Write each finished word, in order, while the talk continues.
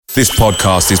This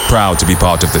podcast is proud to be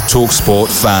part of the TalkSport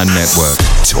Fan Network.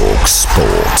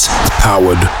 TalkSport.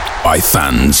 Powered by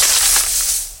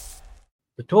fans.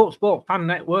 The TalkSport Fan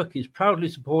Network is proudly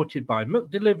supported by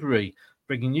McDelivery,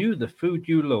 bringing you the food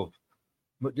you love.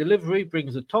 McDelivery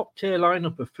brings a top-tier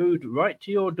lineup of food right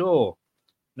to your door.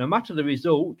 No matter the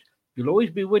result, you'll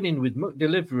always be winning with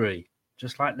McDelivery,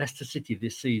 just like Leicester City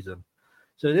this season.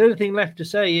 So the only thing left to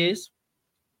say is,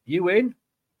 you win?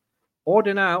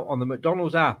 Order now on the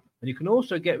McDonald's app, and you can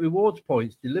also get rewards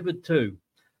points delivered too.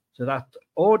 So that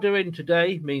ordering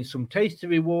today means some tasty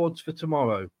rewards for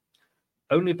tomorrow.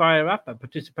 Only via app at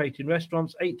participating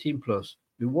restaurants, 18+.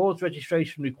 Rewards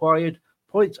registration required.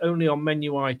 Points only on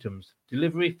menu items.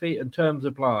 Delivery fee and terms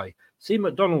apply. See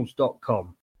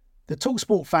mcdonalds.com. The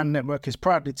TalkSport Fan Network is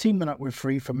proudly teaming up with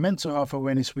Free for Mental Health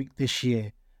Awareness Week this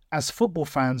year. As football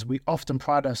fans, we often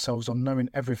pride ourselves on knowing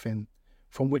everything,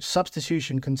 from which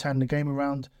substitution can turn the game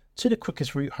around to the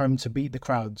quickest route home to beat the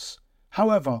crowds.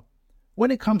 However,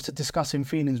 when it comes to discussing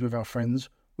feelings with our friends,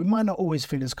 we might not always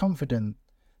feel as confident.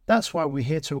 That's why we're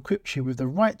here to equip you with the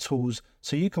right tools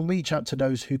so you can reach out to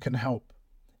those who can help.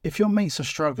 If your mates are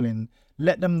struggling,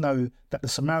 let them know that the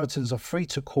Samaritans are free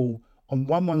to call on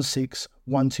 116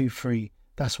 123.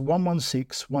 That's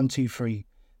 116 123.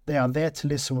 They are there to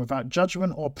listen without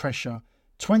judgment or pressure,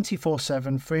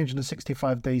 24/7,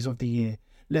 365 days of the year.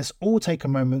 Let's all take a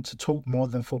moment to talk more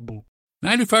than football.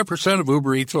 95% of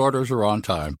Uber Eats orders are on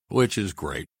time, which is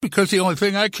great, because the only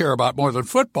thing I care about more than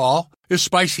football is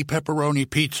spicy pepperoni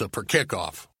pizza for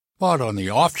kickoff. But on the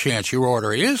off chance your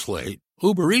order is late,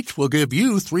 Uber Eats will give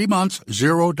you 3 months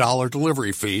 $0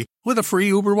 delivery fee with a free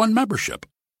Uber One membership.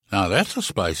 Now that's a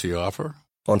spicy offer.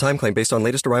 On-time claim based on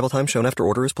latest arrival time shown after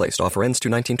order is placed. Offer ends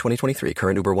 2/19/2023.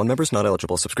 Current Uber One members not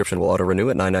eligible. Subscription will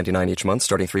auto-renew at $9.99 each month,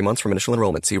 starting 3 months from initial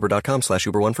enrollment. See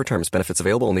uber.com/Uber One for terms. Benefits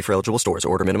available only for eligible stores.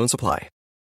 Order minimum supply.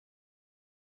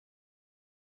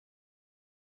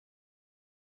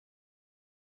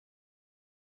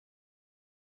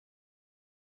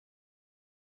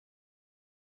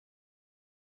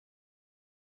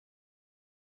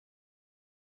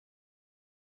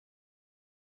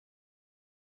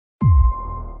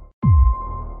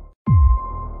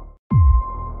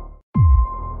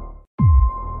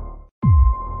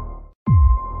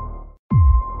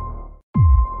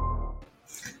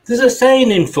 There's a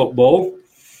saying in football,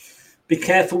 be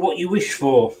careful what you wish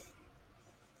for.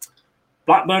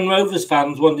 Blackburn Rovers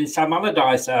fans wanted Sam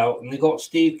Allardyce out and they got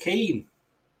Steve Keane.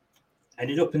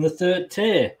 Ended up in the third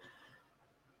tier.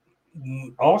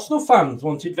 Arsenal fans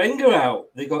wanted Wenger out.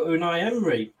 They got Unai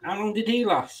Emery. How long did he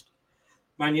last?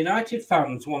 Man United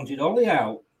fans wanted Ollie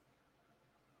out.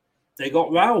 They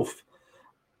got Ralph.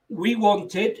 We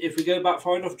wanted, if we go back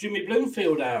far enough, Jimmy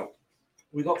Bloomfield out.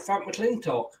 We got Frank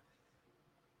McClintock.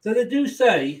 So they do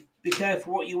say, be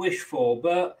careful what you wish for,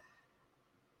 but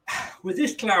with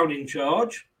this clown in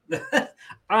charge,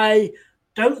 I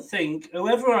don't think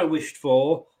whoever I wished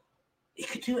for, he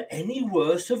could do any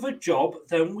worse of a job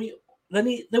than we've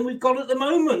got at the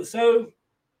moment. So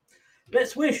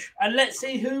let's wish, and let's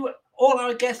see who all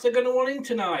our guests are going to want in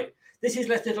tonight. This is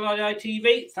Leicester Till I Die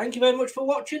TV. Thank you very much for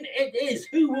watching. It is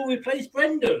Who Will Replace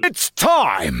Brendan? It's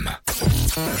time!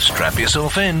 Strap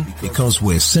yourself in, because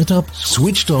we're set up,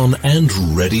 switched on, and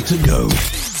ready to go.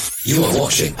 You are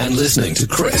watching and listening to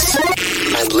Chris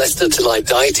and Leicester Till I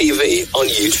Die TV on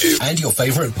YouTube and your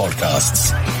favourite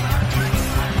podcasts.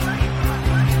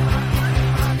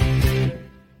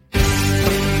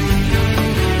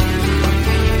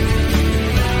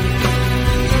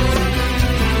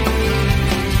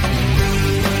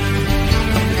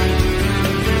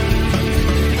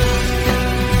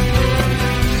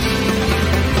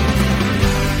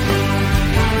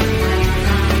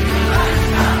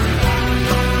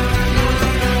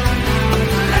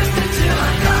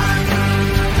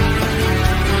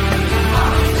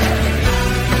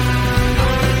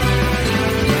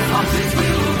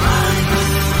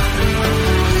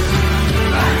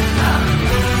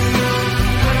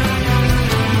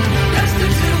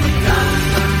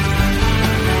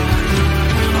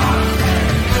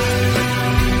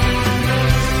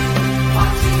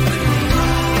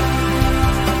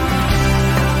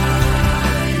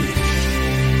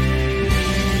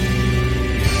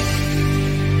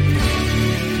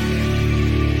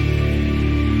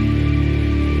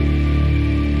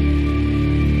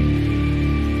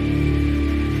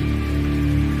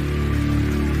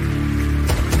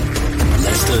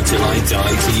 Till I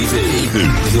Die TV,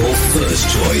 your first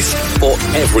choice for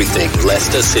everything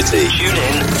Leicester City. Tune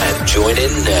in and join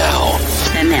in now.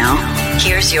 And now,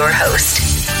 here's your host.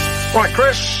 Right,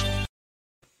 Chris.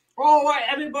 All right,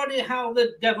 everybody, how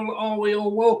the devil are we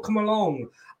all? Welcome along.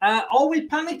 Are we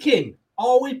panicking?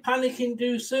 Are we panicking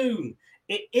too soon?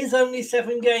 It is only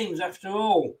 7 games after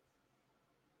all.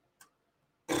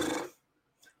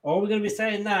 Or are we going to be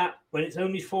saying that when it's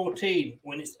only 14,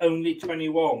 when it's only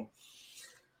 21?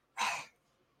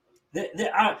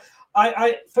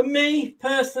 For me,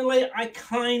 personally, I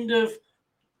kind of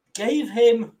gave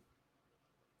him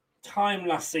time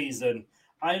last season.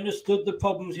 I understood the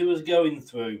problems he was going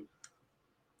through.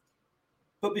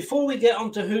 But before we get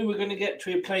on to who we're going to get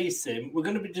to replace him, we're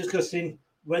going to be discussing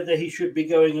whether he should be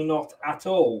going or not at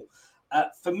all.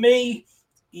 For me,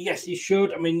 yes, he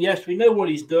should. I mean, yes, we know what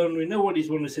he's done. We know what he's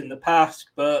won us in the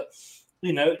past. But,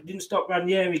 you know, it didn't stop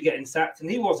Ranieri getting sacked. And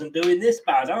he wasn't doing this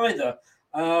bad either.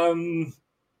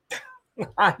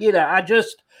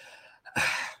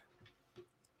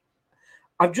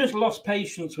 I've just lost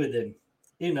patience with him,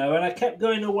 you know, and I kept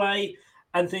going away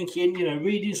and thinking, you know,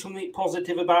 reading something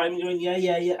positive about him, going, yeah,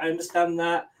 I understand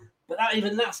that. But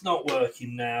that's not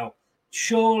working now.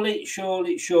 Surely,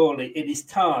 it is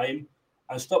time.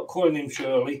 I stopped calling him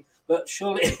Shirley, but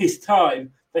surely it is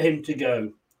time for him to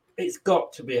go. It's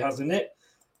got to be, hasn't it?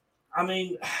 I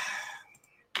mean,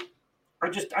 I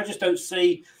just don't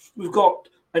see. We've got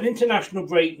an international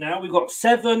break now. We've got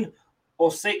 7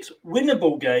 or 6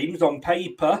 winnable games on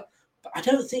paper, but I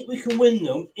don't think we can win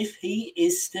them if he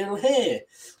is still here.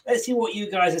 Let's see what you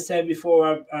guys are saying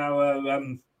before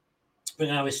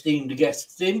bring our esteemed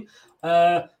guests in.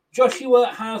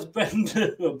 Joshua has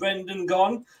Brendan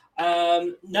gone.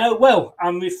 No, well,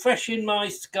 I'm refreshing my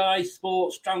Sky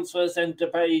Sports Transfer Centre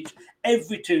page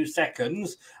every 2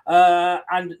 seconds.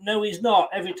 And no, he's not.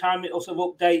 Every time it also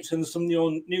updates and some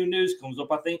new news comes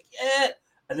up, I think, yeah,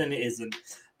 and then it isn't.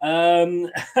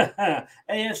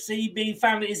 AFCB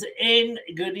fan is in.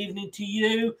 Good evening to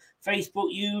you.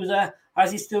 Facebook user,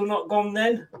 has he still not gone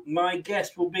then? My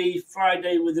guess will be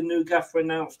Friday with the new gaffer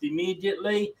announced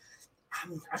immediately.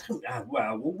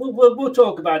 We'll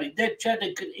talk about it. Dead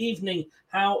Cheddar, good evening.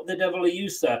 How the devil are you,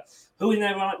 sir? Who in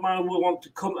their right mind will want to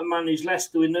come and manage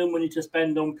Leicester with no money to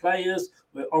spend on players?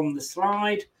 We're on the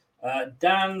slide.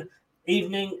 Dan,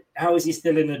 evening. How is he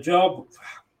still in a job?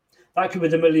 That could be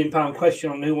the £1 million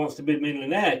question on who wants to be a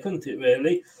millionaire, couldn't it,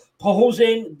 really? Paul's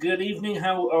in. Good evening.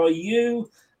 How are you?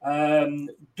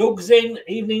 Doug's in.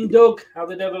 Evening, Doug. How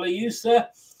the devil are you, sir?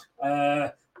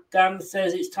 Dan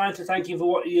says it's time to thank him for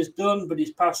what he has done, but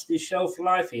he's passed his shelf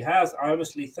life. He has. I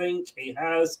honestly think he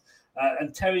has.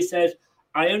 And Terry says,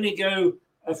 I only go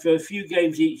for a few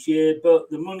games each year, but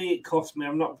the money it costs me,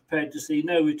 I'm not prepared to see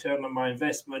no return on my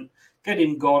investment. Get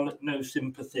him gone. No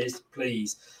sympathies,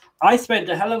 please. I spent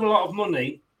a hell of a lot of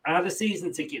money. I had a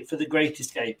season ticket for The Great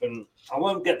Escape, and I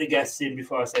won't get the guests in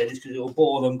before I say this because it will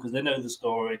bore them because they know the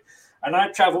story. And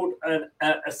I travelled a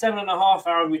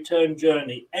 7.5-hour return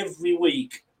journey every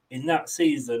week in that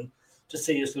season to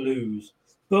see us lose.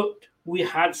 But we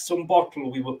had some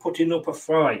bottle. We were putting up a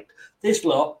fight. This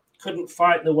lot couldn't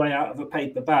fight their way out of a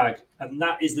paper bag, and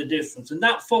that is the difference. And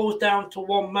that falls down to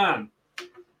one man.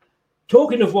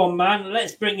 Talking of one man,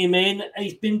 let's bring him in.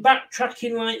 He's been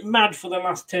backtracking like mad for the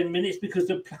last 10 minutes because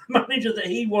the manager that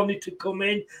he wanted to come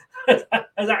in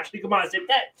has actually come out and said,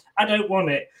 I don't want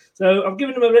it. So I've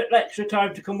given him a little extra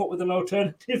time to come up with an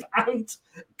alternative. And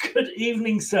good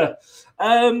evening, sir.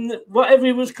 Whatever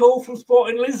he was called from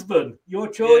Sporting Lisbon, your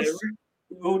choice,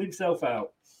 ruled himself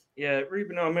out. Yeah,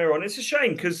 Ruben Almiron. It's a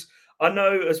shame because I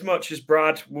know as much as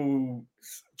Brad will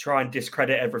try and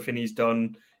discredit everything he's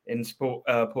done in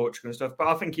Portugal and stuff, but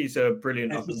I think he's a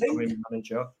brilliant up-and-coming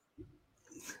manager.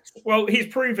 Well, he's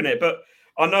proven it, but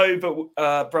I know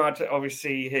that Brad,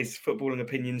 obviously, his footballing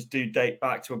opinions do date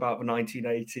back to about the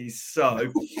 1980s.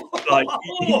 So, like,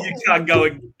 you can go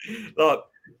and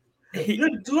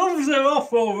the gloves are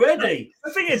off already.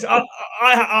 The thing is,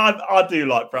 I do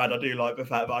like Brad. I do like the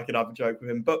fact that I can have a joke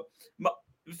with him. But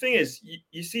the thing is,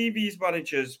 you see these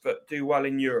managers that do well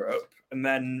in Europe, and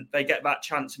then they get that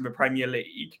chance in the Premier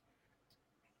League.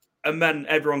 And then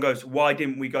everyone goes, why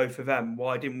didn't we go for them?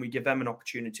 Why didn't we give them an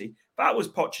opportunity? That was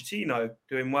Pochettino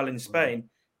doing well in Spain.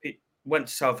 He went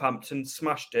to Southampton,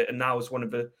 smashed it, and now is one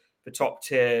of the top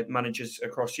tier managers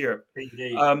across Europe.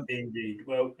 Indeed, indeed.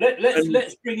 Well,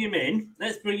 let's bring him in.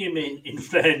 Let's bring him in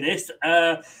fairness.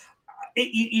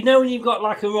 You know when you've got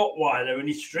like a Rottweiler and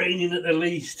he's straining at the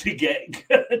leash to get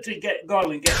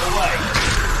gone and get away.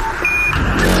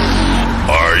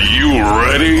 Are you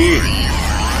ready?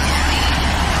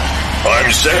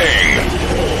 I'm saying,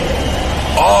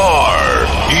 are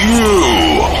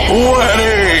you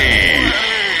ready?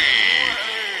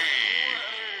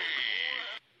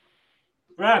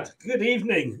 Brad, good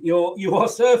evening. You are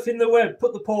surfing the web.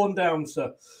 Put the porn down,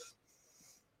 sir.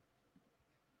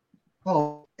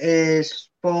 Oh, it's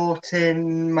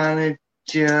Sporting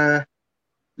manager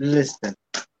Lisbon.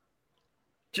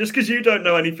 Just because you don't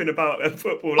know anything about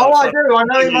football. Oh, I do. I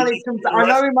know he managed some. I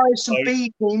know he managed some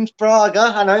B teams.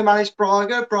 Braga. I know he managed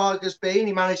Braga. Braga's B, and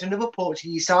he managed another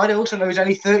Portuguese side. I also know he's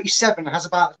only 37 and has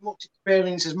about as much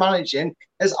experience as managing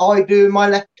as I do in my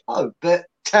left toe. But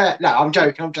no, I'm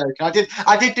joking.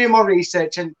 I did do my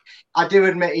research, and I do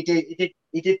admit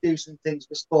he did do some things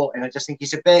for Sporting. I just think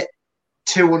he's a bit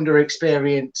too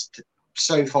underexperienced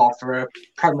so far for a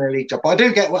Premier League job. But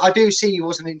I do see he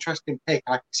was an interesting pick.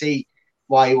 I can see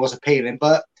why he was appealing,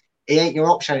 but he ain't your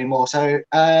option anymore. So,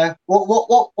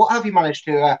 what have you managed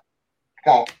to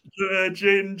go?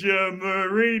 Ginger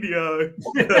Mourinho.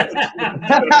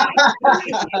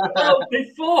 Well,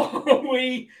 before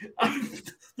we,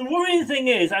 the worrying thing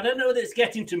is, I don't know whether it's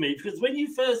getting to me because when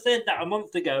you first said that a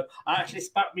month ago, I actually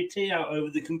spat my tea out over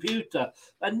the computer,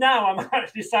 and now I'm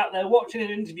actually sat there watching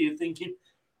an interview thinking,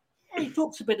 he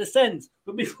talks a bit of sense.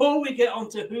 But before we get on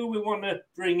to who we want to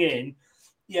bring in.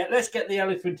 Yeah, let's get the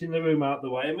elephant in the room out of the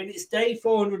way. I mean, it's day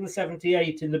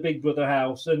 478 in the Big Brother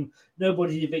house, and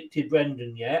nobody's evicted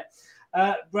Brendan yet.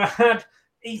 Brad,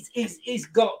 he's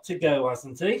got to go,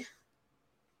 hasn't he?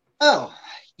 Oh,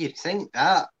 you'd think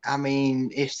that. I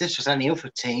mean, if this was any other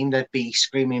team, they'd be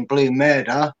screaming blue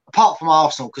murder. Apart from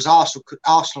Arsenal, because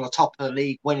Arsenal are top of the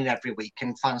league, winning every week,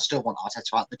 and fans still want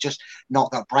Arteta out. They're just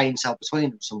not got brain cell between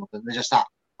them. Some of them, they're just that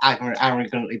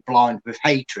arrogantly blind with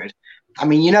hatred. I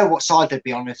mean, you know what side they'd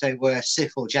be on if they were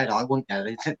Sith or Jedi, wouldn't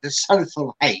they? They're so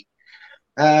full of hate.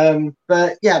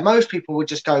 But yeah, most people would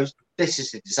just go, this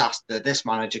is a disaster. This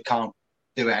manager can't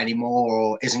do it anymore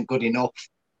or isn't good enough,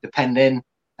 depending,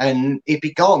 and he'd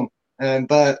be gone.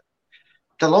 But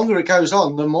the longer it goes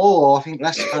on, the more I think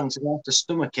Leicester fans are going to have to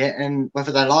stomach it, and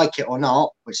whether they like it or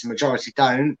not, which the majority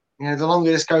don't, the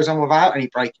longer this goes on without any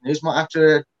breaking news, might have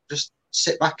to just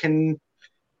sit back and,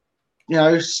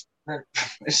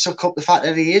 suck up the fact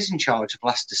that he is in charge of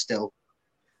Leicester still.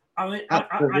 I mean,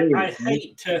 I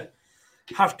hate to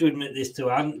have to admit this to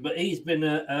Ant, but he's been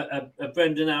a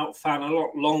Brendan out fan a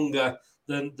lot longer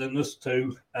than us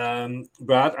two,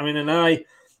 Brad. I mean, and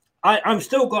I'm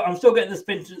still getting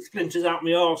the splinters out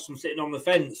my arse from sitting on the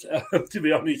fence, to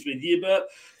be honest with you. But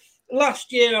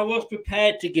last year I was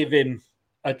prepared to give him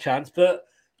a chance, but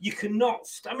you cannot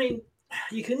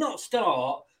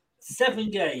start 7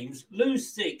 games,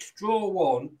 lose 6, draw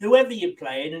 1, whoever you're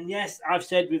playing. And yes, I've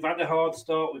said we've had a hard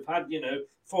start. We've had,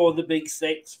 4 of the big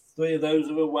 6, 3 of those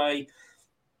are away.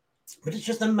 But it's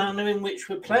just the manner in which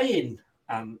we're playing.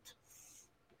 And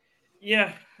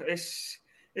yeah, it's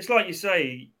like you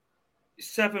say,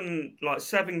 7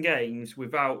 games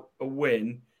without a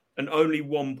win and only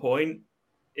 1 point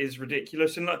is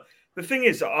ridiculous. And the thing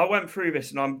is, I went through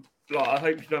this, and I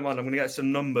hope you don't mind. I'm going to get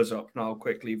some numbers up now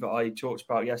quickly that I talked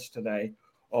about yesterday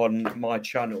on my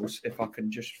channels, if I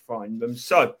can just find them.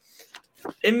 So,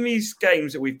 in these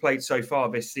games that we've played so far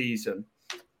this season,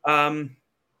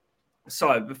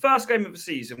 so the first game of the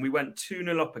season, we went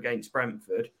 2-0 up against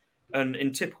Brentford, and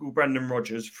in typical Brendan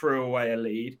Rodgers, threw away a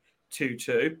lead,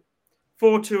 2-2.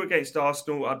 4-2 against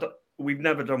Arsenal. We've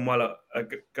never done well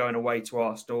at going away to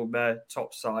Arsenal. They're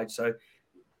top side, so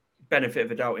benefit of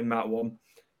the doubt in that one.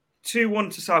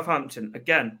 2-1 to Southampton.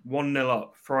 Again, 1-0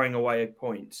 up, throwing away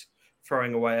points,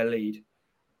 throwing away a lead.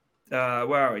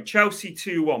 Where are we? Chelsea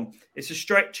 2-1.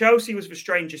 Chelsea was the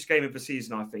strangest game of the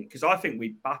season, I think, because I think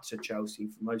we battered Chelsea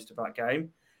for most of that game,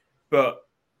 but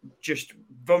just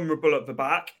vulnerable at the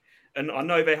back. And I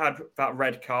know they had that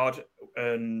red card,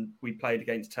 and we played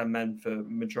against 10 men for the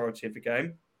majority of the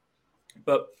game.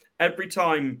 But every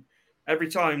time,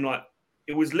 like,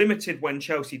 it was limited when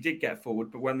Chelsea did get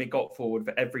forward, but when they got forward,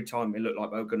 for every time it looked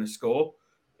like they were going to score.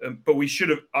 But we should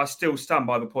have, I still stand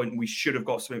by the point, we should have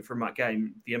got something from that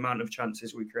game, the amount of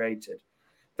chances we created.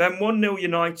 Then 1-0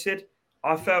 United,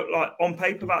 I felt like on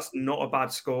paper, that's not a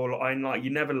bad score. You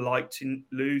never like to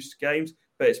lose games,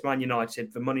 but it's Man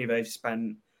United, the money they've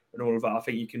spent and all of that, I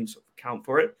think you can sort of account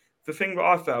for it. The thing that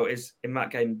I felt is in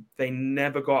that game, they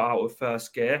never got out of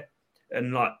first gear.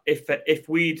 And like if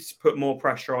we'd put more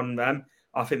pressure on them,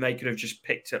 I think they could have just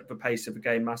picked up the pace of the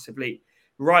game massively.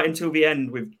 Right until the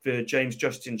end with the James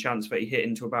Justin chance that he hit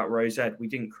into about Rose Ed, we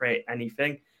didn't create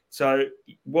anything. So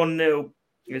 1-0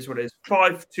 is what it is.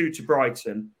 5-2 to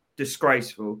Brighton,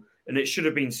 disgraceful. And it should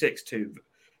have been 6-2.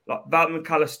 Like that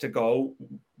McAllister goal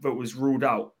that was ruled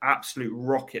out, absolute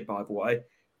rocket, by the way.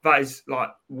 That is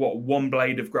like, one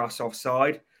blade of grass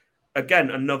offside. Again,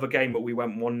 another game that we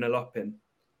went 1-0 up in.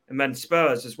 And then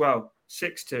Spurs as well,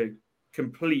 6-2,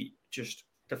 complete just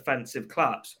defensive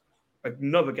collapse.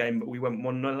 Another game that we went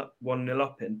 1-0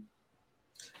 up in.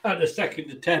 At the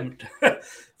second attempt.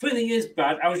 Funny thing is,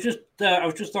 Brad, I was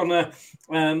just on a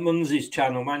Munzie's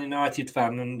channel, Man United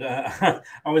fan, and I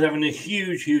was having a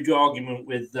huge argument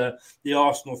with the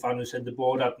Arsenal fan who said the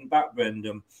board hadn't backed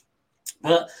Brendan.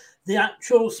 But the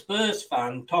actual Spurs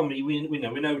fan, Tommy, we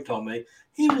know Tommy,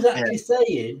 he was actually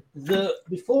saying that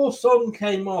before Son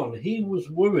came on, he was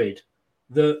worried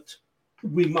that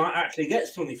we might actually get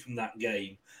something from that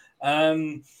game.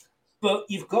 But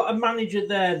you've got a manager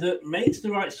there that makes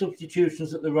the right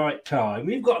substitutions at the right time.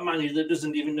 We've got a manager that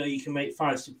doesn't even know you can make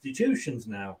 5 substitutions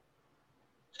now.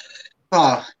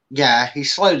 Well, yeah,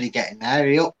 he's slowly getting there.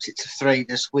 He upped it to 3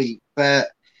 this week. But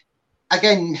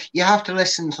again, you have to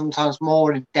listen sometimes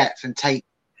more in depth and take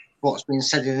what's been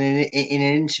said in an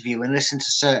interview and listen to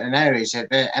certain areas of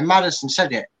it. And Maddison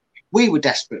said it. We were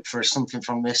desperate for something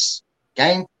from this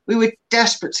game. We were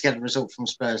desperate to get a result from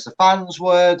Spurs. The fans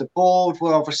were, the board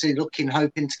were obviously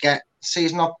hoping to get the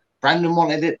season off. Brandon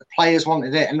wanted it, the players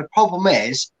wanted it. And the problem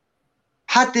is,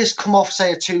 had this come off,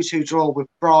 say, a 2-2 draw with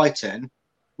Brighton,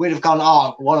 we'd have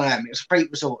gone, one of them. It was a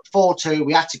freak result. 4-2,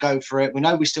 we had to go for it. We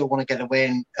know we still want to get a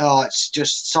win. It's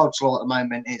just sod's law at the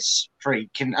moment. It's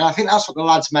freak. And I think that's what the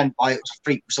lads meant by it was a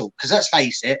freak result. Because let's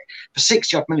face it, for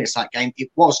 60-odd minutes that game, it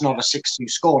was not a 6-2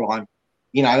 scoreline.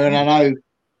 And I know,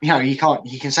 you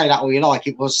can say that all you like.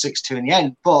 It was 6-2 in the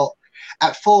end. But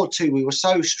at 4-2, we were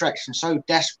so stretched and so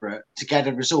desperate to get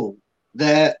a result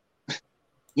that,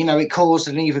 it caused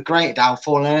an even greater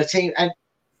downfall in a team. And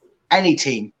any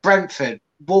team, Brentford,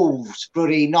 Wolves,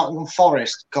 bloody Nottingham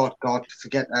Forest, God,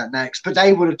 forget that next. But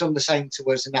they would have done the same to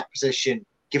us in that position,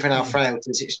 given our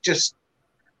frailties. It's just,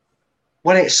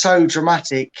 when it's so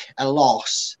dramatic a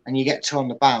loss and you get 2 on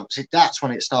the bounce, that's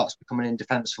when it starts becoming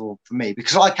indefensible for me.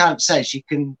 Because like Ant says, you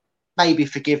can maybe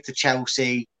forgive the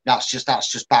Chelsea. That's just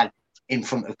bad in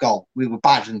front of goal. We were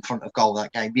bad in front of goal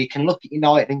that game. You can look at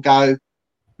United and go,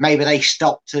 maybe they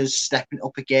stopped us stepping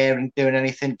up a gear and doing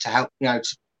anything to help, to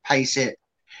pace it.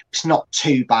 It's not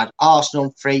too bad.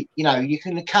 Arsenal 3, you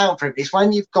can account for it. It's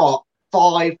when you've got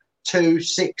 5-2,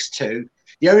 6-2.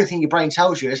 The only thing your brain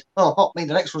tells you is, not me,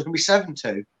 the next one's going to be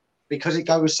 7-2 because it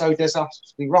goes so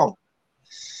disastrously wrong.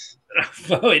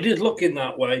 Well, it is looking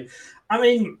that way. I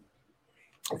mean,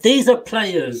 these are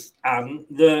players,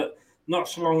 that not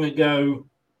so long ago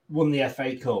won the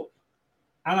FA Cup.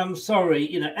 And I'm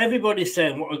sorry, everybody's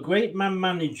saying what a great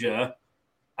manager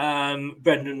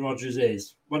Brendan Rodgers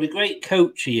is. What a great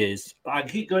coach he is. I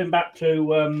keep going back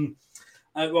to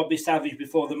Robbie Savage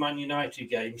before the Man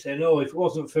United game, saying, if it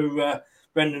wasn't for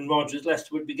Brendan Rodgers,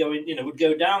 Leicester would be would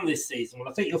go down this season. Well,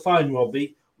 I think you'll find,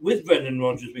 Robbie, with Brendan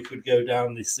Rodgers, we could go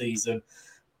down this season.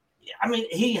 I mean,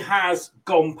 he has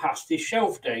gone past his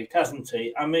shelf date, hasn't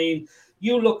he? I mean,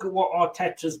 you look at what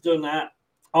Arteta's done at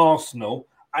Arsenal,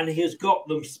 and he has got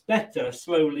them better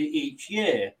slowly each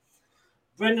year.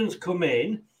 Brendan's come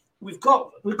in. We've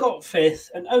got 5th,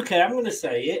 and okay, I'm going to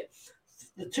say it.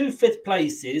 The 2 5th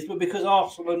places were because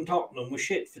Arsenal and Tottenham were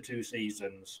shit for 2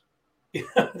 seasons.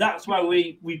 That's why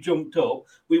we jumped up.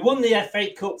 We won the FA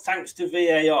Cup thanks to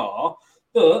VAR,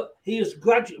 but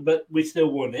but we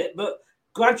still won it. But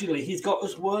gradually, he's got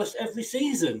us worse every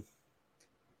season.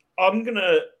 I'm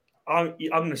gonna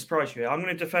surprise you. I'm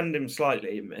gonna defend him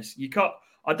slightly in this.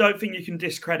 I don't think you can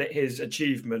discredit his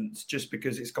achievements just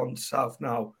because it's gone south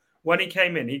now. When he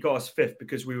came in, he got us 5th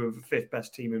because we were the 5th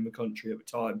best team in the country at the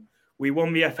time. We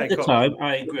won the FA Cup. At the time,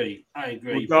 I agree.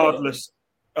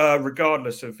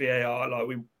 Regardless of VAR,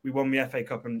 we won the FA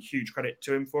Cup, and huge credit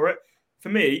to him for it. For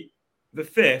me, the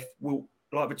 5th will,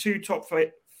 the 2 top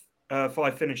 5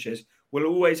 finishes will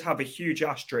always have a huge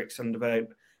asterisk under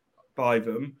by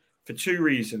them for 2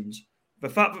 reasons. The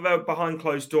fact that they were behind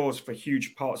closed doors for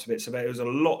huge parts of it, so there was a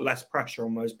lot less pressure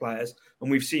on those players.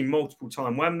 And we've seen multiple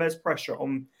times when there's pressure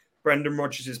on Brendan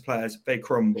Rodgers' players, they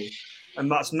crumble. And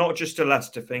that's not just a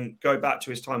Leicester thing. Go back to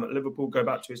his time at Liverpool, go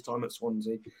back to his time at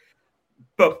Swansea.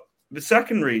 But the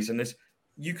second reason is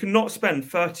you cannot spend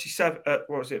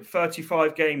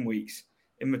 35 game weeks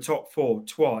in the top 4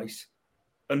 twice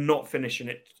and not finishing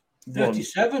it.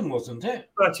 37, wasn't it?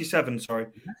 37, sorry.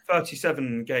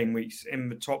 37 game weeks in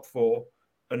the top 4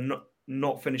 and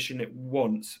not finishing it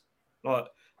once.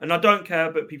 And I don't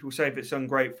care, but people say if it's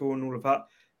ungrateful and all of that.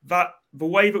 The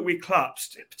way that we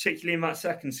collapsed, particularly in that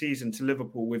second season to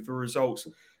Liverpool with the results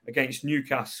against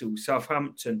Newcastle,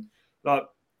 Southampton,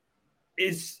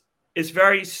 is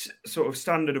very sort of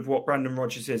standard of what Brendan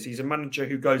Rodgers is. He's a manager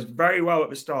who goes very well at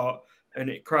the start and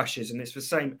it crashes, and it's the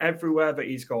same everywhere that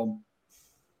he's gone.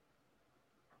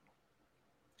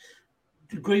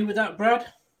 Do you agree with that, Brad?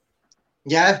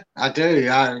 Yeah, I do.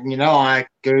 I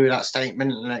agree with that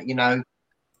statement. And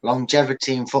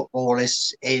longevity in football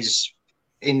is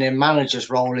in the manager's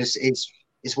role is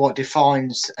what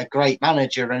defines a great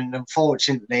manager. And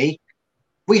unfortunately,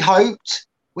 we hoped,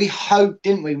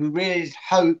 didn't we? We really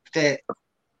hoped that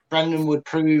Brendan would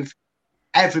prove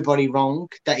everybody wrong,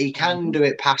 that he can do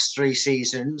it past 3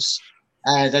 seasons,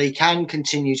 that he can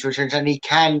continue to return, and he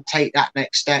can take that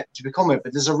next step to become it.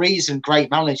 But there's a reason great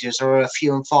managers are a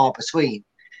few and far between.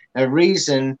 A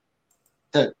reason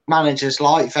that managers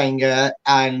like Wenger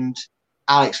and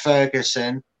Alex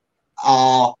Ferguson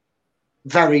are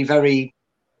very, very,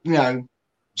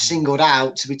 singled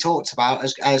out to be talked about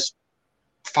as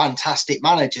fantastic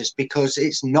managers, because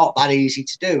it's not that easy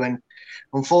to do. And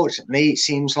unfortunately, it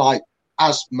seems like,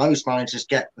 as most managers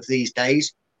get with these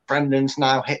days, Brendan's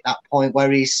now hit that point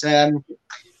where he's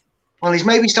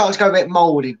maybe starting to go a bit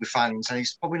mouldy with fans, and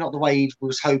he's probably not the way he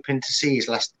was hoping to see his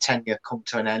Leicester tenure come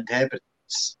to an end here, but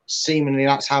seemingly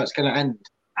that's how it's going to end.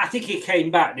 I think he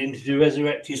came back to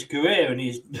resurrect his career, and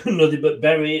he's done nothing but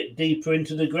bury it deeper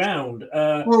into the ground.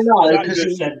 As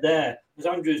Andrew said there,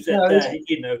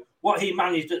 what he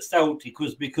managed at Celtic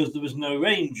was because there was no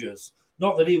Rangers.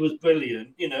 Not that he was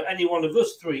brilliant. Any one of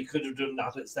us 3 could have done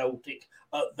that at Celtic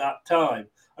at that time.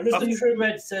 And as the True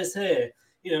Red says here,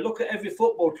 look at every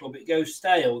football club, it goes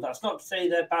stale. That's not to say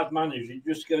they're bad managers, it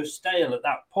just goes stale at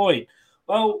that point.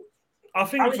 Well, I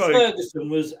think Alex Ferguson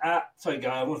was at... Sorry,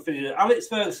 Guy, I want to finish it. Alex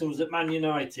Ferguson was at Man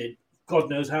United, God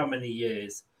knows how many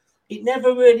years. It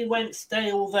never really went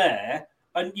stale there.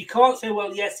 And you can't say,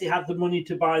 well, yes, he had the money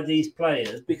to buy these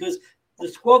players, because the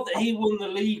squad that he won the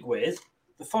league with,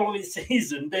 the following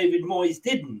season, David Moyes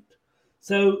didn't.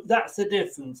 So that's the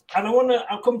difference. And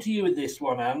I'll come to you with this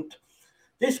one, Ant.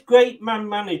 This great man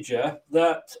manager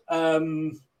that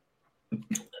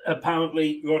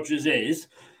apparently Rodgers is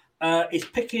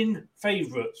picking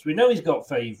favourites. We know he's got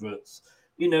favourites.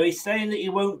 He's saying that he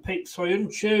won't pick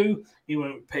Soyuncu, he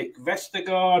won't pick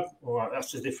Vestergaard. All right,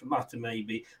 that's a different matter,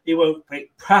 maybe. He won't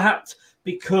pick Pratt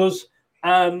because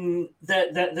they're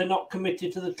not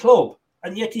committed to the club.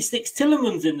 And yet he sticks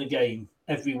Tielemans in the game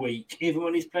every week, even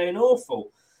when he's playing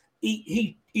awful.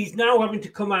 He's now having to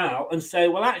come out and say,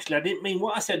 well, actually, I didn't mean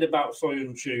what I said about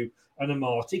Soyuncu and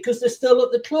Amati, because they're still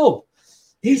at the club.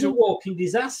 He's a walking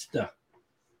disaster.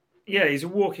 Yeah, he's a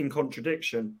walking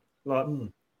contradiction.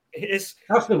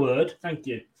 That's the word. Thank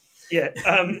you. Yeah.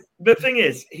 The thing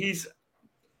is, he's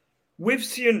with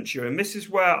Soyuncu, and this is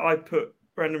where I put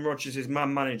Brendan Rodgers'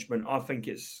 man management. I think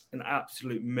it's an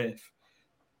absolute myth.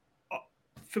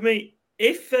 For me,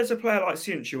 if there's a player like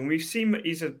Soyuncu, and we've seen that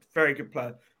he's a very good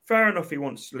player, fair enough he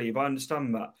wants to leave. I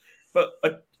understand that.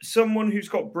 But someone who's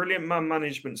got brilliant man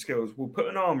management skills will put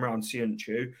an arm around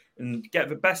Soyuncu and get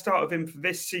the best out of him for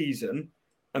this season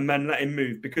and then let him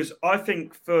move. Because I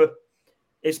think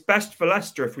it's best for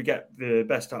Leicester if we get the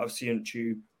best out of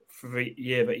Soyuncu for the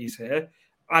year that he's here.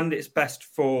 And it's best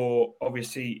for,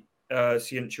 obviously,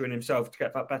 Soyuncu and himself to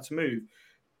get that better move.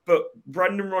 But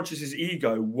Brendan Rodgers'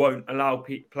 ego won't allow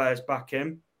players back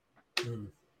in.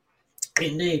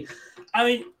 Indeed. I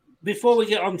mean, before we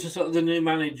get on to sort of the new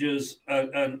managers,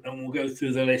 and we'll go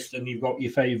through the list, and you've got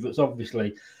your favourites,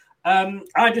 obviously.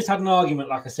 I just had an argument,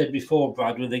 like I said before,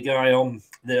 Brad, with a guy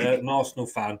an Arsenal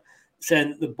fan,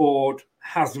 saying that the board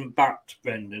hasn't backed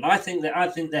Brendan. I think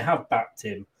they have backed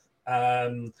him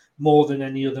more than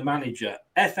any other manager.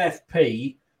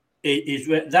 FFP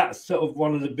that's sort of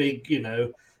one of the big,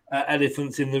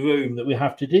 elephants in the room that we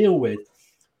have to deal with.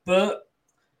 But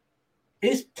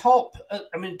is Top?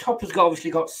 Top has obviously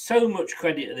got so much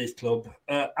credit at this club,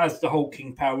 as the whole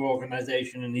King Power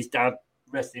organisation, and his dad,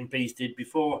 rest in peace, did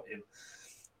before him.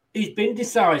 He's been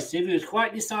decisive. He was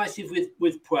quite decisive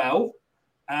with Puel.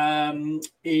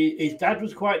 His dad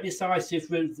was quite decisive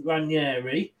with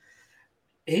Ranieri.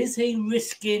 Is he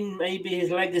risking maybe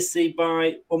his legacy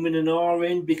by umming and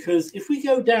ahhing? Because if we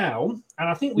go down, and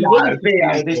I think we will.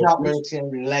 He's not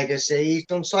risking his legacy. He's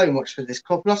done so much for this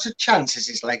club. Not a chance is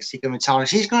his legacy going to be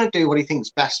tarnished. He's going to do what he thinks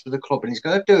best for the club, and he's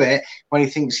going to do it when he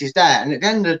thinks he's there. And at the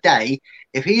end of the day,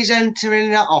 if he's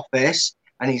entering that office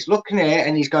and he's looking at it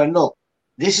and he's going, look,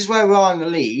 this is where we are in the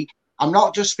league. I'm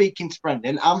not just speaking to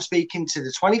Brendan. I'm speaking to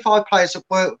the 25 players that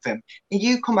work with him. And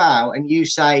you come out and you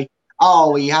say,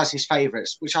 oh, he has his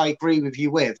favourites, which I agree with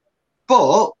you with.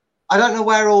 But I don't know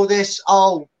where all this,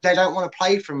 they don't want to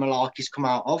play for him malarkey's come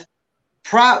out of.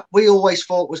 Pratt, we always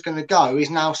thought was going to go,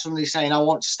 is now suddenly saying, I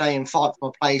want to stay and fight for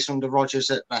my place under Rodgers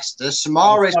at Leicester.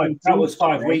 Samara's that was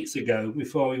 5 weeks ago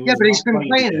before he was. Yeah, but he's been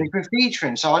playing, he's been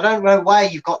featuring. So I don't know where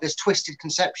you've got this twisted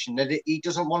conception that he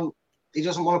doesn't want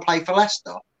to play for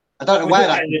Leicester. I don't know where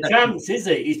that. He's not getting a chance, is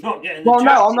he? He's not getting. Well, the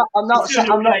no, chance. I'm not. He's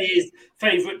going to play his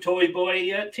favourite toy boy.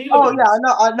 Tielemans. Oh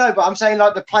yeah, I know, but I'm saying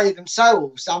like the player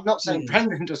themselves. I'm not saying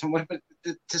Brendan doesn't win, but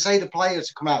to say the players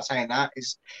to come out saying that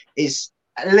is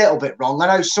a little bit wrong. I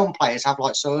know some players have,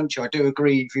 like Soyuncu. I do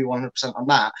agree with you 100% on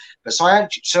that. But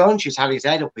Soyuncu's had his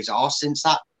head up his arse since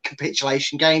that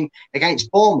capitulation game against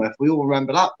Bournemouth. We all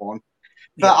remember that one.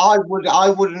 But I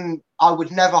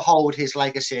would never hold his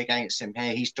legacy against him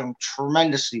here. He's done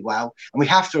tremendously well, and we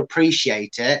have to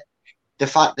appreciate it. The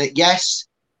fact that yes,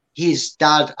 his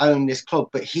dad owned this club,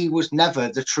 but he was never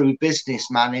the true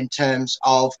businessman in terms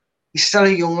of. He's still a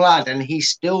young lad and he's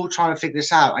still trying to figure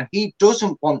this out. And he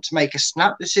doesn't want to make a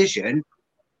snap decision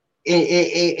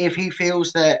if he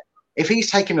feels that if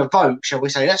he's taken a vote, shall we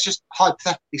say, let's just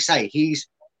hypothetically say he's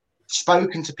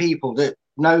spoken to people that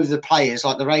know the players,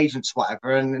 like their agents,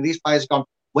 whatever, and these players have gone,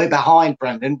 we're behind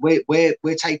Brendan. We're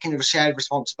taking a shared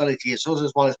responsibility. It's us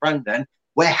as well as Brendan.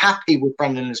 We're happy with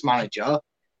Brendan as manager.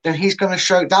 Then he's going to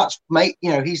show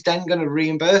he's then going to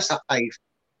reimburse that faith.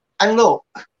 And look,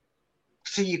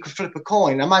 so you could flip a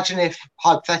coin. Imagine if,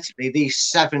 hypothetically, these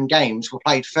 7 games were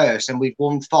played first and we'd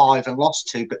won 5 and lost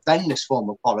 2, but then this form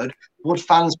had followed. Would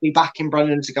fans be backing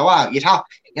Brendan to go out? You'd have,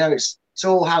 it's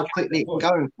all how quickly it can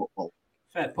go in football.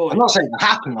 Fair point. I'm not saying it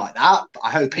happened like that, but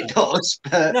I hope it does.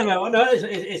 But... No,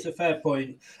 it's a fair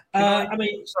point. Can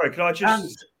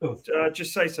I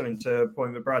just say something to a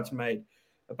point that Brad's made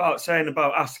about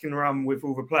asking around with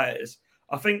all the players?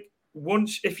 I think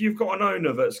if you've got an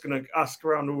owner that's going to ask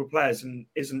around all the players and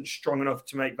isn't strong enough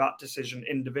to make that decision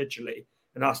individually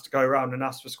and has to go around and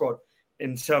ask for squad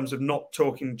in terms of not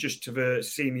talking just to the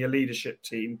senior leadership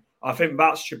team, I think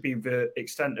that should be the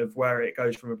extent of where it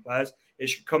goes from the players. It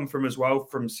should come from as well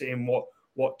from seeing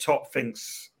what Top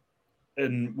thinks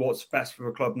and what's best for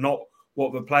the club, not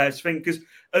what the players think. Because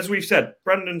as we've said,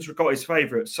 Brendan's got his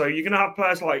favourites. So you're going to have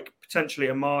players like potentially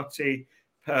Amati,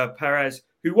 Perez,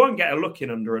 who won't get a look in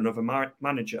under another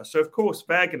manager. So, of course,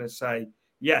 they're going to say,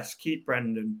 yes, keep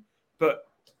Brendan. But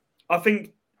I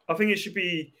think it should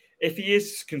be, if he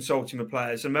is consulting the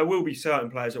players, and there will be certain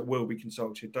players that will be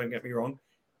consulted, don't get me wrong,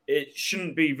 it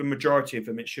shouldn't be the majority of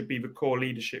them. It should be the core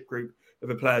leadership group of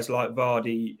the players like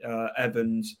Vardy,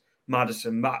 Evans,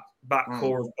 Maddison, that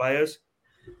core of players.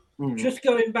 Just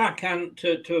going back and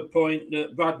to a point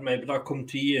that Brad made, but I'll come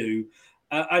to you.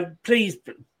 And please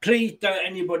don't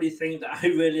anybody think that I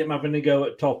really am having a go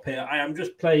at Top here. I am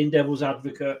just playing devil's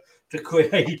advocate to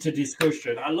create a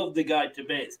discussion. I love the guy to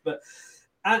bits, but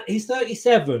he's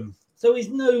 37. So he's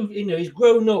he's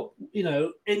grown up,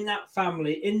 in that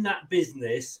family, in that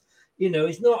business.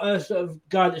 He's not a sort of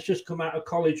guy that's just come out of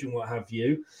college and what have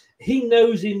you. He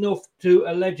knows enough to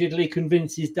allegedly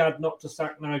convince his dad not to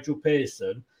sack Nigel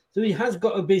Pearson. So he has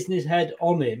got a business head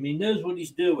on him. He knows what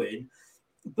he's doing.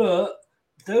 But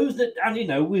those that, and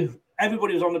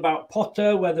everybody was on about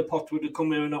Potter, whether Potter would have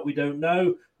come here or not, we don't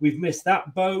know. We've missed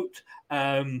that boat.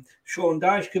 Sean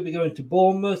Dyche could be going to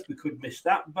Bournemouth. We could miss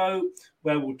that boat.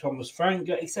 Where will Thomas Frank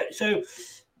go? Etc. So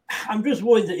I'm just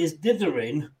worried that it's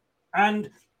dithering. And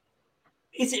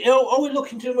are we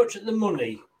looking too much at the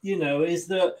money? Is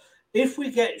that if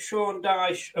we get Sean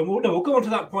Dyche, and we'll go on to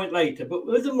that point later, but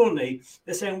with the money,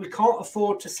 they're saying we can't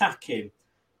afford to sack him.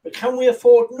 But can we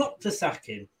afford not to sack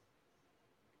him?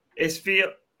 I'm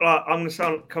going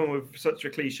to come with such a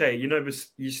cliche.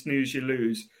 You snooze, you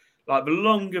lose. Like, the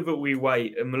longer that we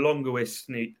wait and the longer we're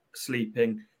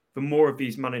sleeping, the more of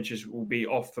these managers will be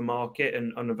off the market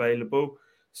and unavailable.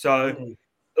 So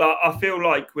I feel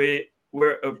like we're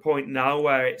at a point now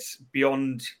where it's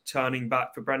beyond turning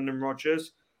back for Brendan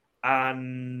Rodgers.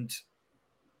 And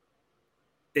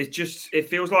it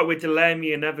feels like we're delaying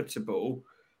the inevitable,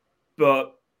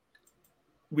 but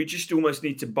we just almost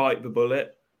need to bite the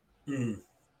bullet.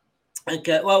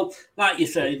 Okay, well, like you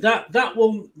say, that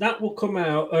will come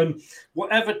out, and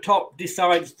whatever Top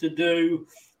decides to do,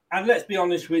 and let's be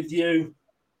honest with you,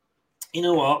 you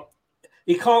know what?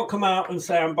 He can't come out and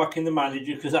say I'm backing the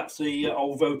manager because that's the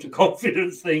old vote of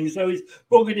confidence thing. So he's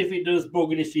buggered if he does,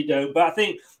 buggered if he don't. But I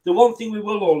think the one thing we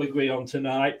will all agree on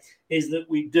tonight is that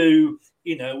we do,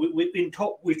 we've been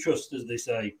Top, we trust, as they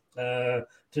say, to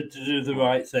do the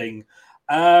right thing.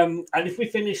 And if we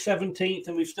finish 17th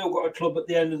and we've still got a club at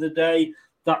the end of the day,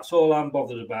 that's all I'm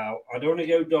bothered about. I don't want to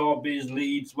go Derby's,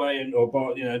 Leeds way,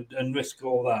 and risk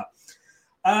all that.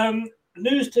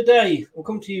 News today. We'll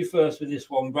come to you first with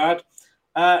this one, Brad.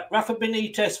 Rafa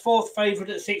Benitez, fourth favourite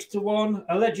at 6-1,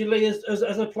 allegedly has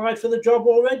applied for the job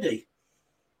already.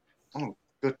 Oh,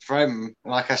 good for him.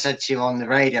 Like I said to you on the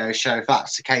radio show, if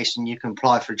that's the case and you can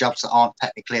apply for jobs that aren't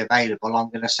technically available, I'm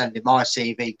going to send him my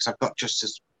CV because I've got just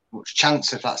as much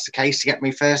chance, if that's the case, to get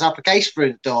my first application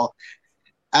through the door.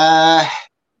 I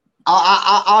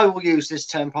will use this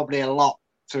term probably a lot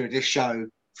through this show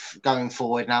going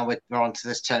forward. Now we're on to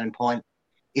this turning point.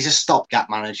 He's a stopgap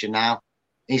manager now.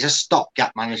 He's a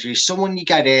stopgap manager. He's someone you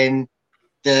get in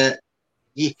that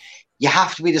you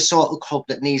have to be the sort of club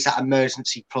that needs that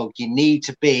emergency plug. You need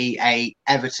to be a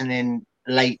Everton in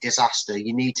late disaster.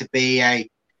 You need to be a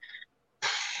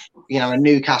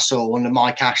Newcastle under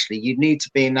Mike Ashley. You need to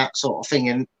be in that sort of thing.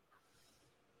 And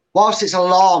whilst it's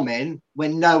alarming, we're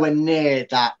nowhere near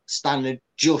that standard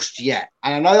just yet.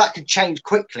 And I know that could change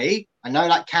quickly. I know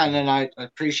that can, and I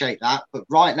appreciate that. But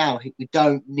right now, we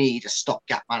don't need a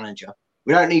stopgap manager.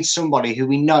 We don't need somebody who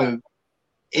we know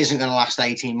isn't going to last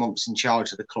 18 months in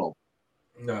charge of the club.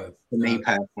 No. For me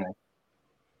personally.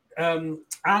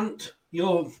 Ant,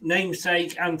 your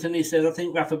namesake, Anthony, says, I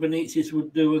think Rafa Benitez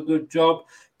would do a good job.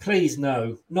 Please,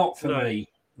 no. Not for me.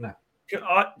 No.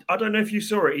 I don't know if you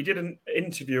saw it. He did an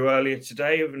interview earlier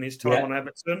today in his time on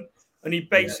Everton, and he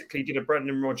basically did a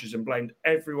Brendan Rodgers and blamed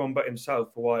everyone but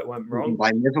himself for why it went wrong.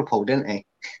 By Liverpool, didn't he?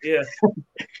 Yeah.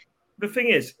 The thing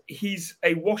is, he's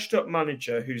a washed-up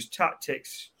manager whose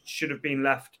tactics should have been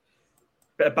left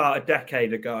about a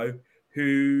decade ago,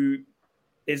 who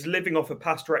is living off a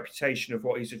past reputation of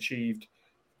what he's achieved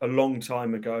a long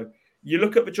time ago. You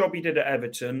look at the job he did at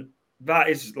Everton, that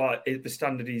is like the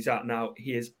standard he's at now.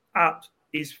 He's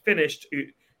finished.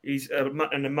 He's a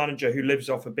manager who lives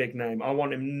off a big name. I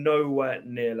want him nowhere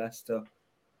near Leicester.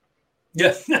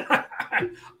 Yeah,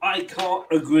 I can't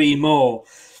agree more.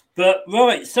 But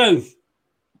right, so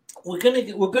we're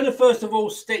gonna first of all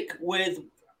stick with.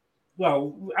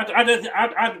 Well,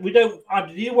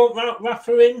 do you want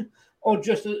Rafa in, or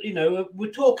just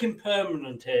we're talking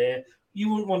permanent here? You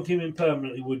wouldn't want him in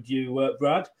permanently, would you,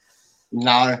 Brad?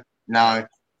 No.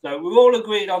 So we're all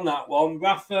agreed on that one.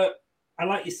 Rafa, and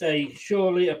like you say,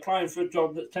 surely applying for a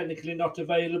job that's technically not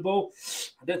available.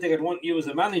 I don't think I'd want you as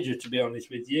a manager, to be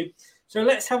honest with you. So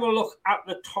let's have a look at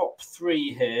the top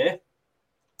three here.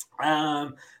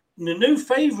 The new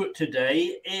favourite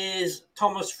today is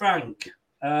Thomas Frank.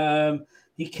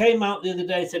 He came out the other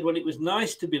day and said, well, it was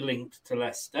nice to be linked to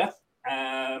Leicester,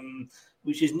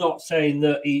 which is not saying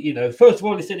that he, first of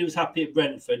all, he said he was happy at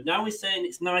Brentford. Now he's saying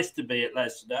it's nice to be at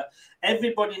Leicester.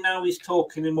 Everybody now is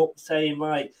talking him up, saying,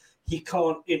 like, he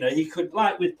can't, he could,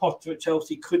 like with Potter at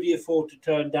Chelsea, could he afford to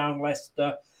turn down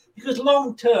Leicester? Because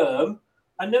long term,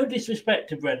 and no disrespect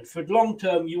to Brentford, long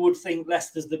term, you would think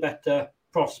Leicester's the better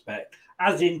prospect,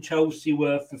 as in Chelsea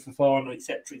were for Fofana,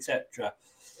 etc., etc.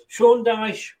 Sean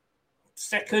Dyche,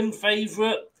 second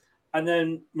favourite, and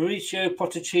then Mauricio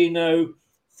Pochettino,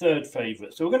 third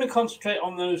favourite. So we're going to concentrate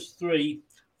on those three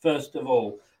first of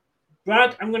all.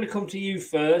 Brad, I'm going to come to you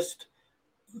first.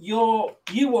 You're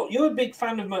a big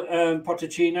fan of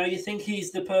Pochettino. You think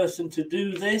he's the person to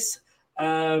do this.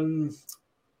 Tell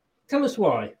us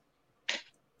why.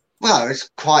 Well, it's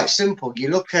quite simple. You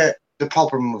look at the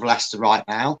problem with Leicester right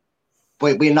now.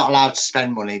 We're not allowed to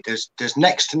spend money. There's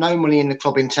next to no money in the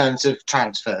club in terms of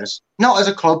transfers. Not as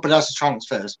a club, but as a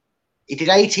transfers. He did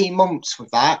 18 months with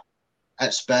that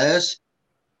at Spurs.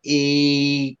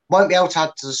 He won't be able to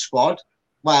add to the squad.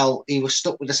 Well, he was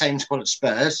stuck with the same squad at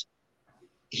Spurs.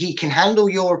 He can handle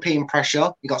European pressure.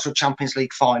 He got to a Champions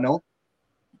League final.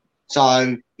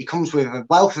 So he comes with a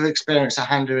wealth of experience at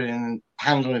handling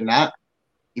that.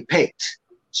 He picked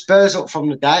Spurs up from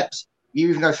the depths. You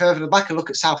even go further back and look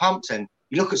at Southampton.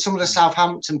 You look at some of the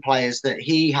Southampton players that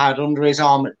he had under his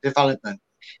arm at development.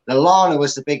 Lallana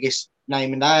was the biggest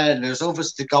name in there, and there's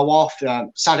others to go off.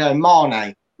 Sadio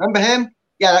Mane. Remember him?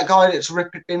 Yeah, that guy that's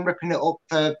been ripping it up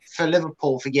for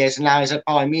Liverpool for years, and now he's at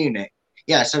Bayern Munich.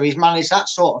 Yeah, so he's managed that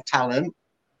sort of talent.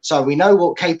 So we know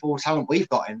what capable talent we've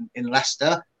got in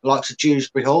Leicester, the likes of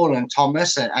Dewsbury Hall and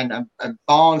Thomas and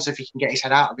Barnes, if he can get his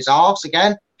head out of his arse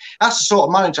again. That's the sort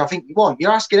of manager I think you want.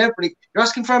 You're asking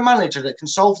for a manager that can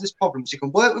solve this problem. So you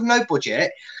can work with no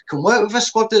budget, can work with a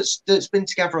squad that's been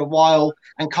together a while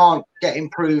and can't get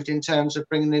improved in terms of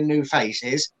bringing in new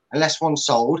faces unless one's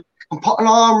sold, and put an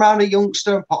arm around a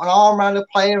youngster and put an arm around a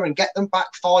player and get them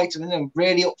back fighting and then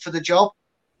really up for the job.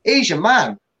 He's your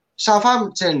man.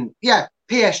 Southampton, yeah,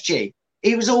 PSG.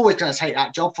 He was always going to take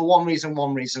that job for one reason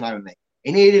only.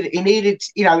 He needed,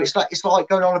 it's like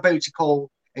going on a booty call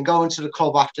and going to the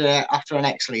club after an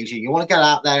ex leaves you. You want to get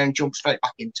out there and jump straight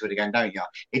back into it again, don't you?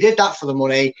 He did that for the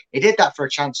money. He did that for a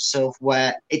chance of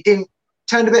silverware. It didn't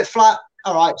turn a bit flat.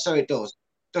 All right, so it does.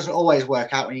 Doesn't always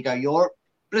work out when you go Europe.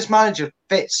 But this manager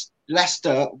fits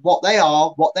Leicester, what they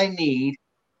are, what they need,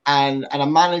 and a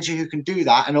manager who can do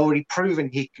that and already proven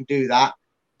he can do that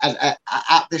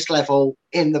at this level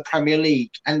in the Premier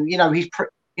League. And,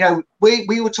 You know,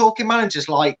 we were talking managers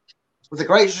like, with the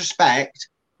greatest respect,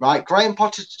 right? Graham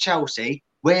Potter to Chelsea.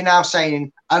 We're now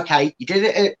saying, okay, you did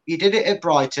it at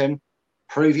Brighton.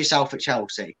 Prove yourself at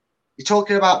Chelsea. You're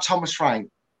talking about Thomas Frank.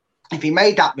 If he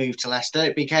made that move to Leicester,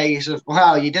 it'd be a case of,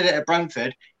 well, you did it at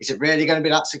Brentford. Is it really going to be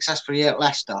that successful year at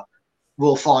Leicester?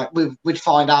 We'd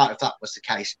find out if that was the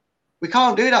case. We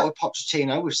can't do that with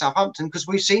Pochettino, with Southampton, because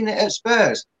we've seen it at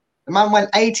Spurs. The man went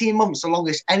 18 months, the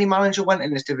longest any manager went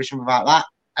in this division without that.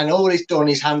 And all he's done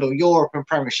is handle Europe and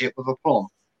Premiership with aplomb.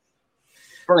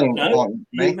 Brilliant. No,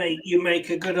 you make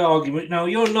a good argument. No,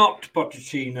 you're not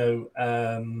Pochettino,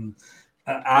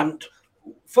 and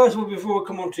first of all, before we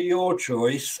come on to your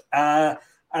choice, and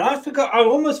I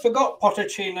almost forgot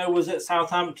Pochettino was at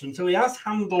Southampton, so he has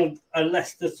handled a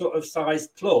Leicester sort of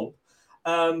sized club,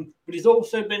 but he's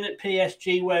also been at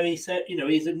PSG where he said,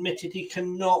 he's admitted he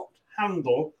cannot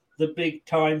handle the big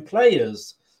time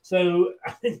players. So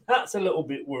I think that's a little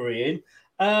bit worrying.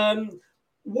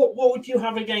 What would you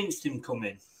have against him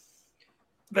coming?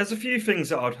 There's a few things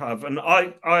that I'd have, and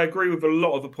I agree with a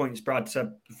lot of the points Brad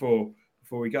said before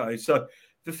we go. So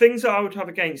the things that I would have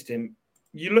against him,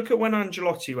 you look at when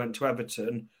Ancelotti went to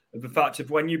Everton, the fact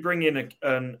of when you bring in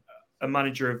a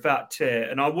manager of that tier,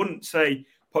 and I wouldn't say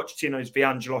Pochettino's the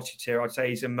Ancelotti tier, I'd say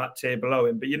he's in that tier below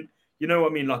him, but you know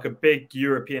what I mean, like a big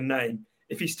European name.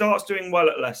 If he starts doing well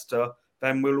at Leicester,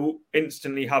 then we'll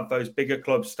instantly have those bigger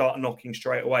clubs start knocking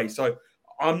straight away. So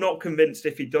I'm not convinced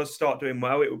if he does start doing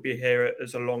well, it would be here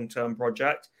as a long-term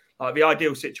project. The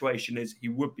ideal situation is he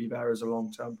would be there as a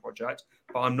long-term project,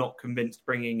 but I'm not convinced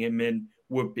bringing him in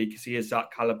would be, because he is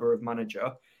that caliber of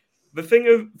manager. The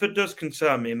thing that does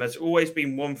concern me, and there's always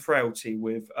been one frailty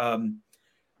with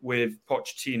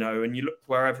Pochettino, and you look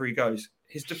wherever he goes,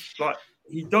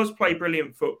 he does play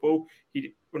brilliant football,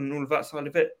 and all of that side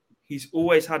of it. He's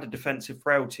always had a defensive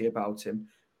frailty about him.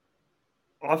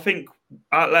 I think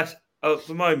at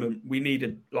the moment we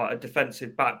need a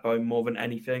defensive backbone more than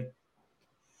anything.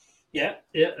 Yeah,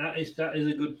 that is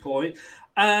a good point.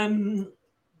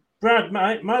 Brad,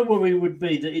 my worry would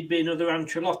be that he'd be another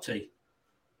Ancelotti.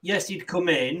 Yes, he'd come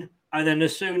in, and then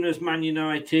as soon as Man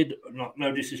United,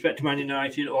 no disrespect to Man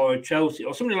United or Chelsea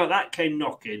or something like that came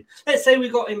knocking, let's say we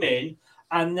got him in,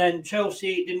 and then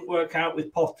Chelsea didn't work out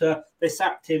with Potter, they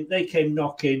sacked him, they came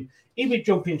knocking, he'd be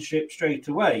jumping ship straight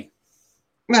away.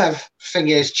 No, the thing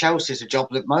is, Chelsea's a job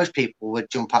that most people would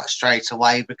jump at straight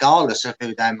away, regardless of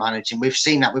who they're managing. We've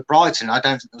seen that with Brighton. I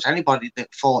don't think there was anybody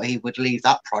that thought he would leave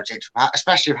that project,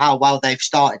 especially how well they've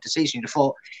started the season. You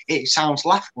thought it sounds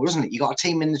laughable, doesn't it? You got a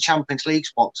team in the Champions League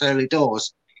spots early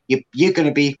doors. You're going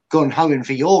to be gun-hoeing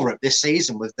for Europe this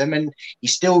season with them, and you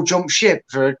still jump ship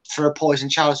for a poison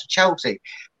chalice for Chelsea.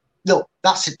 Look,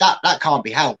 that can't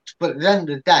be helped. But at the end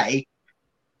of the day,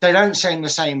 they don't send the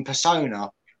same persona.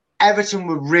 Everton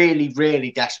were really,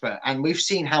 really desperate, and we've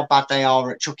seen how bad they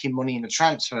are at chucking money in the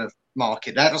transfer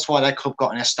market. That's why their club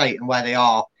got in a state and where they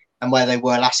are and where they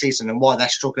were last season, and why they're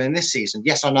struggling this season.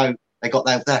 Yes, I know they got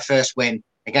their first win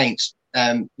against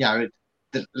the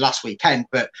last weekend,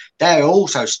 but they're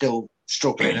also still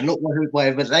struggling. And look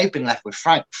where they've been left with.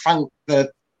 Frank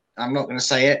I'm not going to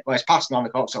say it, but it's passing on the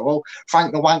clock. So, well,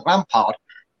 Frank the Wank Lampard,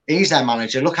 he's their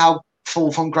manager. Look how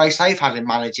full from grace they've had in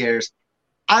managers.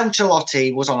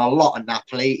 Ancelotti was on a lot of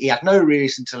Napoli. He had no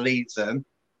reason to leave them,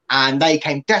 and they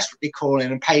came desperately calling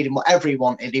and paid him whatever he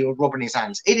wanted. He was rubbing his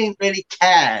hands. He didn't really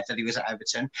care that he was at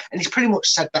Everton, and he's pretty much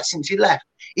said that since he left.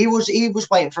 He was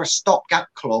waiting for a stopgap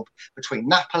club between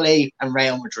Napoli and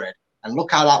Real Madrid, and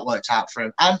look how that worked out for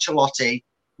him. Ancelotti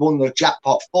won the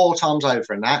jackpot 4 times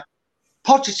over in that.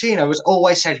 Pochettino has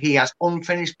always said he has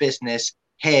unfinished business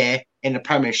here in the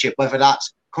Premiership, whether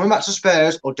that's coming back to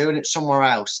Spurs or doing it somewhere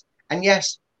else. And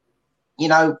yes,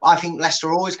 I think Leicester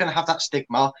are always going to have that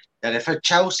stigma that if a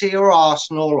Chelsea or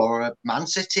Arsenal or a Man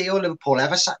City or Liverpool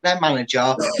ever sack their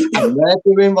manager and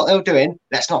they're doing what they're doing,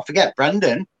 let's not forget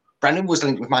Brendan. Brendan was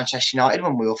linked with Manchester United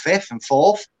when we were 5th and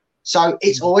 4th. So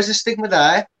it's always a stigma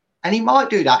there. And he might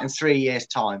do that in 3 years'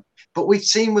 time. But we've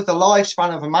seen with the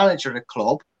lifespan of a manager at a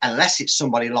club, unless it's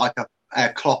somebody like a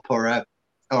Klopp or a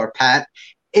Pep,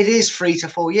 it is 3 to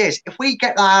 4 years. If we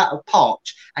get that out of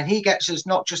Poch and he gets us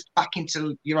not just back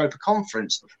into Europa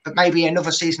Conference, but maybe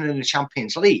another season in the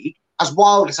Champions League, as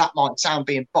wild as that might sound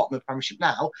being bottom of the Premiership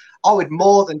now, I would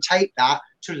more than take that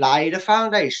to lay the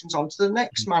foundations onto the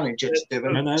next manager to do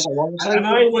it. And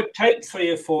I would take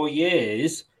 3 or 4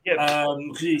 years,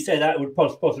 because you say that would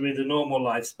possibly be the normal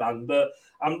lifespan, but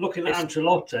I'm looking at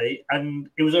Ancelotti and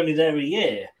he was only there a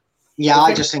year. Yeah,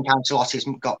 I just think Ancelotti's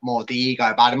got more of the ego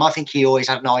about him. I think he always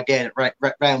had an idea that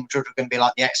Real Madrid were going to be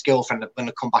like the ex-girlfriend that were going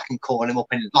to come back and call him up.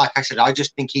 And like I said, I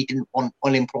just think he didn't want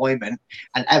unemployment.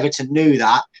 And Everton knew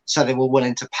that, so they were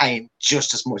willing to pay him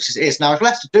just as much as it is. Now, if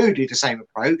Leicester do the same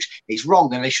approach, it's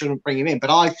wrong and they shouldn't bring him in. But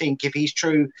I think if he's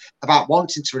true about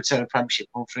wanting to return a Premiership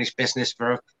unfinished business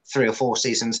for 3 or 4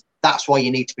 seasons, that's why you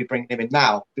need to be bringing him in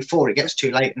now, before it gets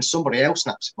too late and somebody else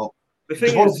snaps him up.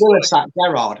 Because what if Villa sack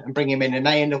Gerrard and bring him in and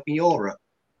they end up in Europe?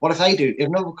 What if they do? If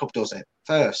another club does it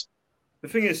first? The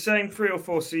thing is, saying 3 or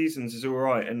 4 seasons is all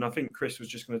right, and I think Chris was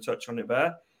just going to touch on it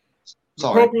there.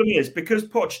 The problem is, because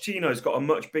Pochettino's got a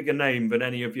much bigger name than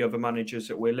any of the other managers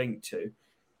that we're linked to,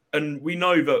 and we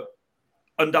know that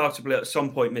undoubtedly at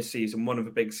some point this season, one of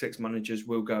the big 6 managers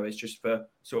will go. It's just the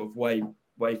sort of way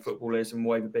football is and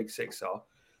way the big 6 are.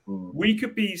 We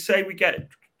could be, say we get,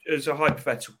 as a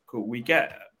hypothetical, we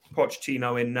get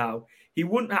Pochettino in now. He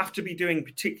wouldn't have to be doing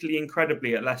particularly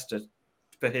incredibly at Leicester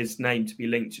for his name to be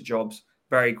linked to jobs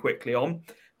very quickly on.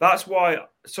 That's why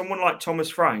someone like Thomas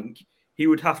Frank, he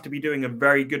would have to be doing a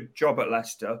very good job at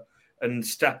Leicester and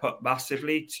step up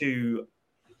massively to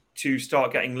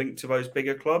start getting linked to those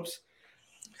bigger clubs.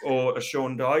 Or a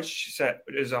Sean Dyche set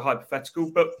as a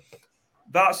hypothetical. But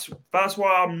that's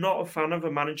why I'm not a fan of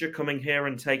a manager coming here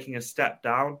and taking a step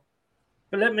down.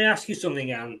 But let me ask you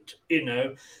something, Ant.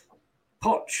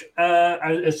 Poch,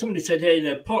 as somebody said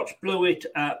here, Poch blew it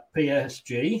at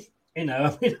PSG.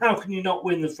 How can you not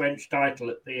win the French title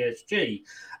at PSG?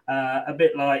 A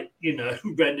bit like,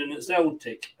 Brendan at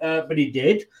Celtic. But he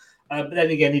did. But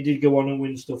then again, he did go on and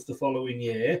win stuff the following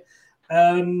year.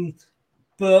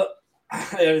 But,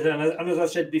 and as I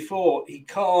said before, he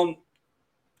can't,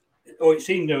 or it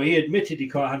seemed he admitted he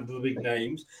can't handle the big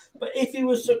names. But if he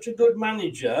was such a good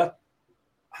manager,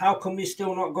 how come he's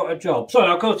still not got a job? Sorry,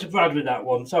 I'll go to Brad with that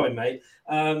one. Sorry, mate.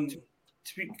 To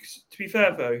be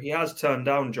fair, though, he has turned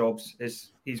down jobs.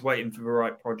 He's waiting for the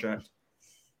right project.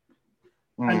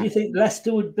 And do you think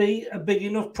Leicester would be a big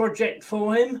enough project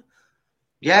for him?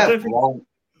 Yeah.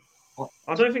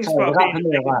 I don't think it's about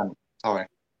being... Sorry.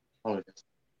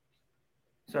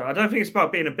 So I don't think it's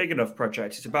about being a big enough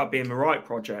project. It's about being the right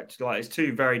project. Like, it's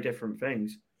 2 very different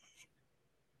things.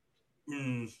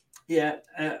 Yeah,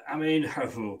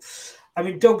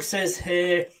 Doug says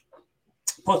here,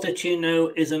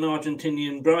 Pochettino is an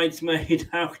Argentinian bridesmaid.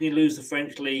 How can he lose the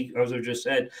French league, as I just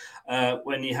said,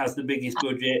 when he has the biggest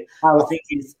budget? I think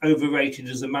he's overrated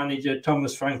as a manager.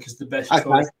 Thomas Frank is the best choice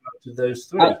out of those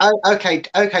 3.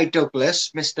 Okay,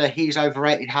 Douglas, Mr. He's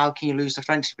overrated. How can you lose the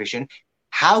French division?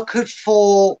 How could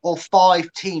 4 or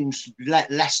 5 teams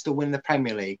let Leicester win the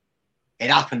Premier League? It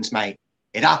happens, mate.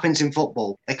 It happens in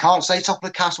football. They can't stay top of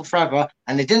the castle forever,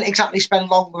 and they didn't exactly spend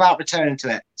long without returning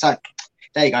to it. So,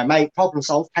 there you go, mate. Problem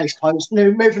solved. Case closed.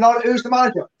 Moving on. Who's the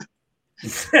manager?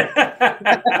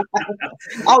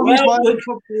 I'll use my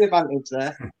advantage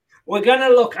there. We're going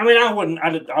to look. I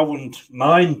wouldn't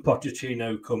mind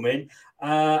Pochettino coming,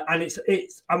 and it's.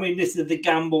 This is the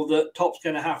gamble that Top's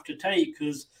going to have to take,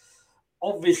 because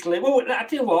obviously, well, I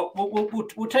tell you what,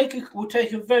 we'll take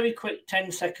a very quick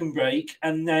 10-second break,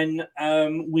 and then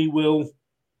we will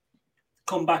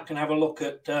come back and have a look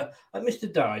at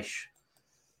Mr. Dyche.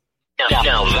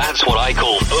 Now that's what I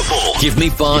call football. Give me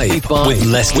 5 with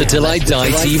Leicester Till I Die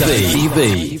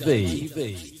TV.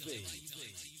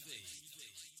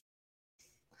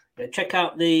 Check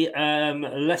out the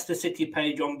Leicester City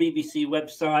page on BBC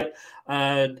website.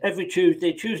 Every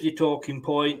Tuesday talking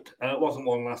point. Wasn't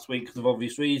one last week because of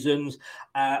obvious reasons.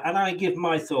 And I give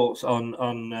my thoughts on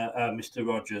Mr.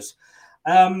 Rodgers.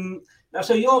 Now,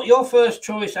 so your first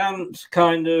choice, Ant,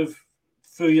 kind of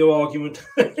threw your argument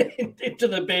into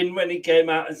the bin when he came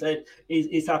out and said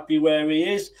he's happy where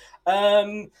he is.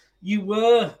 You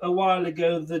were a while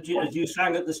ago, as you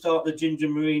sang at the start, the Ginger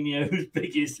Mourinho's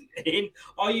biggest in.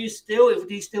 Are you still? Would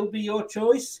he still be your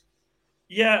choice?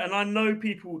 Yeah, and I know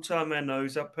people turn their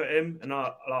nose up at him, and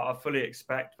I fully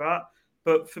expect that.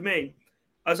 But for me,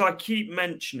 as I keep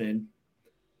mentioning,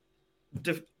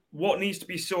 what needs to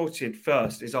be sorted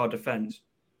first is our defence.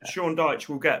 Sean Dyche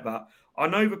will get that. I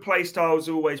know the play style is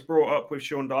always brought up with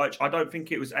Sean Dyche. I don't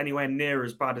think it was anywhere near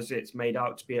as bad as it's made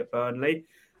out to be at Burnley.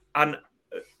 And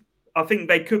I think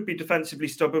they could be defensively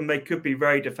stubborn. They could be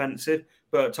very defensive,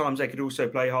 but at times they could also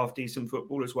play half-decent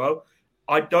football as well.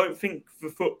 I don't think for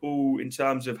football, in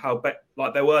terms of how,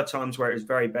 there were times where it was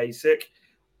very basic.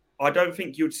 I don't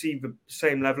think you'd see the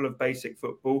same level of basic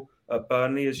football at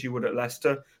Burnley as you would at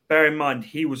Leicester. Bear in mind,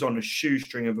 he was on a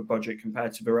shoestring of a budget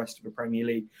compared to the rest of the Premier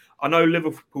League. I know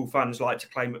Liverpool fans like to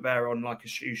claim that they're on like a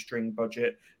shoestring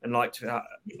budget and like to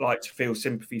feel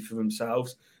sympathy for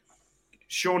themselves.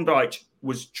 Sean Dyche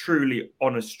was truly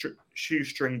on a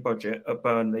shoestring budget at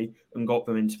Burnley and got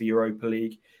them into the Europa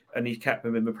League, and he kept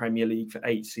them in the Premier League for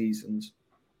 8 seasons.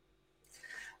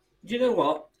 Do you know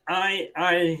what?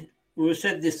 We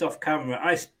said this off camera.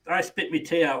 I spit my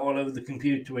tea out all over the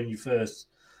computer when you first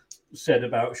said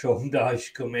about Sean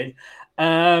Dyche coming.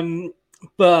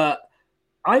 But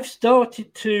I've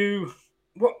started to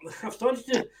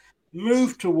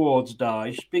move towards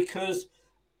Dyche because,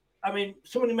 I mean,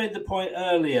 somebody made the point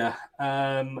earlier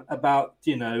about,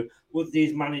 would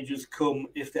these managers come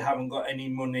if they haven't got any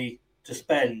money to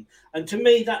spend? And to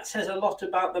me, that says a lot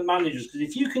about the managers, because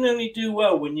if you can only do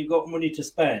well when you've got money to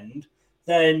spend,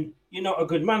 then you're not a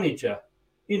good manager.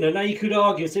 Now you could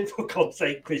argue, say, for God's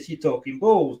sake, Chris, you're talking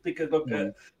balls, because look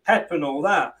at Pep and all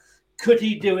that. Could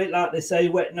he do it like they say,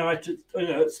 wet night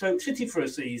at Stoke City for a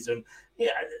season?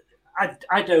 Yeah,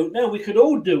 I don't know. We could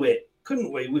all do it,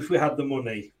 couldn't we, if we had the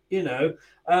money?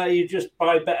 You just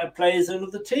buy better players than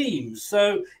other teams.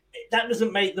 So that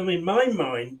doesn't make them, in my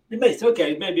mind, it makes,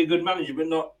 okay, maybe a good manager, but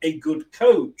not a good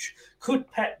coach. Could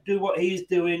Pep do what he's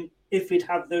doing if he'd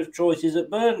had those choices at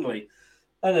Burnley?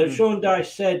 I know Sean Dyche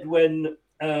said when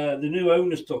the new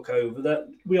owners took over that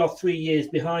we are 3 years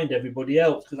behind everybody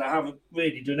else because I haven't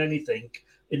really done anything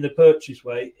in the purchase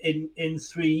way in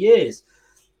 3 year.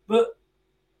 But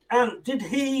did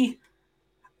he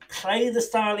play the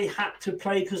style he had to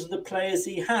play because of the players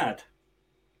he had?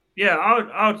 Yeah,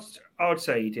 I would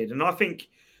say he did. And I think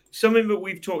something that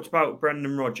we've talked about with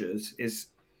Brendan Rodgers is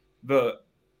that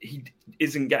he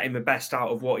isn't getting the best out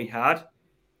of what he had.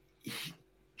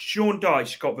 Sean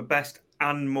Dyche got the best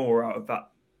and more out of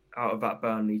that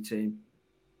Burnley team.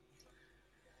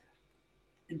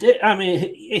 I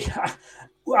mean,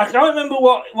 I can't remember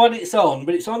what it's on,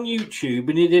 but it's on YouTube,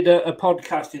 and he did a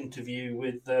podcast interview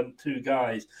with 2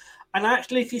 guys. And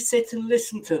actually, if you sit and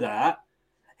listen to that,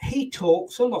 he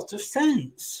talks a lot of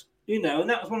sense, and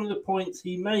that was one of the points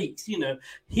he makes.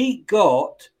 He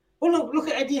got, look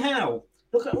at Eddie Howe.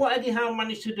 Look at what Eddie Howe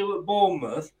managed to do at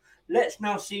Bournemouth. Let's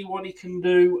now see what he can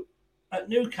do at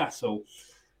Newcastle.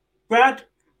 Brad,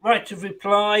 right to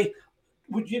reply.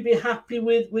 Would you be happy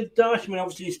with Dyche? I mean,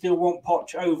 obviously, you still want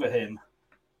Poch over him.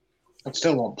 I'd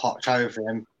still want Poch over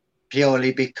him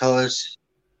purely because,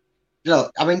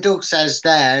 look, I mean, Doug says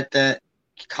there that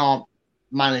you can't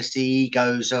manage the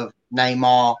egos of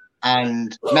Neymar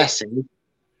and Messi.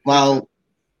 Well,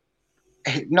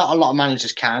 not a lot of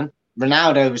managers can.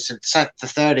 Ronaldo was the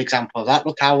third example of that.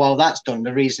 Look how well that's done.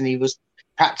 The reason he was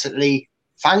practically,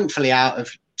 thankfully, out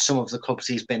of some of the clubs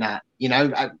he's been at.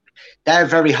 They're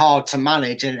very hard to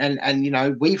manage.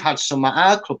 And we've had some at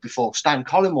our club before. Stan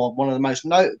Collymore, one of the most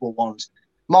notable ones.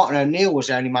 Martin O'Neill was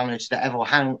the only manager that ever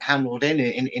handled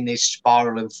in his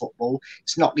spiral in football.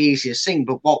 It's not the easiest thing,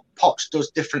 but what Poch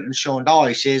does different than Sean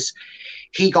Dyche is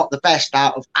he got the best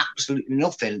out of absolutely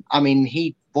nothing. I mean,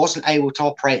 he wasn't able to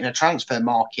operate in a transfer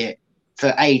market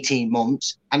for 18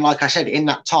 months. And like I said, in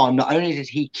that time, not only did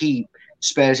he keep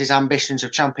Spurs' ambitions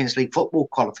of Champions League football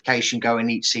qualification going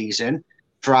each season,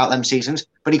 throughout them seasons,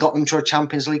 but he got them to a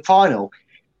Champions League final.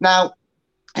 Now,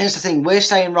 here's the thing. We're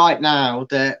saying right now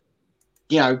that,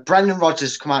 Brendan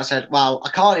Rodgers come out and said, well, I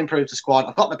can't improve the squad.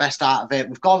 I've got the best out of it.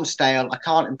 We've gone stale. I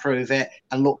can't improve it.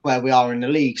 And look where we are in the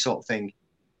league sort of thing.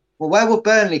 Well, where were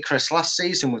Burnley, Chris, last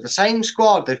season with the same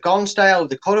squad? They've gone stale.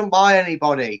 They couldn't buy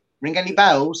anybody. Ring any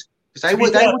bells? Because they were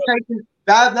chasing...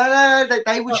 No.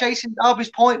 They were chasing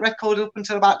Derby's point record up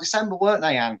until about December, weren't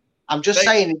they, Anne? I'm just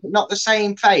saying, is it not the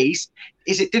same face?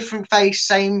 Is it different face,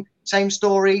 same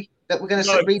story that we're going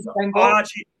to read the same book?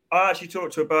 I actually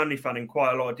talked to a Burnley fan in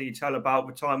quite a lot of detail about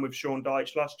the time with Sean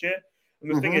Dyche last year.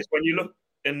 And the thing is, when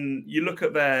you look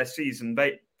at their season,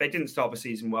 they didn't start the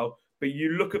season well, but you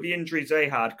look at the injuries they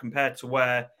had compared to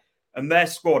their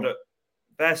squad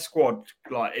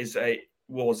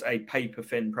was a paper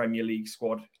thin Premier League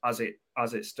squad as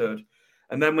it stood.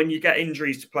 And then when you get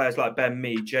injuries to players like Ben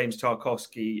Mee, James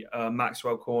Tarkowski,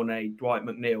 Maxwell Cornet, Dwight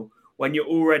McNeil, when you're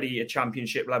already a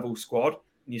championship level squad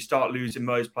and you start losing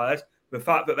those players, the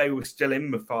fact that they were still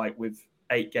in the fight with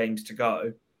 8 games to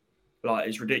go,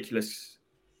 is ridiculous.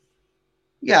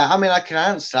 Yeah, I mean, I can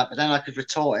answer that, but then I could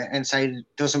retort it and say,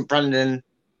 doesn't Brendan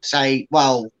say,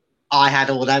 well, I had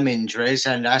all them injuries,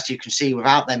 and as you can see,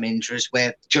 without them injuries,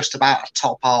 we're just about a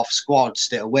top half squad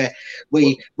still.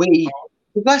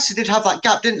 Leicester did have that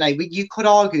gap, didn't they? You could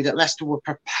argue that Leicester were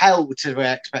propelled to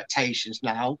their expectations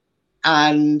now.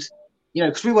 And,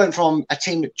 because we went from a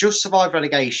team that just survived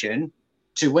relegation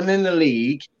to winning the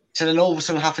league to then all of a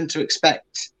sudden having to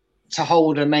expect to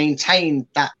hold and maintain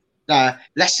that.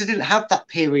 Leicester didn't have that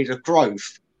period of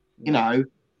growth,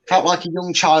 Felt like a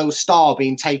young child star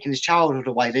being taken his childhood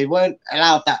away. They weren't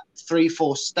allowed that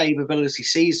 3-4 stability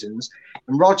seasons,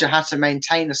 and Roger had to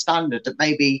maintain a standard that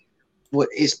maybe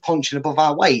is punching above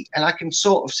our weight. And I can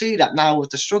sort of see that now with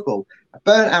the struggle. A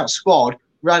burnt-out squad,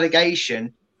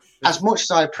 relegation, as much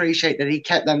as I appreciate that he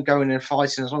kept them going and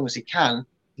fighting as long as he can,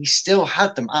 he still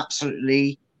had them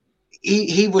absolutely...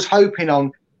 He was hoping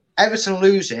on Everton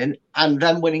losing and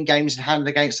then winning games in hand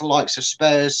against the likes of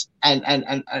Spurs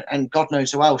and God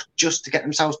knows who else, just to get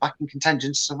themselves back in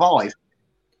contention to survive.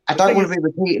 I don't want to be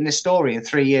repeating this story in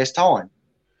 3 years' time.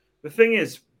 The thing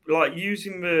is, like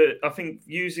using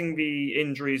the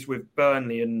injuries with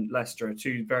Burnley and Leicester are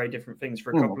two very different things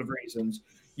for a couple of reasons.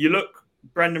 You look,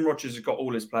 Brendan Rodgers has got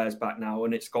all his players back now,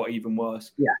 and it's got even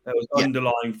worse. Yeah. There was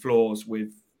underlying flaws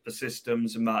with the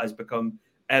systems, and that has become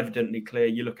evidently clear.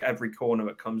 You look at every corner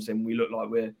that comes in, we look like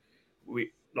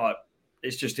we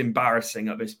it's just embarrassing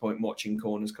at this point watching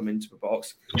corners come into the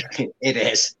box. It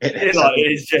is.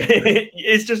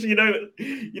 It's just you know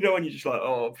when you're just like,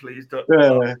 oh please don't.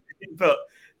 But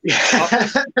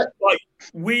like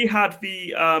we had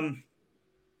the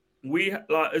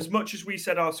as much as we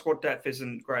said our squad depth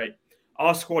isn't great,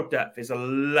 our squad depth is a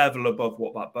level above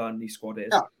what that Burnley squad is.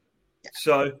 Yeah.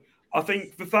 So I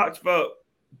think the fact that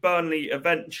Burnley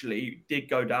eventually did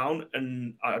go down,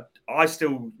 and I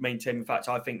still maintain the fact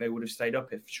I think they would have stayed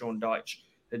up if Sean Dyche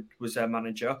was their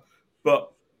manager.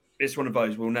 But it's one of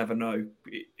those we'll never know.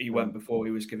 He went before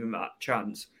he was given that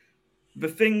chance. The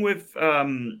thing with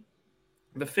Sean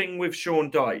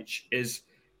Dyche is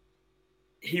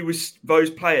he was those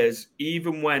players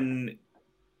even when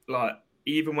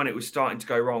it was starting to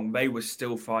go wrong, they were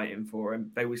still fighting for him.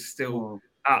 They were still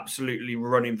absolutely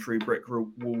running through brick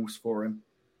walls for him.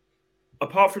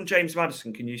 Apart from James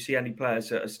Maddison, can you see any players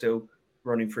that are still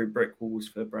running through brick walls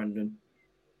for Brendan?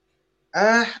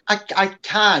 I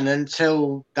can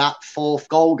until that fourth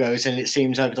goal goes in, it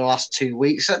seems, over the last 2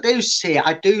 weeks. I do see it.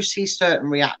 I do see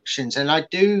certain reactions. And I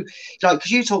do,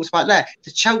 because you talked about there, the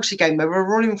Chelsea game, they were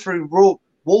running through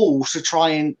walls to try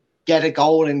and get a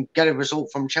goal and get a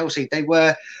result from Chelsea. They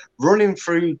were running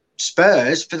through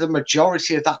Spurs for the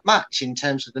majority of that match in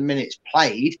terms of the minutes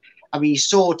played. I mean, you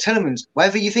saw Tielemans,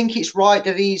 whether you think it's right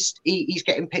that he's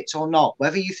getting picked or not,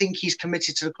 whether you think he's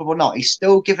committed to the club or not, he's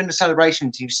still giving the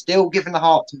celebrations, he's still giving the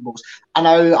heart symbols. I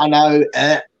know,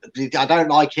 I don't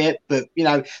like it, but,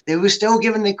 they were still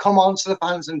giving the come on to the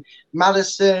fans. And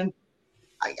Maddison,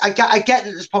 I get that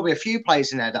there's probably a few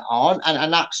players in there that aren't,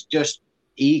 and that's just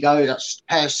ego, that's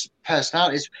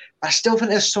personalities. But I still think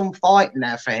there's some fight in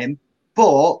there for him.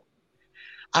 But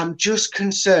I'm just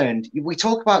concerned. We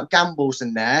talk about gambles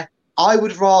in there. I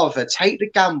would rather take the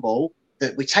gamble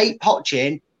that we take Poch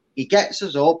in, he gets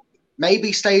us up,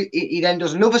 maybe he then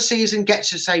does another season,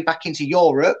 gets us, say, back into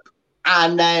Europe,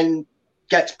 and then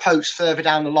gets poached further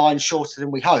down the line shorter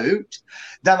than we hoped.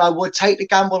 Then I would take the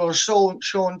gamble on Sean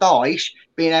Dyche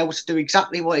being able to do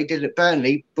exactly what he did at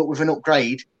Burnley, but with an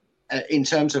upgrade in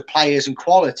terms of players and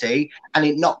quality, and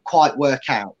it not quite work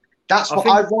out. That's what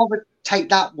I'd rather take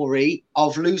that worry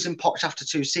of losing Poch after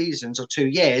 2 seasons or 2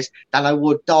 years than I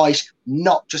would Dyche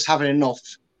not just having enough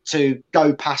to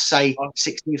go past, say,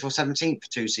 16th or 17th for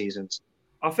 2 seasons.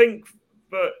 I think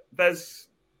that there's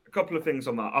a couple of things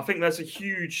on that. I think there's a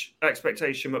huge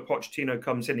expectation that Pochettino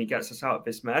comes in, he gets us out of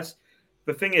this mess.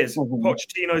 The thing is,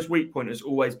 Pochettino's weak point has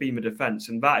always been the defence,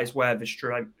 and that is where the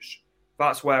strength,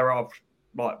 that's where our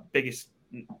biggest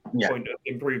point of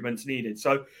improvement's needed.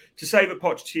 So to say that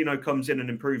Pochettino comes in and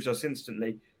improves us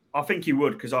instantly, I think he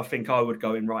would, because I think I would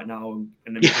go in right now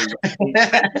and improve us.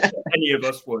 Any of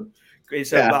us would.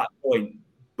 It's at that point.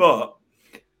 But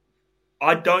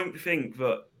I don't think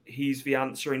that he's the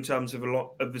answer in terms of a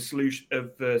lot of the solution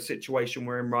of the situation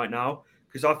we're in right now.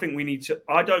 Because I think we need to.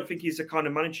 I don't think he's the kind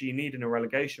of manager you need in a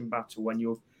relegation battle when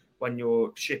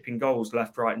you're shipping goals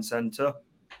left, right, and centre.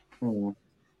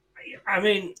 I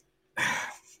mean,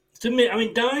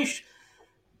 Dyche,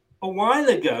 a while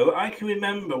ago, I can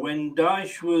remember when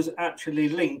Dyche was actually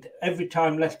linked. Every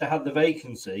time Leicester had the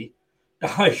vacancy,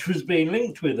 Dyche was being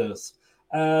linked with us,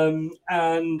 and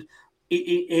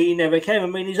he never came. I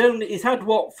mean, he's had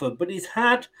Watford, but he's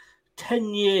had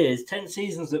 10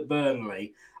 seasons at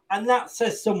Burnley. And that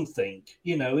says something,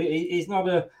 he's not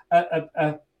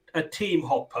a team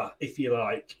hopper, if you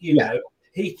like. You know,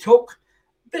 he took,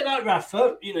 a bit like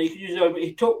Rafa,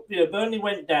 he took, Burnley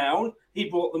went down, he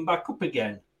brought them back up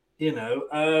again,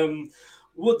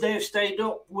 Would they have stayed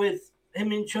up with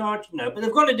him in charge? No, but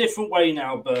they've gone a different way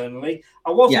now, Burnley.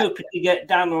 I was hoping to get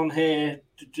Dan on here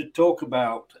to talk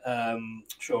about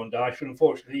Sean Dyche, but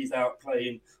unfortunately he's out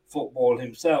playing football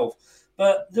himself.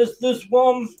 But there's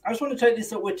one. I just want to take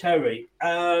this up with Terry,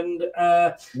 and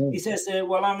he says,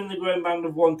 "Well, I'm in the growing band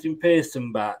of wanting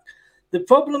Pearson back." The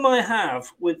problem I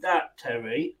have with that,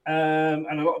 Terry,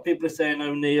 and a lot of people are saying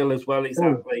O'Neill as well,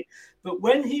 exactly. But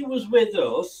when he was with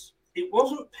us, it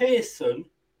wasn't Pearson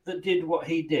that did what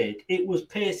he did. It was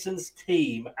Pearson's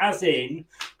team, as in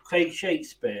Craig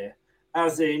Shakespeare,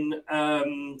 as in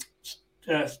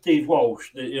Steve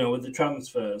Walsh, with the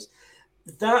transfers.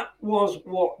 That was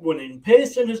what won in.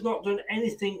 Pearson has not done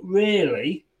anything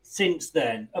really since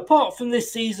then, apart from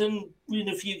this season, in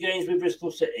a few games with Bristol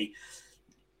City.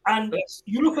 And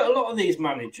you look at a lot of these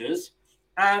managers,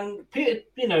 and Peter,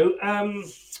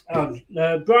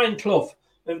 Brian Clough,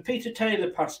 when Peter Taylor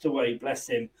passed away, bless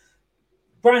him,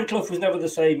 Brian Clough was never the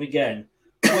same again.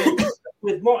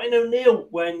 With Martin O'Neill,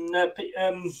 when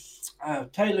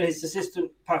Taylor, his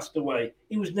assistant, passed away,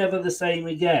 he was never the same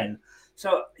again.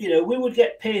 So we would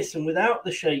get Pearson without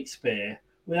the Shakespeare,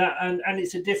 and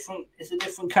it's a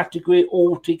different category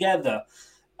altogether.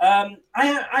 I'm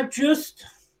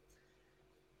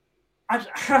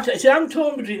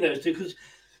torn between those two because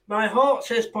my heart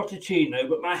says Pochettino,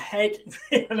 but my head,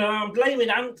 and I'm blaming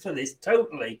Ant for this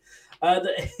totally,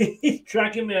 that he's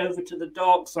dragging me over to the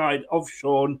dark side of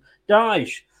Sean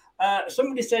Dyche.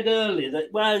 Somebody said earlier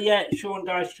that, Sean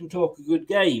Dyche can talk a good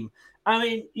game. I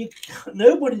mean,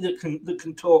 nobody that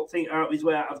can talk think out his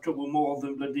way out of trouble more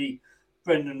than bloody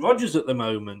Brendan Rodgers at the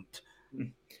moment.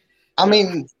 I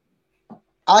mean,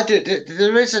 I do.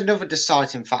 There is another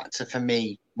deciding factor for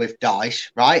me with Dyche,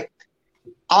 right?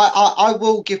 I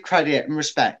will give credit and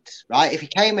respect, right? If he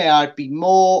came here, I'd be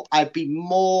more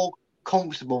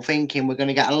comfortable thinking we're going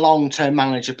to get a long-term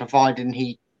manager, providing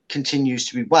he continues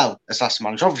to be well as last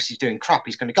manager. Obviously, he's doing crap,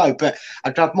 he's going to go, but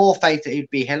I'd have more faith that he'd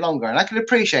be here longer, and I can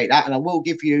appreciate that, and I will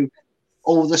give you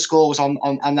all the scores on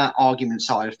that argument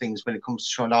side of things when it comes to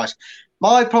Sean Dyche.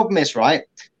 My problem is, right,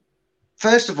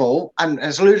 first of all, and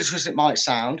as ludicrous as it might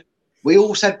sound, we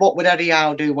all said, what would Eddie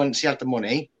Howe do once he had the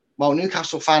money? Well,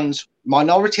 Newcastle fans,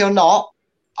 minority or not,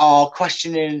 are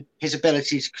questioning his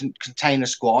ability to contain a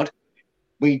squad.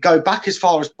 We go back as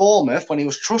far as Bournemouth when he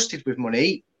was trusted with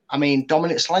money. I mean,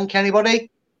 Dominic Solanke,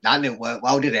 anybody? That didn't work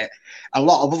well, did it? A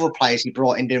lot of other players he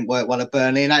brought in didn't work well at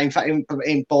Burnley. And in fact,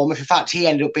 in Bournemouth, in fact, he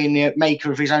ended up being the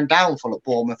maker of his own downfall at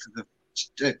Bournemouth,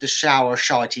 the shower of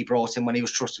shite he brought in when he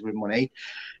was trusted with money.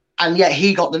 And yet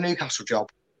he got the Newcastle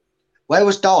job. Where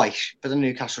was Dyche for the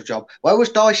Newcastle job? Where was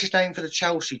Dyche's name for the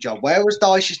Chelsea job? Where was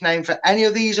Dyche's name for any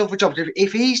of these other jobs?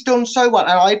 If he's done so well,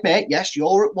 and I admit, yes,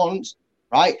 you're at once,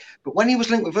 right? But when he was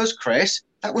linked with us, Chris,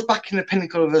 that was back in the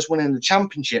pinnacle of us winning the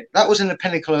Championship. That was in the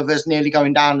pinnacle of us nearly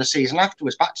going down the season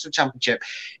afterwards, back to the Championship.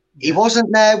 He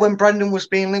wasn't there when Brendan was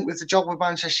being linked with the job with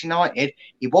Manchester United.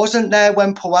 He wasn't there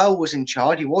when Puel was in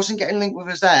charge. He wasn't getting linked with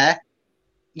us there.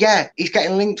 Yeah, he's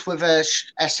getting linked with a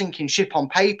sinking ship on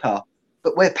paper.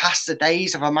 But we're past the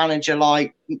days of a manager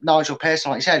like Nigel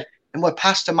Pearson, like you said, and we're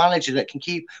past a manager that can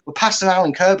keep. We're past an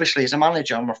Alan Kirbishley as a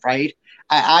manager, I'm afraid.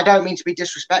 I don't mean to be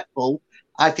disrespectful.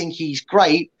 I think he's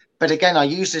great. But again, I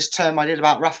use this term I did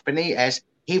about Rafa Benitez.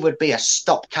 He would be a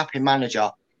stop-capping manager.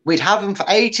 We'd have him for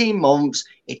 18 months.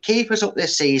 He'd keep us up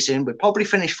this season. We'd probably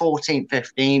finish 14th,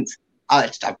 15th.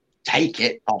 I'd take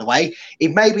it, by the way.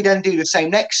 He'd maybe then do the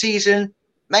same next season,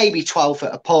 maybe 12th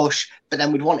at a push, but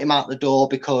then we'd want him out the door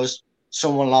because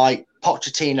someone like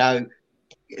Pochettino,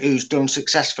 who's done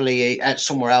successfully at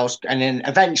somewhere else, and then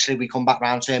eventually we come back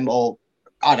round to him, or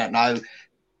I don't know,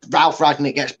 Ralph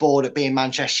Ragnick gets bored at being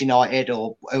Manchester United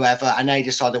or whoever, and they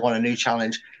decide they want a new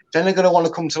challenge. Then they're going to want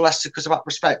to come to Leicester because of that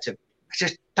perspective. I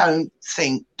just don't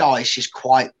think Dyche is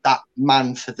quite that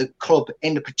man for the club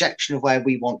in the projection of where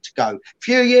we want to go. A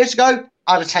few years ago,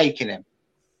 I'd have taken him.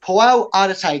 Puel, I'd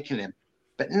have taken him.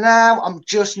 But now I'm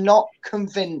just not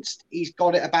convinced he's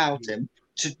got it about him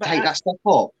to take that step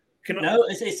up. No,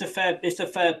 it's a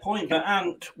fair point. But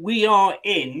Ant, we are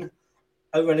in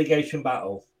a relegation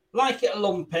battle, like it a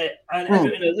lumpet, and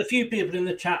there's a few people in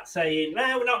the chat saying,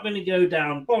 "No, we're not going to go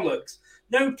down." Bollocks!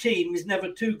 No team is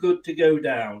never too good to go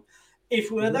down.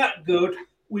 If we're that good,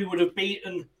 we would have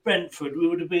beaten Brentford, we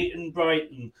would have beaten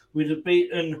Brighton, we'd have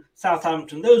beaten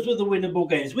Southampton. Those were the winnable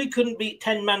games. We couldn't beat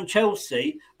 10-man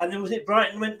Chelsea, and then was it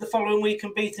Brighton went the following week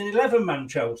and beat an 11-man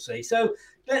Chelsea. So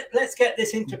let's get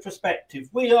this into perspective.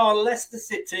 We are Leicester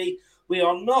City, we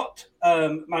are not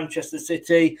Manchester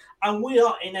City, and we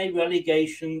are in a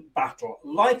relegation battle.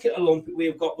 Like at Olympic, we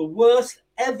have got the worst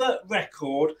ever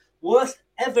record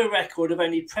of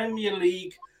any Premier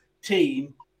League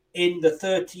team in the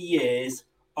 30 years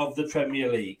of the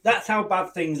Premier League. That's how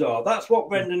bad things are. That's where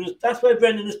Brendan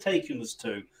has taken us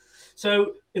to.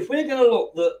 So if we're going to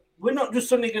look that we're not just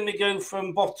suddenly going to go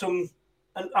from bottom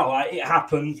And it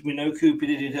happens. We know Cooper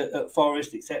did it at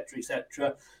Forest, etc.,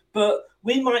 etc. But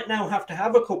we might now have to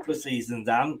have a couple of seasons,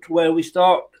 Ant, where we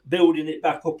start building it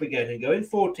back up again and going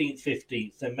 14th,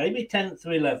 15th, and maybe 10th or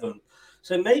 11th.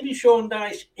 So maybe Sean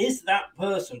Dyche is that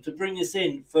person to bring us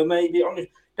in for maybe,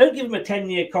 don't give him a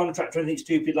 10-year contract or anything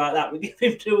stupid like that. We give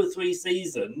him 2 or 3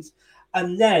 seasons,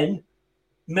 and then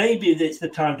maybe it's the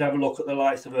time to have a look at the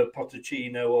likes of a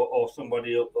Pochettino or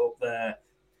somebody up there.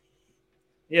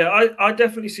 Yeah, I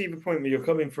definitely see the point where you're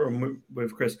coming from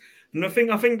with Chris. And I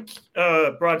think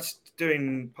Brad's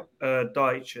doing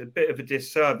Dyche a bit of a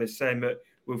disservice, saying that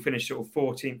we'll finish sort of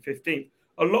 14th, 15th.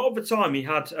 A lot of the time he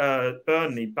had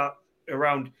Burnley back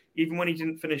around, even when he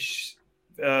didn't finish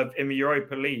in the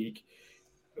Europa League,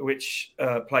 which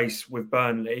place with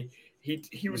Burnley,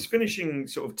 he was finishing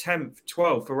sort of 10th,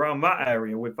 12th, around that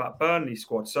area with that Burnley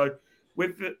squad. So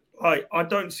with the, I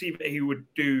don't see that he would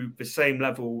do the same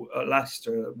level at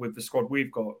Leicester with the squad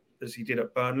we've got as he did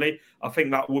at Burnley. I think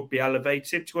that would be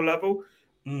elevated to a level.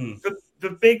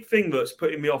 The big thing that's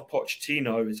putting me off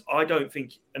Pochettino is I don't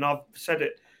think, and I've said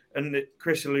it, and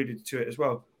Chris alluded to it as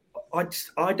well,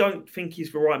 I don't think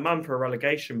he's the right man for a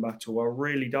relegation battle. I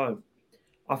really don't.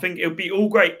 I think it would be all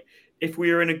great if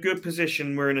we were in a good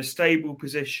position, we're in a stable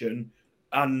position,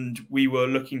 and we were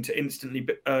looking to instantly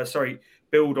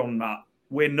build on that.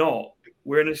 We're not.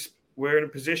 We're in a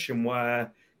position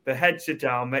where the heads are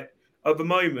down. At the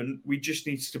moment, we just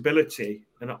need stability,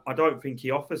 and I don't think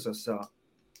he offers us that.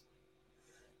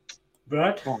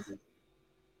 Brad?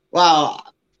 Well,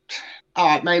 all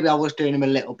right, maybe I was doing him a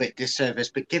little bit disservice,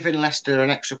 but giving Leicester an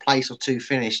extra place or 2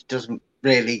 finish doesn't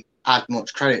really add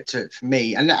much credit to it for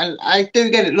me. And I do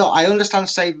get it. Look, I understand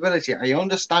stability. I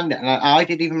understand it. And I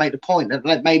did even make the point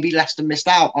that maybe Leicester missed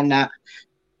out on that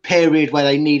period where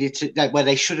they needed to, where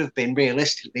they should have been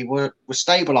realistically, were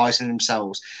stabilising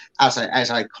themselves as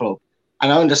a club.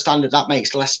 And I understand that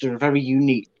makes Leicester a very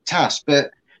unique task.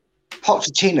 But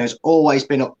Pochettino's always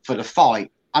been up for the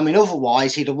fight. I mean,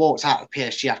 otherwise he'd have walked out of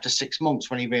PSG after 6 months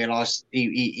when he realised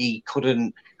he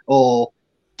couldn't or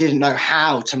didn't know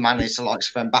how to manage the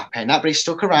likes of Mbappe and that, but he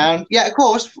stuck around. Yeah, of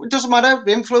course, it doesn't matter,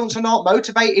 influence or not,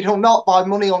 motivated or not, by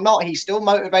money or not, he's still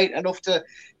motivated enough to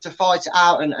fight it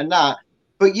out and that.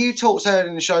 But you talked earlier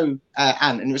in the show,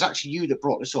 Ant, and it was actually you that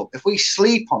brought this up. If we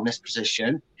sleep on this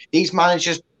position, these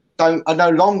managers are no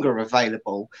longer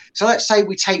available. So let's say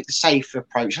we take the safe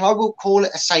approach, and I will call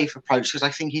it a safe approach because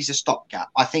I think he's a stopgap.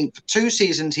 I think for 2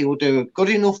 seasons he will do a good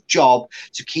enough job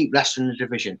to keep Leicester in the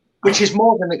division, which is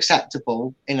more than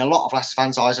acceptable in a lot of Leicester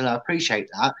fans' eyes, and I appreciate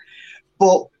that.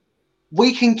 But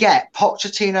we can get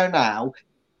Pochettino now,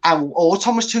 or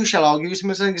Thomas Tuchel, I'll use him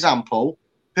as an example,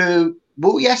 who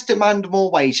will, yes, demand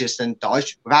more wages than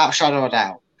Dyche, without a shadow of a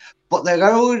doubt. But they're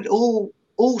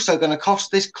also going to cost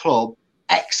this club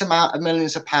X amount of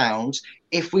millions of pounds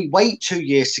if we wait 2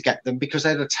 years to get them, because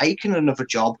they'd have taken another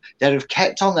job, they'd have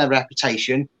kept on their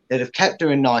reputation, they'd have kept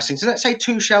doing nice things. So let's say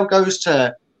Tuchel goes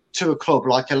to a club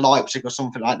like a Leipzig or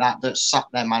something like that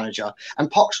sacked their manager,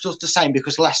 and Poch does the same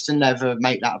because Leicester never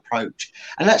make that approach.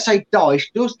 And let's say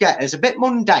Dyche does get us a bit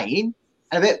mundane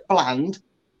and a bit bland,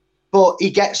 but he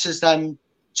gets us them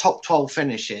top 12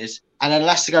 finishes, and then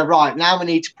Leicester go, right, now we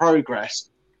need to progress.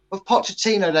 If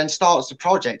Pochettino then starts the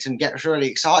project and gets really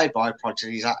excited by a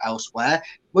project he's at elsewhere,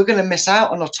 we're going to miss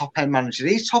out on a top-end manager.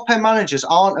 These top-end managers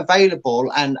aren't available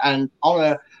and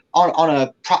on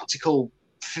a practical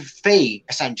fee,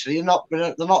 essentially. They're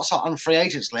not sat on free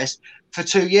agents list for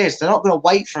 2 years. They're not going to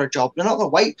wait for a job. They're not going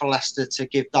to wait for Leicester to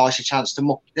give Dyche a chance to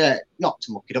not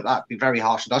to muck it up. That'd be very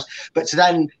harsh on Dyche, but to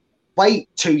then wait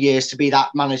 2 years to be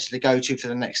that manager to go to for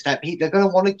the next step. They're going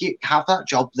to want to have that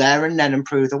job there and then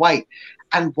improve the weight.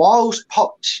 And whilst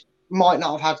Poch might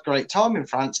not have had great time in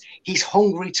France, he's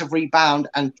hungry to rebound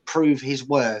and prove his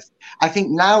worth. I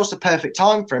think now's the perfect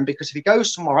time for him, because if he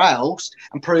goes somewhere else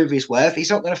and prove his worth, he's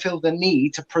not going to feel the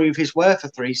need to prove his worth for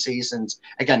 3 seasons.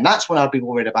 Again, that's when I'd be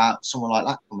worried about someone like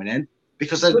that coming in,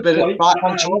 because they're right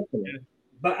on top of him.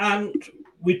 But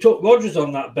we took Rodgers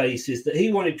on that basis, that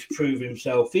he wanted to prove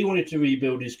himself. He wanted to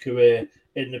rebuild his career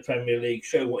in the Premier League,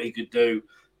 show what he could do.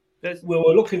 Well,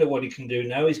 we're looking at what he can do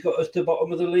now. He's got us to the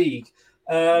bottom of the league.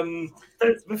 The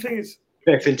thing is,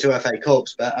 fifth into FA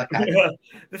Cups, but okay. Yeah,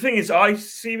 the thing is, I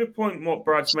see the point what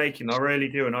Brad's making. I really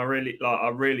do, and I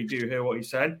really do hear what he's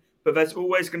saying. But there's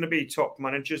always going to be top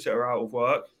managers that are out of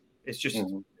work. It's just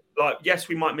like, yes,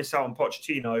 we might miss out on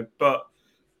Pochettino, but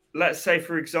let's say,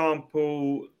 for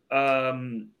example,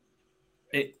 in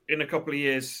a couple of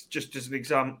years, just as an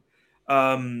example,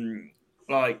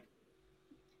 like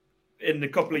in a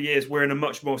couple of years, we're in a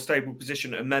much more stable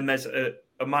position, and then there's a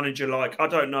manager like, I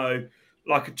don't know,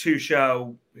 like a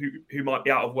Tuchel who might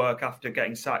be out of work after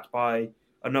getting sacked by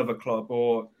another club,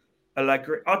 or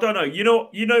Allegri. I don't know. You know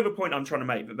the point I'm trying to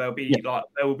make, that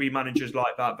there will be managers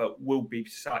like that will be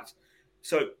sacked.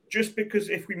 So just because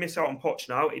if we miss out on Poch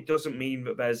now, it doesn't mean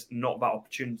that there's not that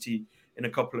opportunity in a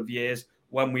couple of years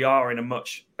when we are in a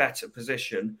much better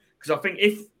position. Because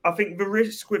I think the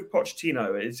risk with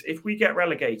Pochettino is if we get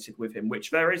relegated with him, which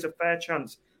there is a fair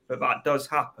chance that does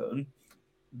happen,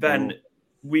 then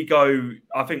we go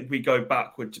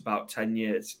backwards about 10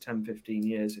 years, 10, 15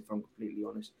 years, if I'm completely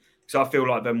honest. So I feel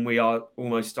like then we are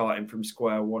almost starting from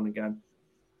square one again.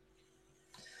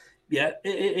 Yeah,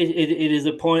 it is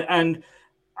a point. And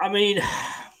I mean,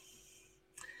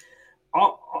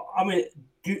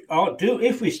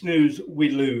 if we snooze, we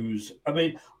lose. I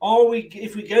mean,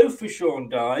 if we go for Sean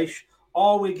Dyche,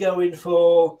 are we going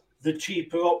for the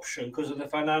cheaper option because of the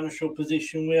financial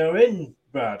position we are in,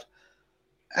 Brad?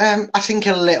 I think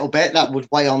a little bit that would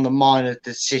weigh on the minor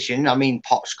decision. I mean,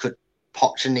 Poch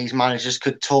and these managers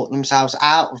could talk themselves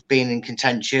out of being in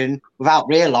contention without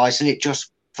realising it,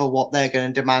 just for what they're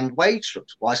going to demand wage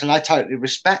structure-wise, and I totally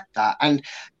respect that. And,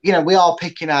 we are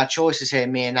picking our choices here,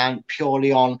 me and Ant,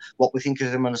 purely on what we think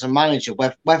of them as a manager,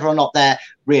 whether or not they're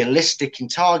realistic in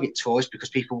target choice, because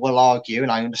people will argue,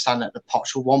 and I understand that the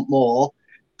Poch will want more.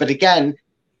 But again,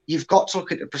 you've got to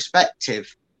look at the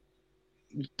perspective.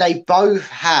 They both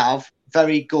have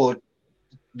very good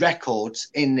records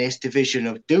in this division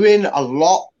of doing a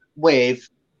lot with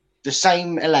the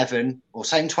same 11 or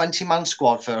same 20-man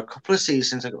squad for a couple of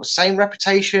seasons. They've got the same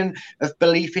reputation of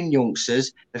belief in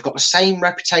youngsters. They've got the same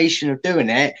reputation of doing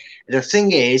it. The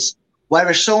thing is,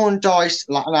 whereas Sean Dyche,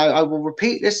 and I will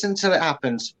repeat this until it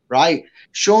happens, right?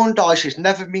 Sean Dyche has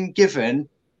never been given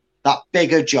that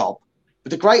bigger job.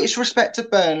 With the greatest respect to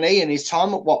Burnley and his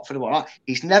time at Watford and whatnot,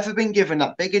 he's never been given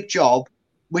that bigger job,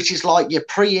 which is like your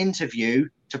pre-interview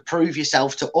to prove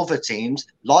yourself to other teams,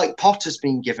 like Potter's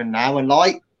been given now, and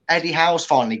like Eddie Howe's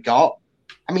finally got.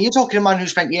 I mean, you're talking a man who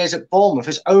spent years at Bournemouth,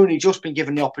 has only just been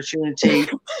given the opportunity,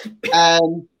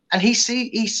 and he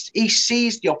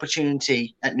seized the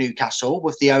opportunity at Newcastle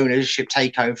with the ownership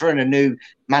takeover and a new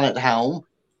man at the helm.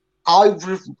 I've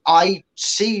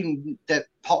seen that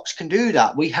Poch can do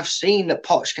that. We have seen that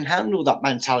Poch can handle that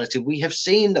mentality. We have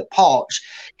seen that Poch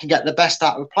can get the best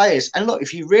out of players. And look,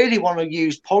 if you really want to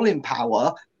use pulling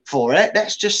power for it,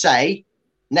 let's just say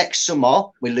next summer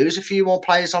we lose a few more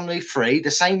players on the free, the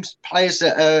same players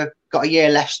that got a year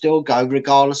left still go,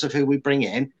 regardless of who we bring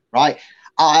in, right?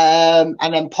 And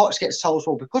then Poch gets told,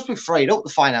 well, because we've freed up the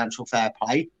financial fair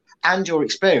play and your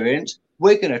experience,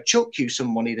 we're going to chuck you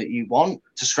some money that you want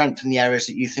to strengthen the areas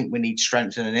that you think we need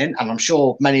strengthening in. And I'm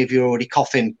sure many of you are already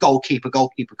coughing goalkeeper,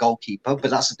 but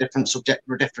that's a different subject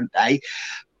for a different day.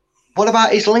 What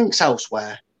about his links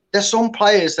elsewhere? There's some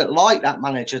players that like that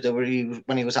manager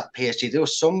when he was at PSG. There were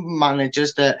some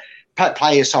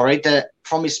players that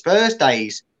from his Spurs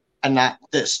days and that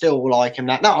still like him.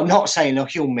 No, I'm not saying a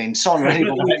human son or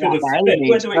anyone like that.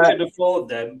 Whether we could afford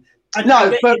them. I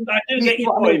do get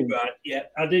your point, Brad. Yeah,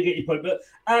 I do get your point. But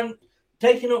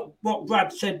taking up what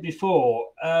Brad said before,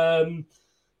 Pochettino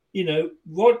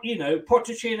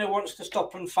wants to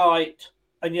stop and fight,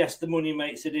 and yes, the money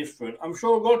makes a difference. I'm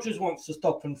sure Rodgers wants to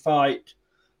stop and fight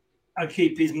and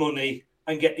keep his money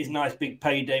and get his nice big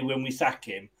payday when we sack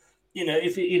him.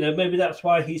 Maybe that's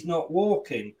why he's not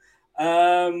walking.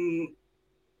 I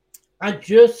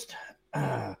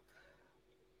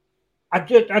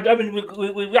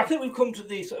think we've come to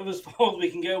these sort of as far as we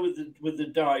can go with the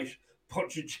Dyche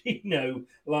Pochettino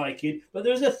liking, but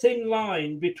there's a thin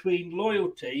line between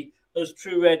loyalty, as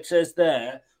True Red says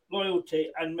there, loyalty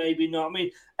and maybe not. I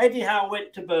mean, Eddie Howe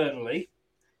went to Burnley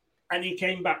and he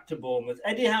came back to Bournemouth.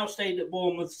 Eddie Howe stayed at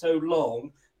Bournemouth so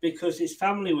long because his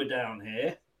family were down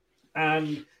here,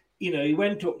 and he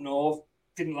went up north,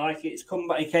 didn't like it.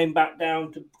 He came back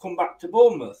to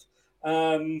Bournemouth.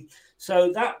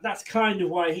 So that's kind of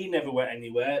why he never went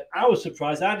anywhere. I was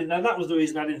surprised I didn't. And that was the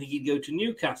reason I didn't think he'd go to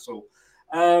Newcastle.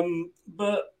 I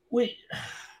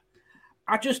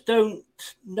just think,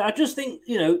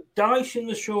 Dyche in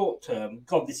the short term,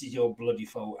 God, this is your bloody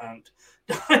fault, Ant.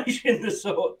 Dyche in the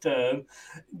short term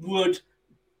would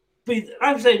be,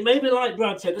 I'd say, maybe like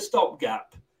Brad said, a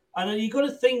stopgap. And you've got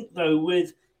to think, though,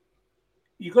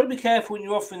 you've got to be careful when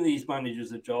you're offering these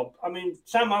managers a job. I mean,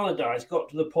 Sam Allardyce got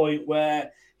to the point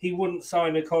where he wouldn't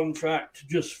sign a contract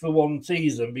just for one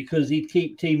season because he'd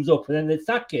keep teams up and then they'd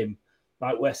sack him,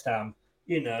 like West Ham,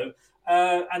 and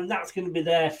that's going to be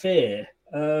their fear.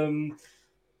 But,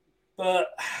 I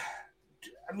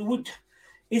mean,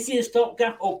 is he a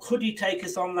stopgap, or could he take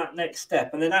us on that next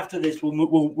step? And then after this, we'll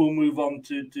move on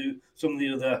to some of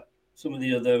the other some of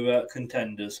the other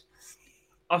contenders.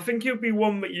 I think he'll be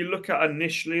one that you look at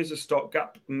initially as a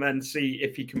stopgap and then see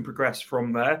if he can progress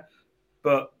from there.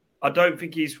 But I don't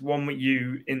think he's one that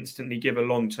you instantly give a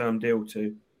long-term deal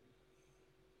to.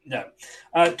 No.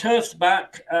 Turf's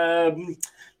back.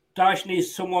 Dyche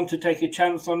needs someone to take a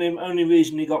chance on him. Only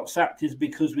reason he got sacked is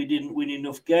because we didn't win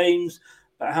enough games.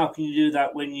 But how can you do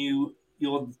that when your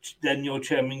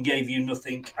chairman gave you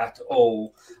nothing at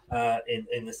all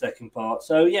in the second part?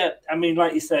 So, yeah, I mean,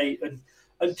 like you say,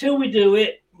 until we do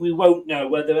it, we won't know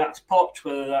whether that's Poch,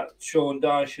 whether that's Sean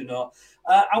Dyche or not.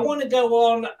 I want to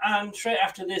go on, and straight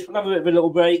after this, we'll have a bit of a little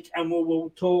break, and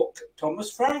we'll talk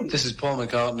Thomas Frank. This is Paul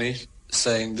McCartney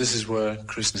saying, this is where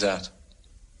Chris is at.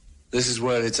 This is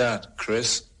where it's at,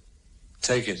 Chris.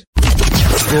 Take it.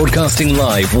 Broadcasting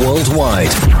live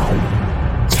worldwide.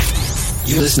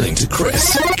 You're listening to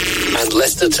Chris and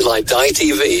Leicester Till I Die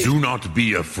TV. Do not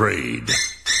be afraid.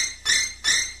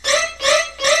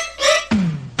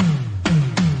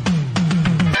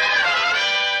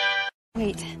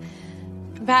 Wait,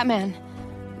 Batman,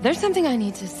 there's something I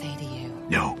need to say to you.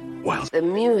 No, well. The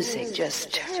music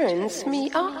just turns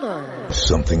me on.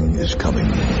 Something is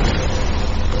coming.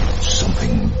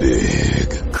 Something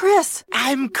big. Chris!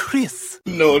 I'm Chris.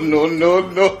 No.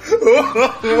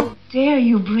 How dare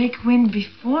you break wind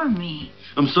before me?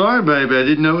 I'm sorry, baby. I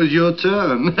didn't know it was your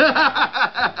turn. The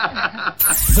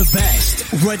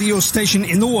best radio station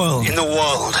in the world.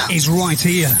 Is right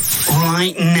here,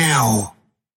 right now.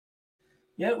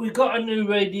 Yeah, we've got a new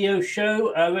radio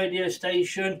show, a radio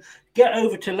station. Get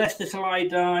over to Leicester Till I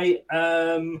Die.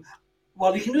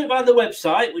 Well, you can do it via the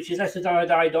website, which is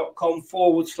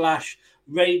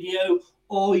leicestertilldie.com/radio,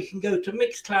 or you can go to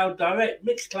Mixcloud direct,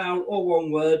 Mixcloud, all one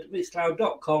word,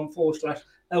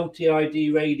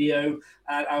 mixcloud.com/LTID radio.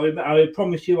 And I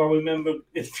promise you, I'll remember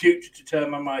in future to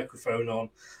turn my microphone on.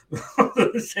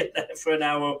 Sit there for an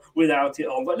hour without it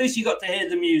on, but at least you got to hear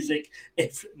the music,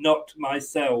 if not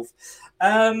myself.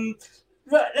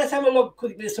 Let's have a look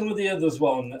quickly at some of the others.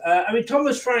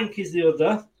 Thomas Frank is the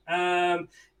other.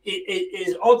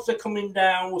 His odds are coming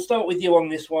down. We'll start with you on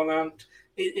this one, Ant.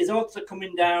 His odds are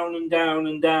coming down and down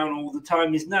and down all the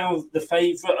time. He's now the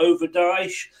favourite over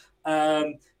Dyche.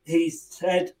 He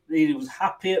said he was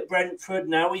happy at Brentford.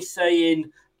 Now he's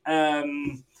saying,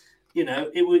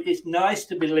 it's nice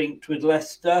to be linked with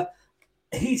Leicester.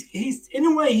 He's in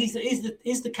a way he's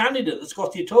the candidate that's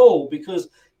got it all, because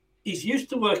he's used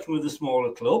to working with a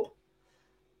smaller club,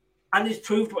 and he's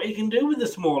proved what he can do with a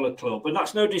smaller club. And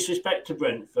that's no disrespect to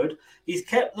Brentford. He's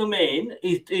kept them in.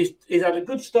 He's had a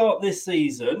good start this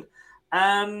season.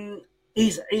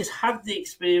 He's had the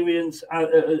experience,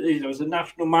 as a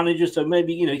national manager, so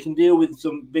maybe he can deal with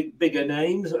some bigger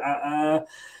names.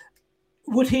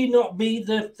 Would he not be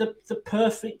the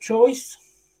perfect choice?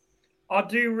 I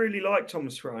do really like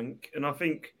Thomas Frank, and I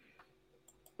think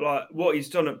what he's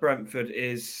done at Brentford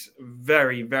is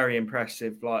very, very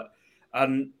impressive.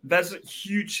 And there's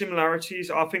huge similarities.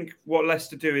 I think what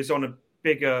Leicester do is on a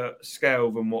bigger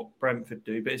scale than what Brentford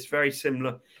do, but it's very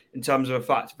similar in terms of the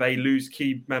fact they lose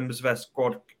key members of their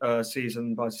squad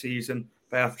season by season.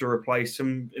 They have to replace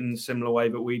them in a similar way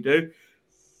that we do.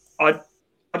 I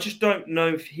just don't know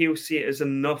if he'll see it as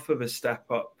enough of a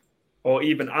step up, or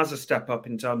even as a step up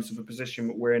in terms of the position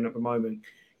that we're in at the moment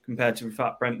compared to the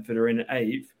fact Brentford are in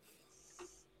 8th.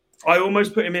 I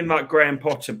almost put him in that Graham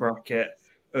Potter bracket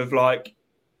of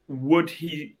would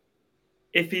he,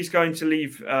 if he's going to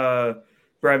leave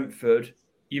Brentford,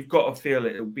 you've got to feel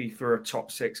it'll be for a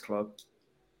top 6 club.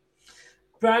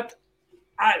 Brad,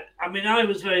 I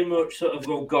was very much sort of,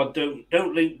 oh God,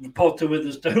 don't link Potter with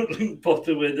us, don't link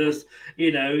Potter with us,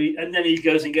 and then he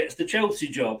goes and gets the Chelsea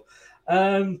job.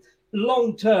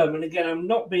 Long term, and again, I'm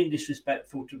not being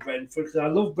disrespectful to Brentford, because I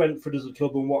love Brentford as a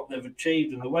club and what they've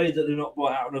achieved, and the way that they've not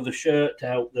brought out another shirt to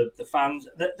help the fans.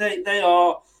 They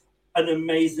are an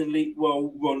amazingly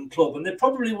well-run club, and they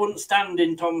probably wouldn't stand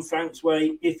in Tom Frank's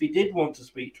way if he did want to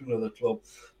speak to another club.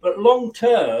 But long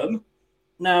term,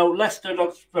 now Leicester,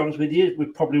 to be honest with you,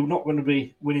 we're probably not going to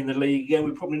be winning the league again.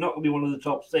 We're probably not going to be one of the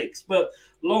top 6. But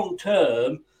long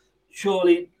term,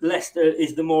 surely Leicester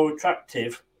is the more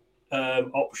attractive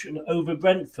option over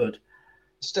Brentford.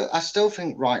 I still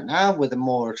think right now we're the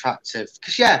more attractive,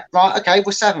 because we're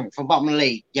 7th from bottom of the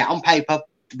league. Yeah, on paper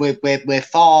we're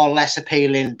far less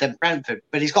appealing than Brentford,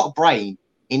 but he's got a brain.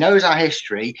 He knows our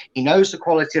history. He knows the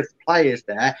quality of the players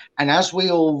there, and as we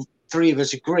all three of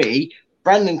us agree,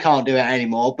 Brendan can't do it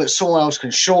anymore, but someone else can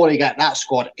surely get that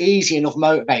squad easy enough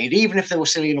motivated. Even if they were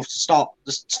silly enough to start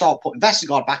putting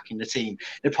Vestergaard back in the team,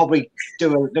 they'd probably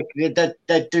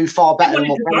they'd do far better than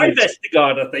what Brendan.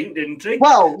 Vestergaard, I think, didn't he?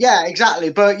 Well, yeah, exactly.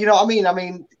 But you know what I mean? I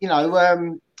mean, you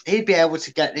know, he'd be able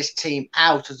to get this team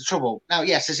out of the trouble. Now,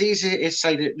 yes, it's easy to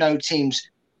say that no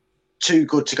team's too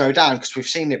good to go down because we've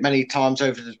seen it many times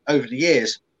over the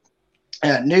years.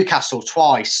 Newcastle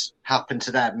twice happened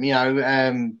to them. You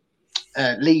know.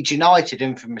 Leeds United,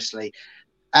 infamously.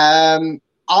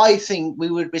 I think we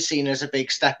would be seen as a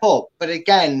big step up. But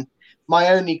again, my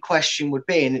only question would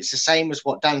be, and it's the same as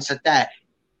what Dan said there,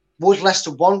 would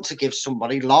Leicester want to give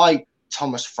somebody like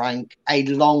Thomas Frank a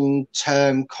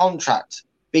long-term contract?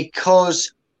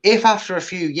 Because if after a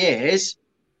few years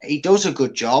he does a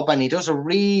good job and he does a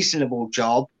reasonable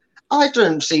job, I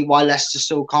don't see why Leicester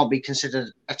still can't be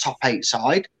considered a top 8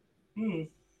 side.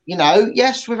 You know,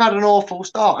 yes, we've had an awful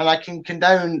start, and I can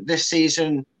condone this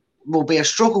season will be a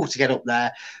struggle to get up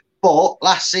there. But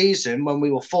last season, when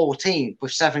we were 14th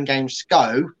with 7 games to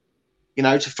go, you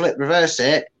know, to reverse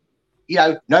it, you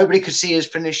know, nobody could see us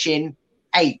finishing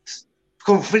 8th.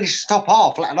 Couldn't finish the top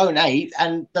half, let alone 8th.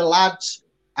 And the lads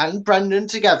and Brendan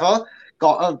together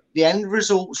got the end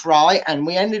results right, and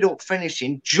we ended up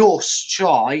finishing just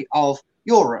shy of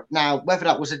Europe. Now, whether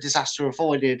that was a disaster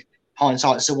avoided,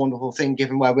 hindsight is a wonderful thing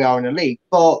given where we are in the league,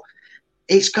 but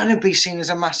it's going to be seen as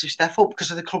a massive step up because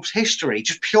of the club's history.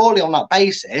 Just purely on that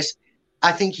basis,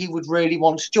 I think he would really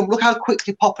want to jump. Look how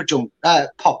quickly Potter jumped.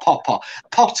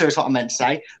 Potter is what I meant to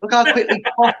say. Look how quickly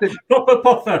Potter.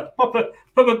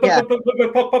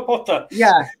 Potter.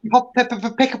 Yeah,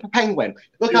 pick up a penguin.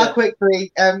 Look how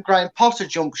quickly Graham Potter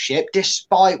jumped ship,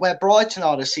 despite where Brighton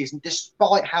are this season,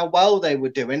 despite how well they were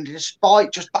doing,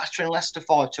 despite just battering Leicester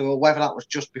 5-2, or whether that was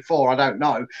just before, I don't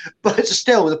know. But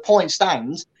still, the point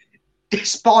stands.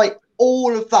 Despite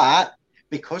all of that,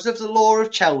 because of the law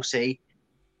of Chelsea,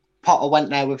 Potter went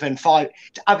there within 5.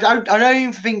 I don't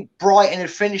even think Brighton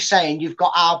had finished saying you've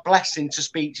got our blessing to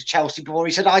speak to Chelsea before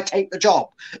he said I take the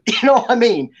job. You know what I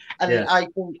mean? And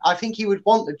I think he would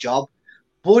want the job.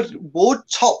 Would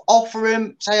Top offer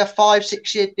him, say, a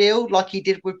 5-6 year deal like he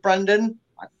did with Brendan?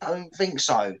 I don't think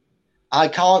so. I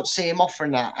can't see him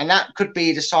offering that, and that could be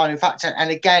a deciding factor.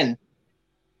 And again,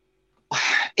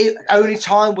 only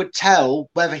time would tell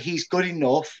whether he's good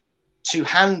enough to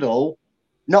handle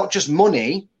not just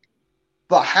money,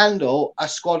 but handle a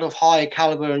squad of higher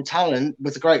caliber and talent,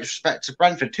 with the greatest respect to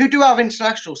Brentford, who do have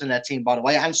internationals in their team, by the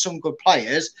way, and some good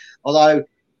players. Although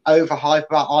overhype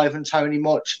about Ivan Toney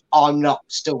much, I'm not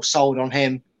still sold on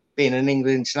him being an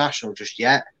England international just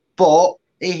yet. But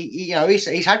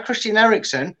he's had Christian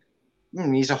Eriksen.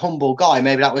 He's a humble guy.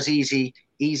 Maybe that was easy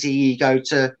ego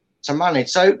to manage.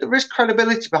 So there is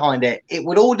credibility behind it. It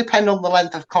would all depend on the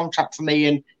length of contract for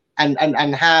me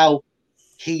and how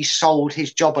he sold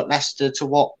his job at Leicester to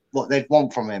what they'd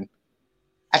want from him.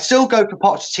 I'd still go for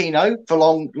Pochettino for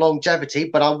longevity,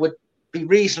 but I would be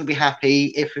reasonably happy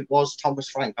if it was Thomas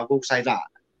Frank. I will say that.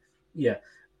 Yeah.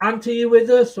 Ant, are you with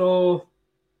us or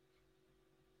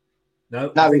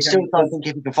no? No, he's still trying to think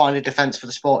if he can find a defence for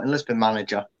the Sporting Lisbon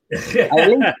manager.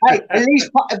 at least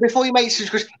before you make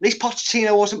this, at least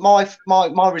Pochettino wasn't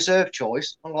my reserve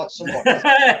choice, unlike someone.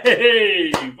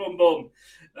 Hey, boom boom.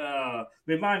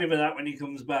 Remind him of that when he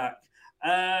comes back.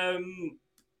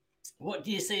 What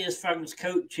do you see as Frank's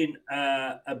coaching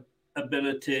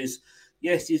abilities?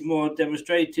 Yes, he's more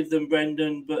demonstrative than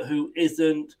Brendan, but who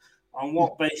isn't? On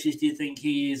what basis do you think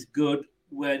he is good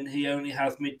when he only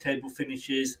has mid-table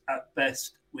finishes at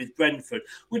best with Brentford?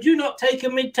 Would you not take a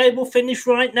mid-table finish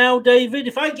right now, David?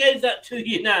 If I gave that to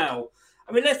you now,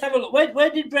 I mean, let's have a look. Where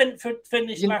did Brentford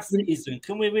finish last season?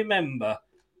 Can we remember?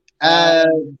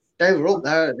 They were up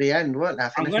there at the end, weren't they?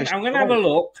 I'm going to have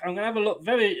a look.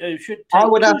 Very should take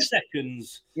 2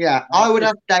 seconds. Yeah, I would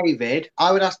ask David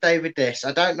this.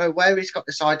 I don't know where he's got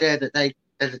this idea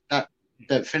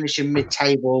that finishing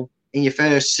mid-table in your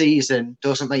first season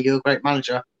doesn't make you a great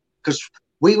manager, because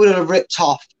we would have ripped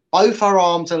off both our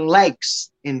arms and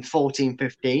legs in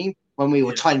 14-15 when we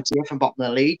were 20th and bottom of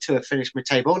the league to have finished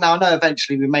mid-table. Now, I know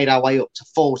eventually we made our way up to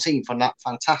 14th on that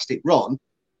fantastic run,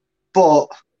 but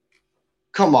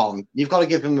come on, you've got to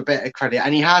give him a bit of credit.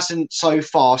 And he hasn't so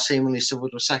far seemingly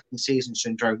suffered a second season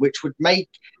syndrome, which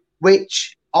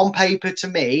on paper to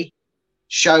me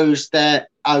shows that,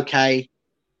 okay,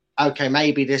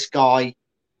 maybe this guy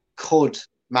could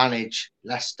manage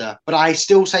Leicester. But I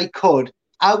still say could.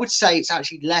 I would say it's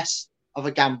actually less of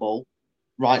a gamble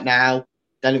right now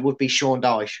than it would be Sean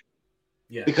Dyche.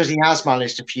 Yeah. Because he has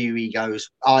managed a few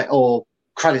egos or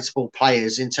creditable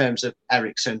players in terms of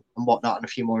Ericsson and whatnot, and a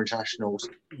few more internationals.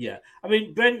 Yeah, I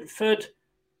mean, Brentford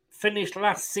finished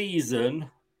last season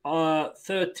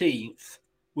 13th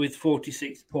with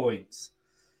 46 points.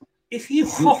 If you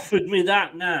offered me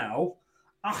that now,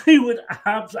 I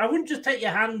wouldn't just take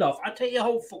your hand off. I'd take your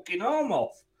whole fucking arm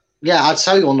off. Yeah, I'd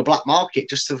sell you on the black market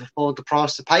just to afford the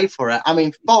price to pay for it. I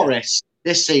mean, Forest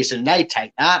this season, they'd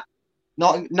take that.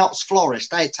 Not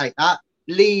Forest, they'd take that.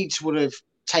 Leeds would have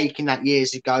taken that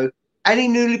years ago. Any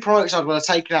newly promoted side would have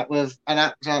taken that with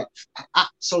an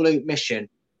absolute mission.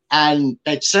 And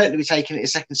they'd certainly be taking it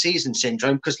as second season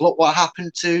syndrome, because look what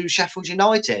happened to Sheffield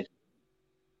United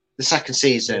the second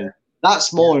season. Yeah.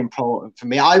 That's more important for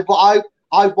me. I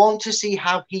want to see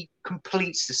how he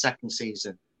completes the second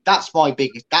season. That's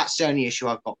the only issue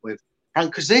I've got with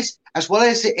Frank, because this, as well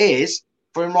as it is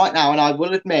for him right now, and I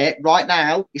will admit, right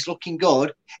now he's looking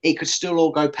good, it could still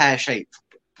all go pear-shaped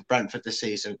for Brentford this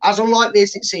season. As unlikely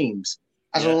as it seems.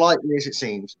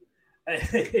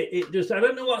 It does. I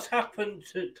don't know what's happened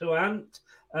to Ant.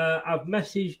 I've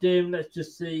messaged him. Let's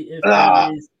just see if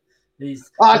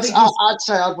I'd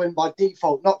say I'd win by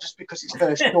default, not just because his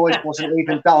first choice wasn't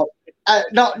even Dice.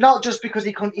 Not just because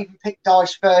he couldn't even pick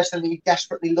Dice first and he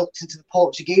desperately looked into the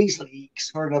Portuguese leagues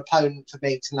for an opponent for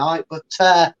me tonight, but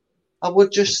I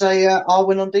would just say I'll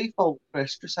win on default,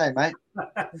 Chris. Just say, mate.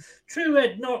 True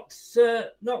Red Notts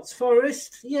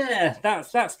Forest. Yeah,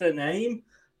 that's the name.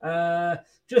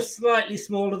 Just slightly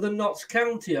smaller than Notts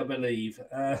County, I believe.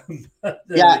 Yeah,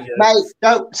 mate.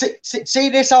 Don't see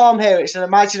this arm here. It's an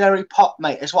imaginary pot,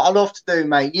 mate. It's what I love to do,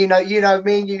 mate. You know.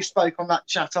 Me and you spoke on that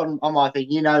chat on my thing.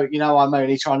 You know. I'm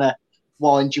only trying to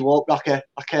wind you up like a.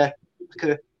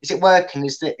 Is it working?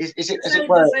 Is it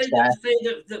working?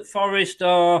 That Forest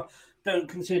don't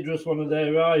consider us one of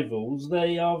their rivals.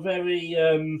 They are very.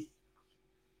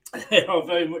 They are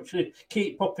very much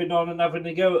keep popping on and having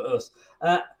a go at us.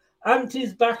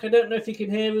 Auntie's back. I don't know if you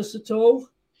can hear us at all.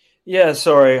 Yeah,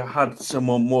 sorry. I had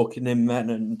someone walking in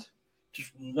then and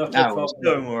just not a problem.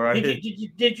 Don't worry.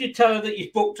 Did you tell her that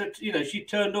you booked her? You know, she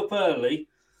turned up early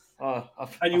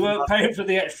and you weren't paying for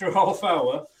the extra half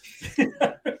hour.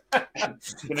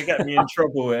 It's going to get me in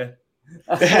trouble here.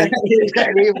 He's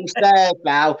getting even scared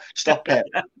now. Stop it.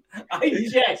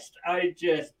 I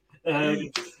jest.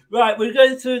 Right, we're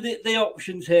going through the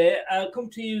options here. I'll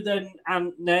come to you then,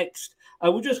 Ant, next.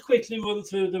 We'll just quickly run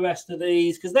through the rest of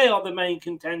these because they are the main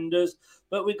contenders.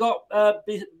 But we got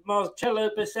Marcelo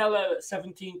Bielsa at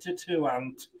 17-2,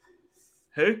 Ant.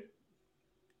 Who?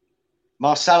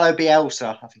 Marcelo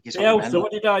Bielsa, I think he's Bielsa,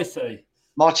 what did I say?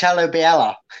 Marcelo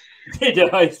Bielsa. Did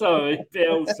I? Sorry,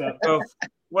 Bielsa.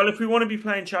 Well, if we want to be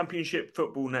playing championship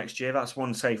football next year, that's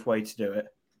one safe way to do it.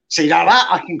 See, now that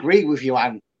I can agree with you,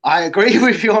 Ant. I agree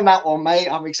with you on that one, mate.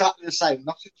 I'm exactly the same.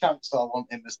 Not a chance that I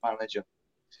want him as manager.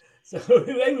 So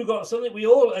we've got something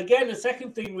a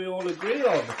second thing we all agree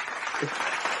on.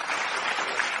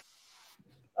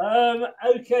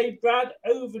 Okay, Brad,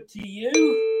 over to you.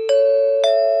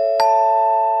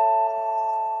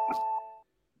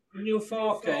 Daniel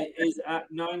Farke is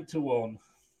at 9-1.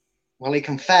 Well, he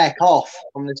can feck off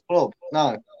from this club.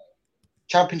 No.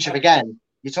 Championship again.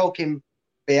 You're talking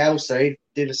Bielsa, he'd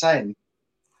do the same.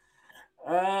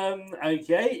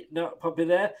 Okay, not probably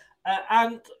there.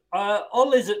 And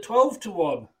Ollie's at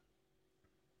 12-1.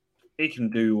 He can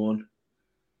do one.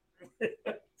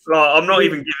 I'm not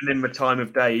even giving him the time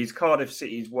of day. He's Cardiff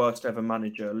City's worst ever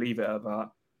manager. Leave it at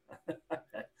that.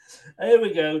 Here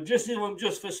we go. Just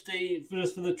for Steve,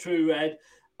 just for the True Red.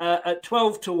 At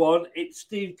 12-1, it's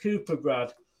Steve Cooper,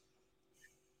 Brad.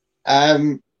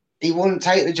 He wouldn't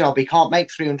take the job. He can't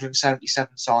make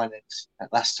 377 signings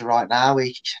at Leicester right now.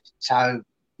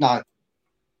 No.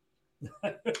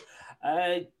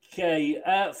 Okay.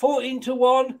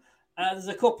 14-1. There's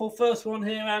a couple. First one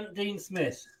here, and Dean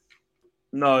Smith.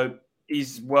 No,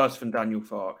 he's worse than Daniel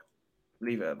Farke.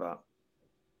 Leave it at that.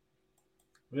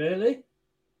 Really?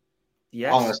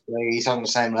 Yes. Honestly, he's on the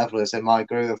same level as in my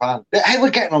group of fans. Hey, we're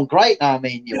getting on great now,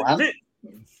 me and you, Anne.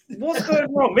 What's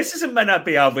going wrong? This isn't meant to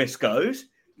be how this goes.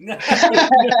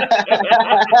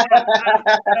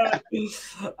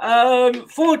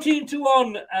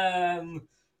 14-1,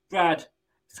 Brad.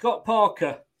 Scott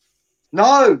Parker.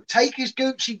 No, take his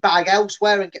Gucci bag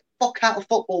elsewhere and get the fuck out of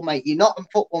football, mate. You're not a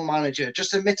football manager.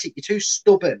 Just admit it. You're too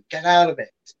stubborn. Get out of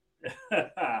it.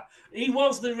 He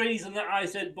was the reason that I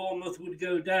said Bournemouth would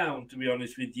go down, to be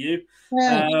honest with you.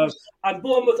 Yeah. And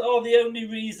Bournemouth are the only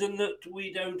reason that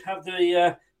we don't have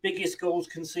the biggest goals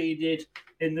conceded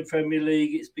in the Premier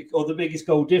League. Or the biggest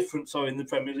goal difference in the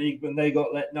Premier League when they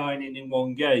got let 9 in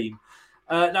one game.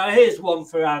 Now, here's one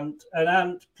for Ant. And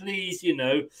Ant, please,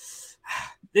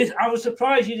 I was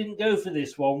surprised you didn't go for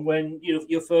this one when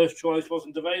your first choice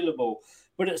wasn't available.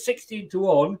 But at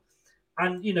 16-1,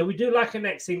 and we do like an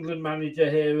ex-England manager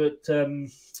here at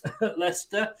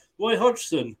Leicester, Roy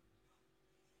Hodgson.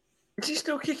 Is he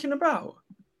still kicking about?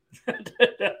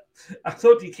 I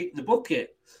thought he kicked the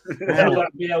bucket.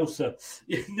 Like Bielsa.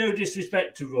 No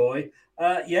disrespect to Roy.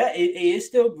 He is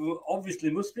still, obviously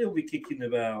must still be kicking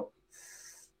about.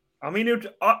 I mean,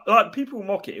 people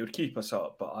mock it. It would keep us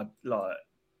up, but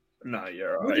no,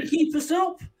 you're right. Would it keep us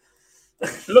up?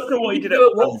 Look at what he did at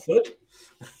Watford.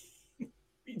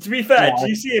 To be fair, do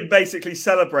you see him basically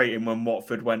celebrating when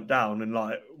Watford went down and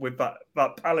with that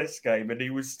Palace game, and he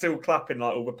was still clapping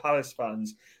all the Palace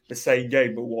fans the same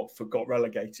game, but Watford got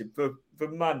relegated. The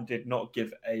man did not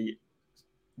give a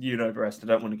the rest. I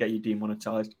don't want to get you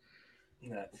demonetised.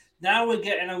 No. Now I'm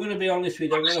going to be honest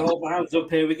with you, I'm going to hold my hands up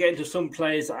here. We're getting to some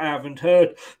players that I haven't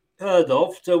heard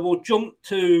of. So we'll jump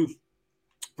to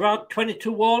Brad,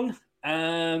 20-1,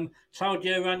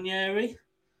 Claudio Ranieri.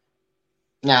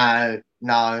 No.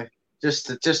 Just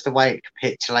the way it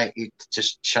capitulated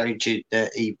just showed you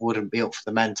that he wouldn't be up for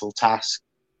the mental task.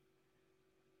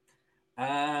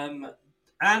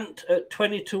 Ant at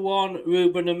 20-1,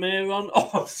 Ruben Almiron.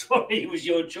 Oh, sorry, it was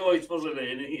your choice, wasn't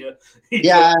it?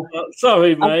 Yeah.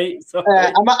 Sorry, mate.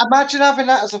 Sorry. Imagine having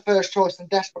that as a first choice and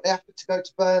desperately having to go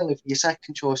to Burnley for your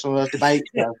second choice on a debate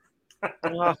show. I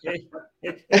love you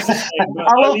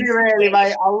really,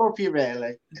 mate. I love you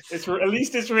really. At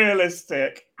least it's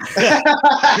realistic.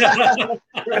 At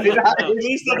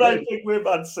least I don't think we're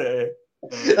Man City.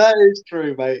 That is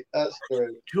true, mate. That's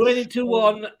true.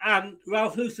 20-1 and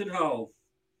Ralph Hasenhüttl.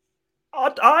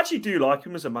 I actually do like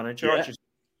him as a manager. Yeah.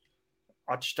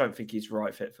 I just don't think he's the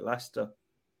right fit for Leicester.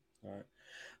 Right.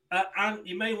 And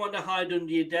you may want to hide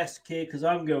under your desk here because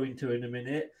I'm going to in a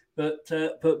minute. But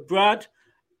Brad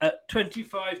at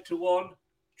 25-1,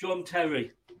 John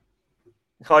Terry.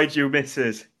 Hide your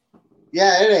missus.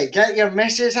 Yeah, innit? Get your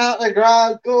missus out the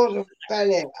ground. Good,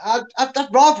 Benny. I'd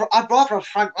rather have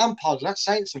Frank Lampard. That's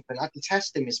saying something. I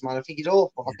detest him, this man. I think he's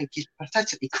awful. I think he's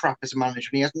pathetically crap as a manager.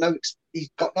 And he's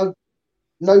got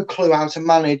no clue how to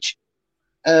manage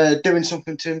doing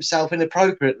something to himself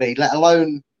inappropriately, let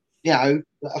alone a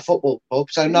football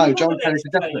club. So no, John Terry's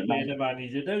a definite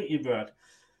manager, don't you, Brad?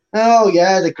 Oh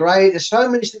yeah, they're great. There's so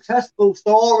many successful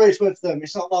stories with them.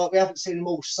 It's not like we haven't seen them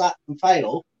all sack and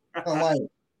fail. Oh,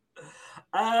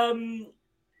 wait.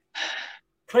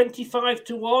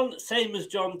 25-1, same as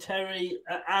John Terry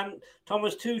and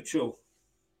Thomas Tuchel.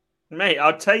 Mate,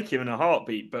 I'd take him in a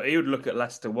heartbeat, but he would look at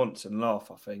Leicester once and laugh,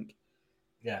 I think.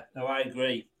 Yeah, no, I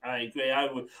agree. I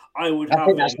would have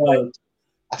him.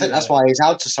 I think that's why his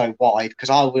odds are so wide, because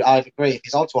I'd agree. If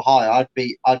his odds were high, I'd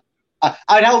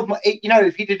hold.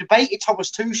 If you'd have debated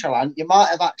Thomas Tuchel, you might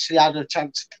have actually had a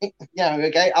chance.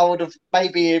 Okay, I would have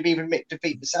maybe even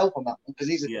defeat myself on that one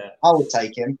because I would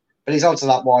take him, but his odds are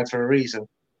that wide for a reason.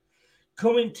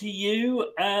 Coming to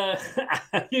you,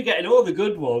 you're getting all the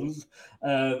good ones,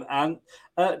 and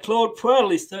Claude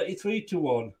Puel is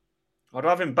 33-1. I'd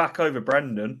have him back over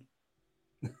Brendan.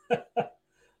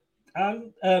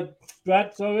 And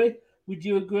Brad, sorry, would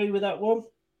you agree with that one?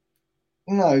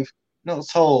 No, not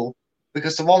at all.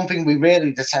 Because the one thing we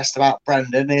really detest about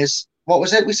Brendan is, what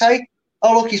was it we say?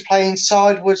 Oh, look, he's playing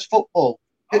sideways football.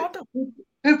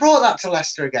 Who brought that to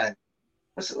Leicester again?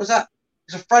 Was that?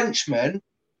 It was a Frenchman.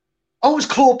 Oh, it was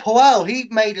Claude Puel. He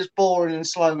made us boring and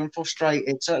slow and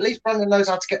frustrated. So at least Brendan knows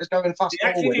how to get us going fast. He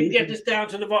actually didn't get us down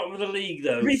to the bottom of the league,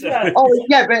 though. So. Oh,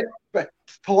 yeah, but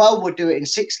Puel would do it in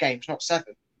 6 games, not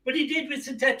 7. But he did with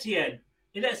Saint-Etienne.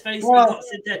 Let's face it, he got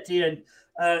Saint-Etienne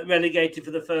relegated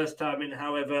for the first time in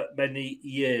however many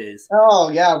years. Oh,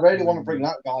 yeah, I really want to bring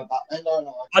that guy back.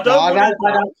 No. I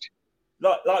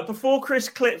don't like before Chris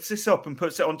clips this up and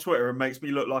puts it on Twitter and makes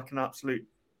me look like an absolute,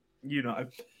 I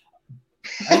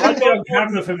don't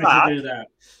camera for me to do that.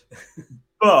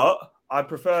 But I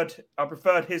preferred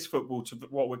his football to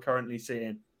what we're currently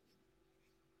seeing.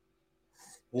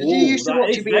 Did you used to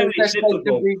watch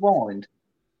it rewind?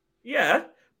 Yeah,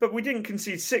 but we didn't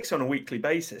concede 6 on a weekly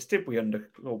basis, did we, under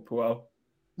Claude Puel?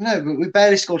 No, but we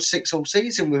barely scored 6 all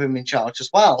season with him in charge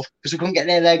as well, because we couldn't get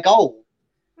near their goal.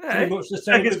 Yeah, pretty much the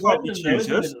same as Brendan at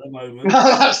the moment.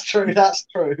 That's true.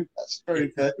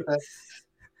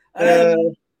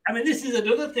 I mean, this is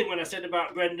another thing when I said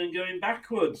about Brendan going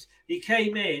backwards. He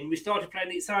came in, we started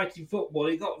playing exciting football,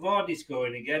 he got Vardy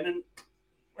scoring again,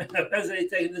 and as they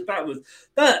taking us backwards.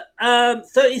 But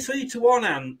 33-1,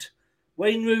 Ant.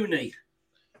 Wayne Rooney.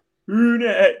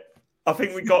 I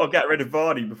think we got to get rid of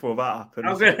Vardy before that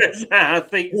happens. I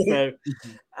think so.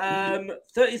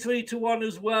 33-1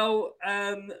 as well.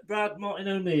 Brad, Martin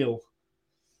O'Neill.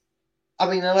 I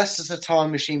mean, unless there's a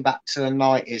time machine back to the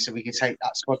 90s and we can take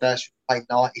that squad there to play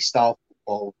 90s style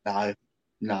football,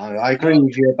 no. I agree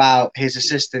with you about his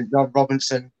assistant, Rob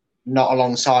Robinson, not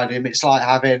alongside him. It's like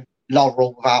having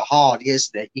Laurel without Hardy,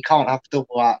 isn't it? You can't have a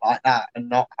double out like that and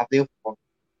not have the other one.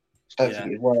 I don't think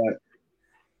it'd work.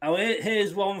 Oh,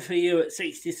 here's one for you at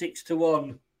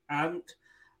 66-1, Ant.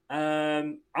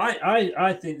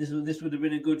 I think this would have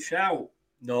been a good shout.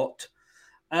 Not.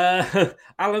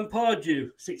 Alan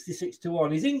Pardew,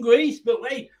 66-1. He's in Greece, but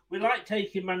we like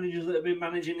taking managers that have been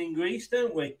managing in Greece,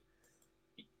 don't we?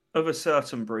 Of a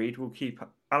certain breed,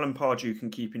 Alan Pardew can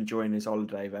keep enjoying his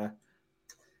holiday there.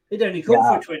 He'd only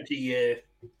come for a 20-year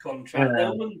contract,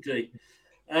 though, wouldn't he?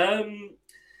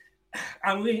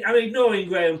 I'm ignoring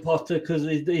Graham Potter because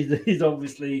he's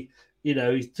obviously,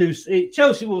 he's too.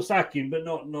 Chelsea will sack him, but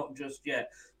not just yet.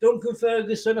 Duncan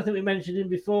Ferguson, I think we mentioned him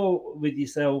before with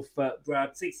yourself, Brad,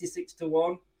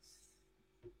 66-1.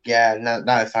 Yeah,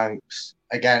 no thanks.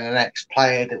 Again, an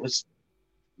ex-player that was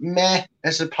meh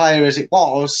as a player as it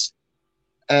was.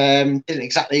 Didn't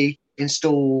exactly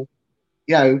install,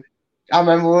 I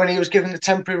remember when he was given the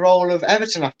temporary role of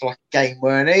Everton after like a game,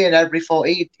 weren't he? And everybody thought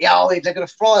they're going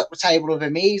to fly up the table with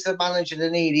him. He's the manager they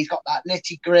need. He's got that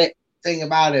nitty grit thing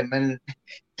about him, and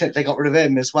they got rid of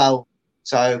him as well.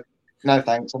 So no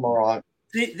thanks, I'm all right.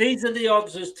 These are the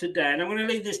odds as today, and I'm going to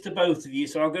leave this to both of you.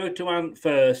 So I'll go to Ant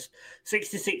first.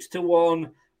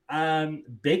 66-1.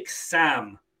 Big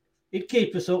Sam. He'd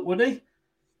keep us up, wouldn't he?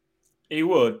 He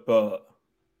would, but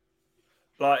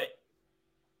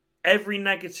every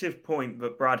negative point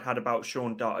that Brad had about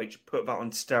Sean Dyche, put that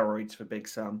on steroids for Big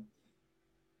Sam.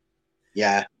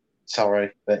 Yeah,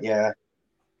 sorry, but yeah.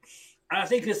 I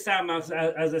think as Sam, as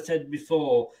I said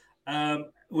before,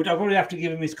 would I probably have to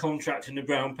give him his contract in a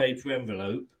brown paper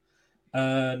envelope,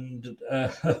 and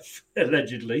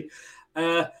allegedly,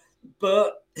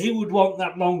 but he would want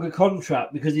that longer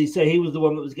contract because he said he was the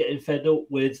one that was getting fed up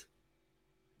with,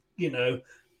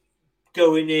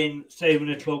 going in, saving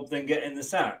a club, then getting the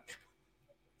sack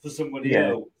for somebody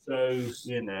else. So,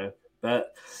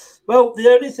 but, well, the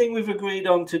only thing we've agreed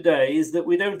on today is that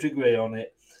we don't agree on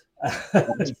it.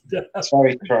 That's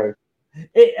very true.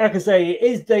 Like I say, it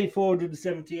is day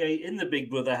 478 in the Big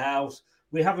Brother house.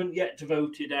 We haven't yet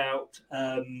voted out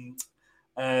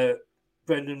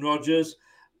Brendan Rodgers.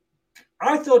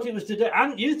 I thought it was today,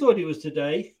 and you thought it was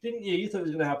today, didn't you? You thought it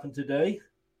was going to happen today.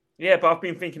 Yeah, but I've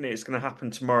been thinking it's going to happen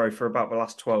tomorrow for about the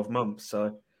last 12 months.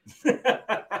 So,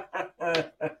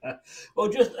 well,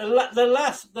 just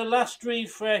the last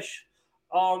refresh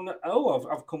on. Oh,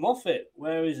 I've come off it.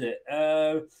 Where is it?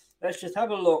 Let's just have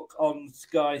a look on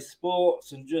Sky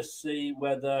Sports and just see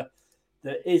whether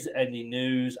there is any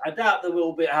news. I doubt there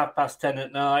will be at 10:30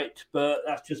 at night, but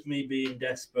that's just me being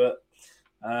desperate.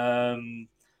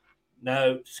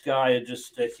 No, Sky are just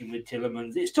sticking with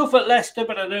Tielemans. It's tough at Leicester,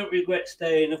 but I don't regret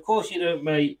staying. Of course you don't,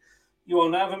 mate. You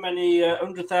won't have many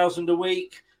 100,000 a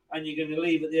week, and you're going to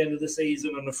leave at the end of the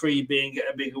season on a freebie and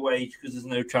get a bigger wage because there's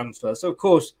no transfer. So, of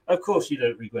course you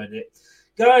don't regret it.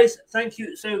 Guys, thank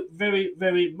you so very,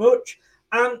 very much.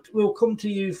 And we'll come to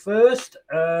you first.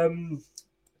 Where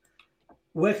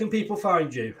can people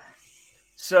find you?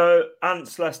 So,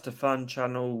 Ant's Leicester Fan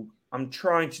Channel. I'm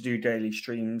trying to do daily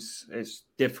streams. It's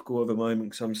difficult at the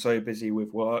moment because I'm so busy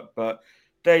with work, but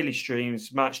daily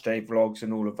streams, match day vlogs,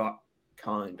 and all of that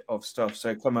kind of stuff.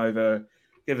 So come over,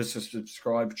 give us a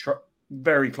subscribe.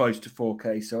 Very close to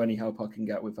 4K, so any help I can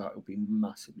get with that will be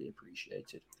massively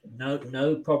appreciated.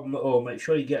 No problem at all. Make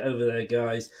sure you get over there,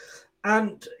 guys.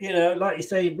 And, like you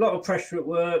say, a lot of pressure at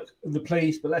work and the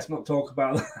police, but let's not talk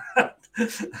about that.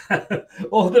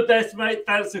 All the best, mate.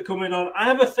 Thanks for coming on. I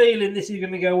have a feeling this is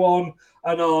going to go on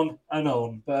and on and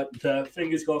on, but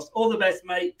fingers crossed. All the best,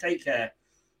 mate. Take care.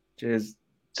 Cheers.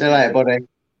 See you later, buddy.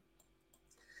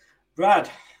 Brad,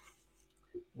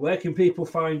 where can people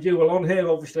find you? Well, on here,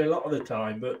 obviously, a lot of the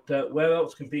time, but where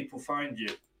else can people find you?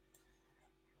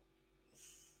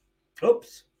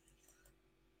 Oops.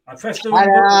 I pressed the wrong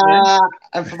button.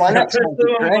 And for my next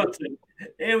button.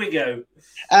 Here we go.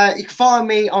 You can find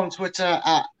me on Twitter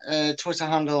at Twitter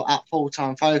handle at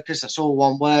Fulltime Focus. That's all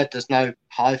one word. There's no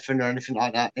hyphen or anything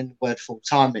like that in the word full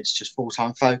time. It's just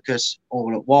Fulltime Focus,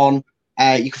 all at one.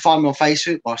 You can find me on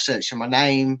Facebook by searching my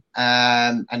name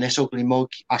and this ugly mug.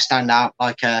 I stand out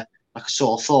like a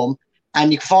sore thumb.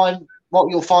 And you can find what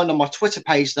you'll find on my Twitter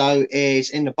page though is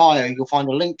in the bio. You'll find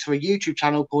a link to a YouTube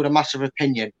channel called A Matter of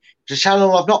Opinion. It's a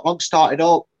channel I've not long started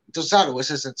up. It does that always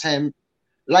as a Tim.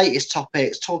 Latest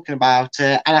topics, talking about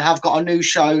it. And I have got a new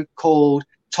show called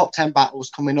Top 10 Battles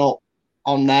coming up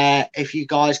on there. If you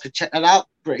guys could check that out.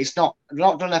 But I've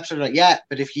not done an episode of it yet,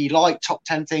 but if you like top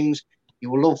 10 things You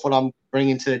will love what I'm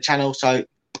bringing to the channel. So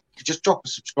just drop a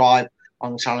subscribe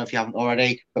on the channel if you haven't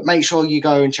already. But make sure you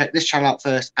go and check this channel out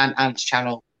first and Ant's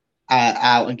channel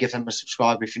out and give them a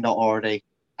subscribe if you're not already.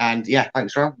 And yeah,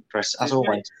 thanks for having me, Chris, as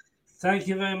always. Thank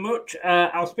you very much.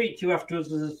 I'll speak to you afterwards.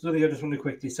 There's something I just want to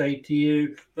quickly say to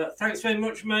you. But thanks very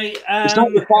much, mate. It's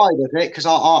not required, is it? Because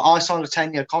I signed a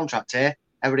 10-year contract here.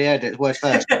 Everybody heard it. Word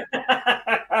first.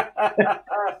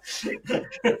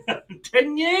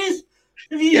 10 years?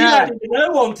 You added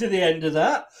no one to the end of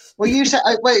that. Well, you said,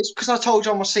 wait, it's because I told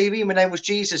you on my CV my name was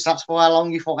Jesus. That's why how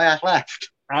long you thought I had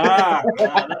left. That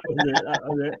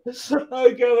was it.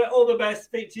 Okay, all the best.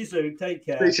 Speak to you soon. Take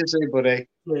care. Speak to you soon, buddy.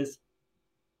 Cheers.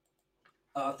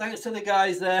 Thanks to the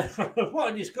guys there.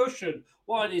 What a discussion.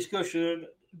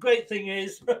 Great thing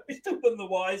is, we're still none the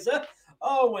wiser,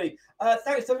 are we?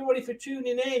 Thanks to everybody for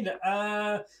tuning in.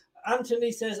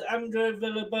 Anthony says, Andrea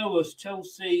Villas-Boas,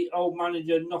 Chelsea old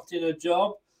manager, not in a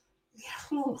job.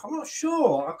 I'm not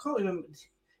sure. I can't remember.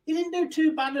 He didn't do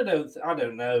too bad, I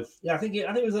don't know. Yeah, I think it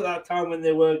was at that time when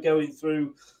they were going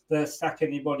through the sack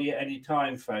anybody at any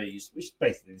time phase, which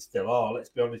basically still are, let's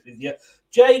be honest with you.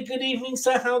 Jay, good evening,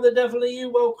 sir. How the devil are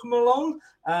you? Welcome along.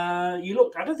 I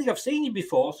don't think I've seen you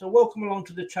before, so welcome along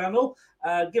to the channel.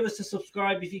 Give us a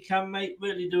subscribe if you can, mate.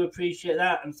 Really do appreciate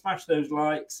that, and smash those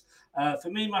likes. For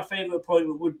me, my favourite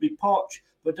appointment would be Poch,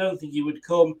 but don't think he would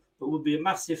come, but would be a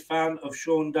massive fan of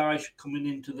Sean Dyche coming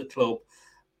into the club.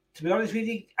 To be honest with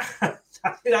you,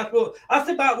 that's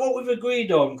about what we've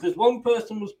agreed on, because one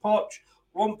person was Poch,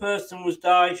 one person was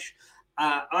Dyche.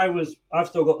 I've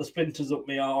still got the splinters up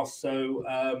my arse, so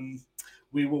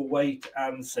we will wait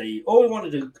and see. All we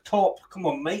want to do, top, come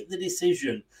on, make the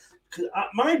decision.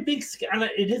 My big scare, and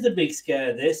it is a big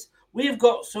scare, this, we have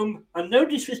got some, and no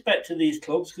disrespect to these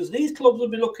clubs, because these clubs will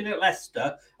be looking at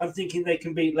Leicester and thinking they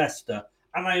can beat Leicester.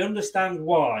 And I understand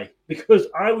why, because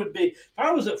if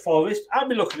I was at Forest, I'd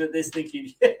be looking at this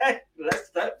thinking, yeah,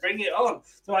 Leicester, bring it on.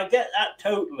 So I get that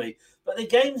totally. But the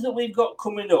games that we've got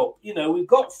coming up, we've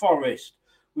got Forest,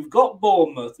 we've got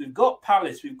Bournemouth, we've got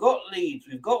Palace, we've got Leeds,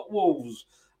 we've got Wolves,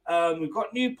 we've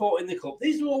got Newport in the cup.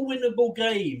 These are all winnable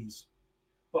games.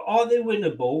 But are they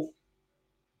winnable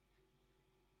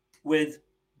with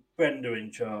Brenda in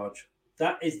charge?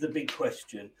 That is the big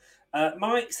question.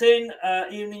 Mike's in,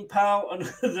 evening pal, and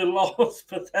the loss,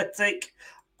 pathetic.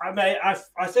 I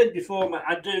said before, mate,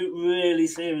 I do really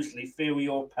seriously feel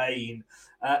your pain.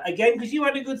 Again, because you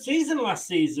had a good season last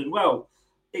season. Well,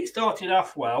 it started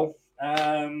off well.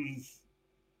 The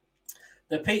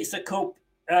Pizza Cup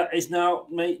is now,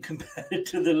 mate, compared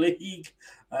to the league.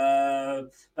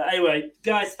 But anyway,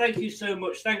 guys, thank you so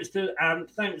much. Thanks to Ant,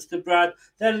 thanks to Brad.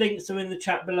 Their links are in the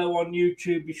chat below on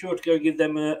YouTube. Be sure to go give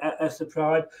them a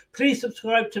subscribe. Please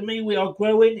subscribe to me. We are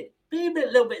growing. Be a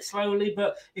little bit slowly,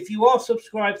 but if you are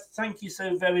subscribed, thank you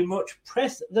so very much.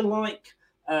 Press the like,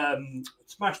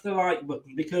 smash the like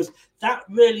button, because that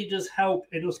really does help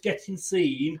in us getting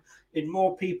seen in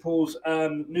more people's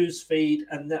news feed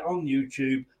and they're on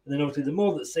YouTube. And then obviously the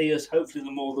more that see us, hopefully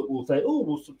the more that will say, oh,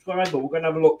 we'll subscribe, or we're going to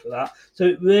have a look at that. So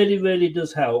it really, really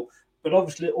does help. But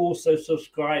obviously also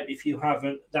subscribe if you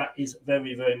haven't. That is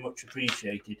very, very much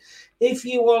appreciated. If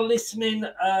you are listening,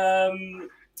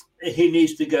 he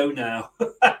needs to go now.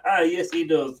 Yes, he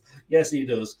does. Yes, he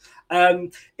does.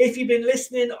 If you've been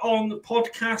listening on the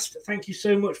podcast, thank you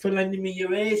so much for lending me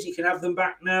your ears. You can have them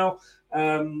back now.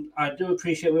 I do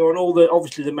appreciate we're on all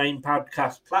obviously the main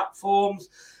podcast platforms.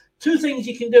 Two things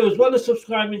you can do as well as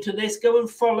subscribing to this, go and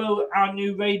follow our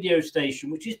new radio station,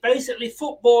 which is basically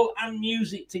football and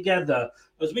music together.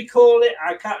 As we call it,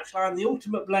 our catchline, the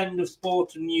ultimate blend of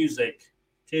sport and music.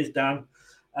 Cheers, Dan.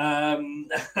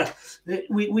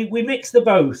 We mix the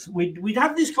both. We'd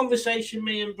have this conversation,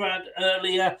 me and Brad,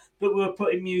 earlier, but we were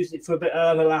putting music for a bit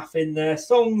of a laugh in there.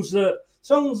 Songs that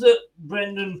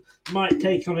Brendan might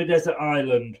take on a desert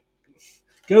island.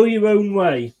 Go your own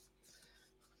way.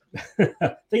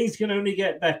 Things can only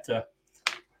get better.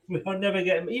 We'll never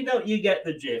get them. You get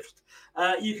the gist.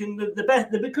 You can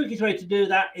the quickest way to do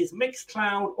that is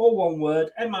Mixcloud, all one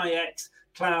word,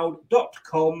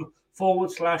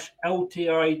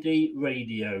 mixcloud.com/LTID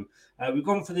radio. We've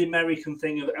gone for the American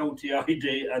thing of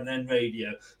LTID and then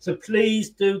radio. So please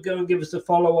do go and give us a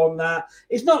follow on that.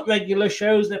 It's not regular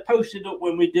shows. They're posted up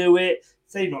when we do it.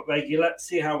 Say not regular.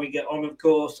 See how we get on, of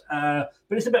course. But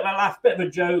it's a bit of a laugh, bit of a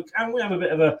joke, and we have a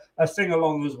bit of a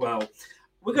sing-along as well.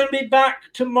 We're going to be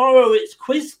back tomorrow. It's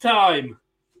quiz time.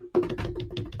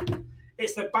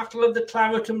 It's the Battle of the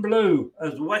Claret and Blue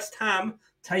as West Ham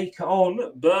take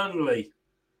on Burnley.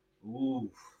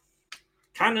 Ooh.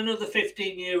 Can another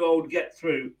 15-year-old get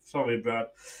through? Sorry, Brad.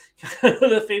 Can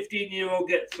another 15-year-old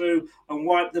get through and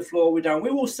wipe the floor with down? We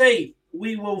will see.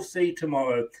 We will see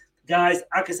tomorrow. Guys,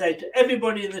 like I say to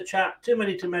everybody in the chat, too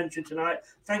many to mention tonight,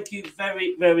 thank you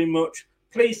very, very much.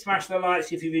 Please smash the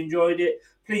likes if you've enjoyed it.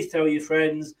 Please tell your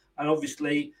friends. And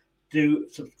obviously, do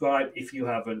subscribe if you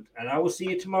haven't. And I will see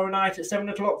you tomorrow night at 7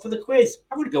 o'clock for the quiz.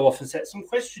 I'm going to go off and set some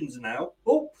questions now.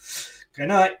 Oh, good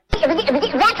night.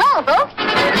 That's all, folks.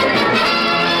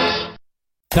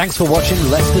 Thanks for watching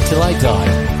Leicester Till I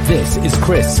Die. This is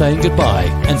Chris saying goodbye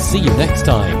and see you next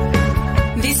time.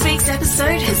 This week's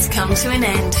episode has come to an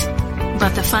end.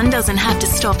 But the fun doesn't have to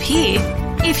stop here.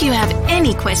 If you have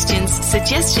any questions,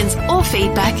 suggestions or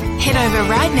feedback, head over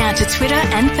right now to Twitter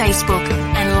and Facebook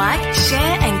and like, share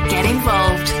and get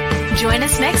involved. Join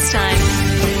us next time.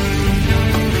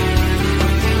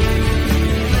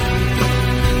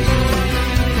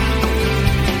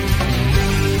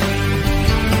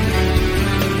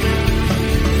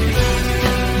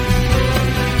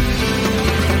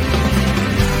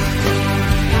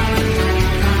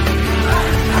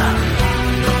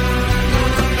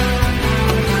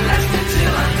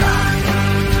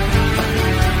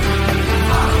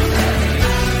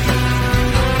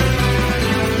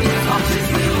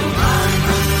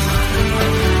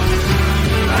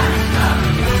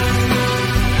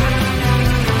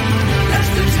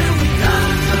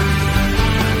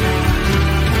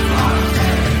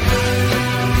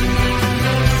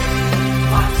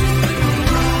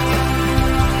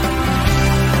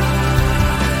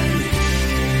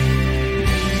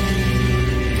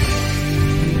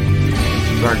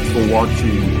 Thanks for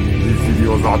watching. These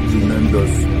videos are tremendous.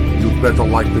 You better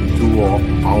like them too, or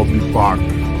I'll be back.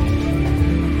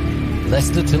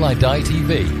 Leicester Till I Die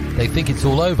TV. They think it's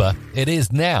all over. It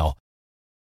is now.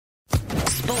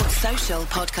 Sports Social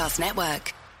Podcast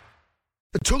Network.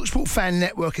 The TalkSport Fan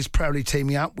Network is proudly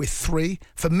teaming up with 3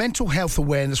 for Mental Health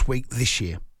Awareness Week this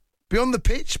year. Beyond the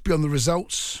pitch, beyond the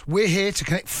results, we're here to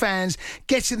connect fans,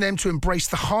 getting them to embrace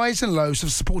the highs and lows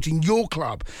of supporting your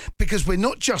club, because we're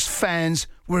not just fans,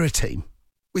 we're a team.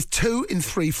 With 2 in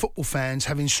 3 football fans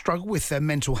having struggled with their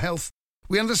mental health,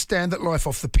 we understand that life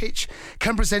off the pitch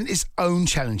can present its own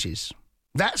challenges.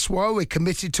 That's why we're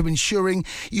committed to ensuring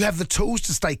you have the tools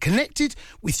to stay connected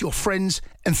with your friends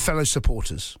and fellow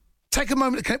supporters. Take a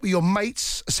moment to connect with your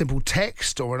mates. A simple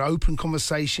text or an open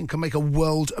conversation can make a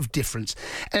world of difference.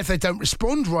 And if they don't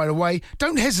respond right away,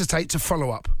 don't hesitate to follow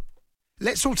up.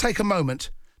 Let's all take a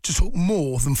moment to talk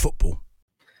more than football.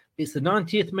 It's the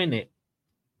 90th minute.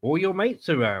 All your mates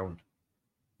around.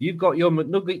 You've got your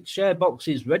McNugget share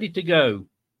boxes ready to go.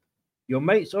 Your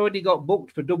mates already got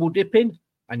booked for double dipping,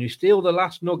 and you steal the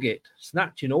last nugget,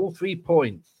 snatching all 3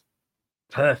 points.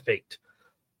 Perfect.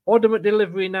 Order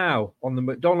McDelivery now on the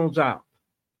McDonald's app.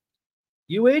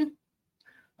 You in?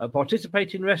 At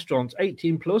participating restaurants,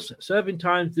 18 plus, serving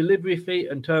times, delivery fee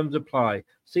and terms apply.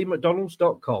 See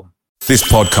mcdonalds.com. This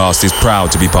podcast is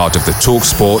proud to be part of the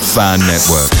TalkSport Fan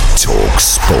Network.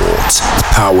 TalkSport.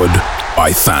 Powered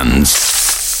by fans.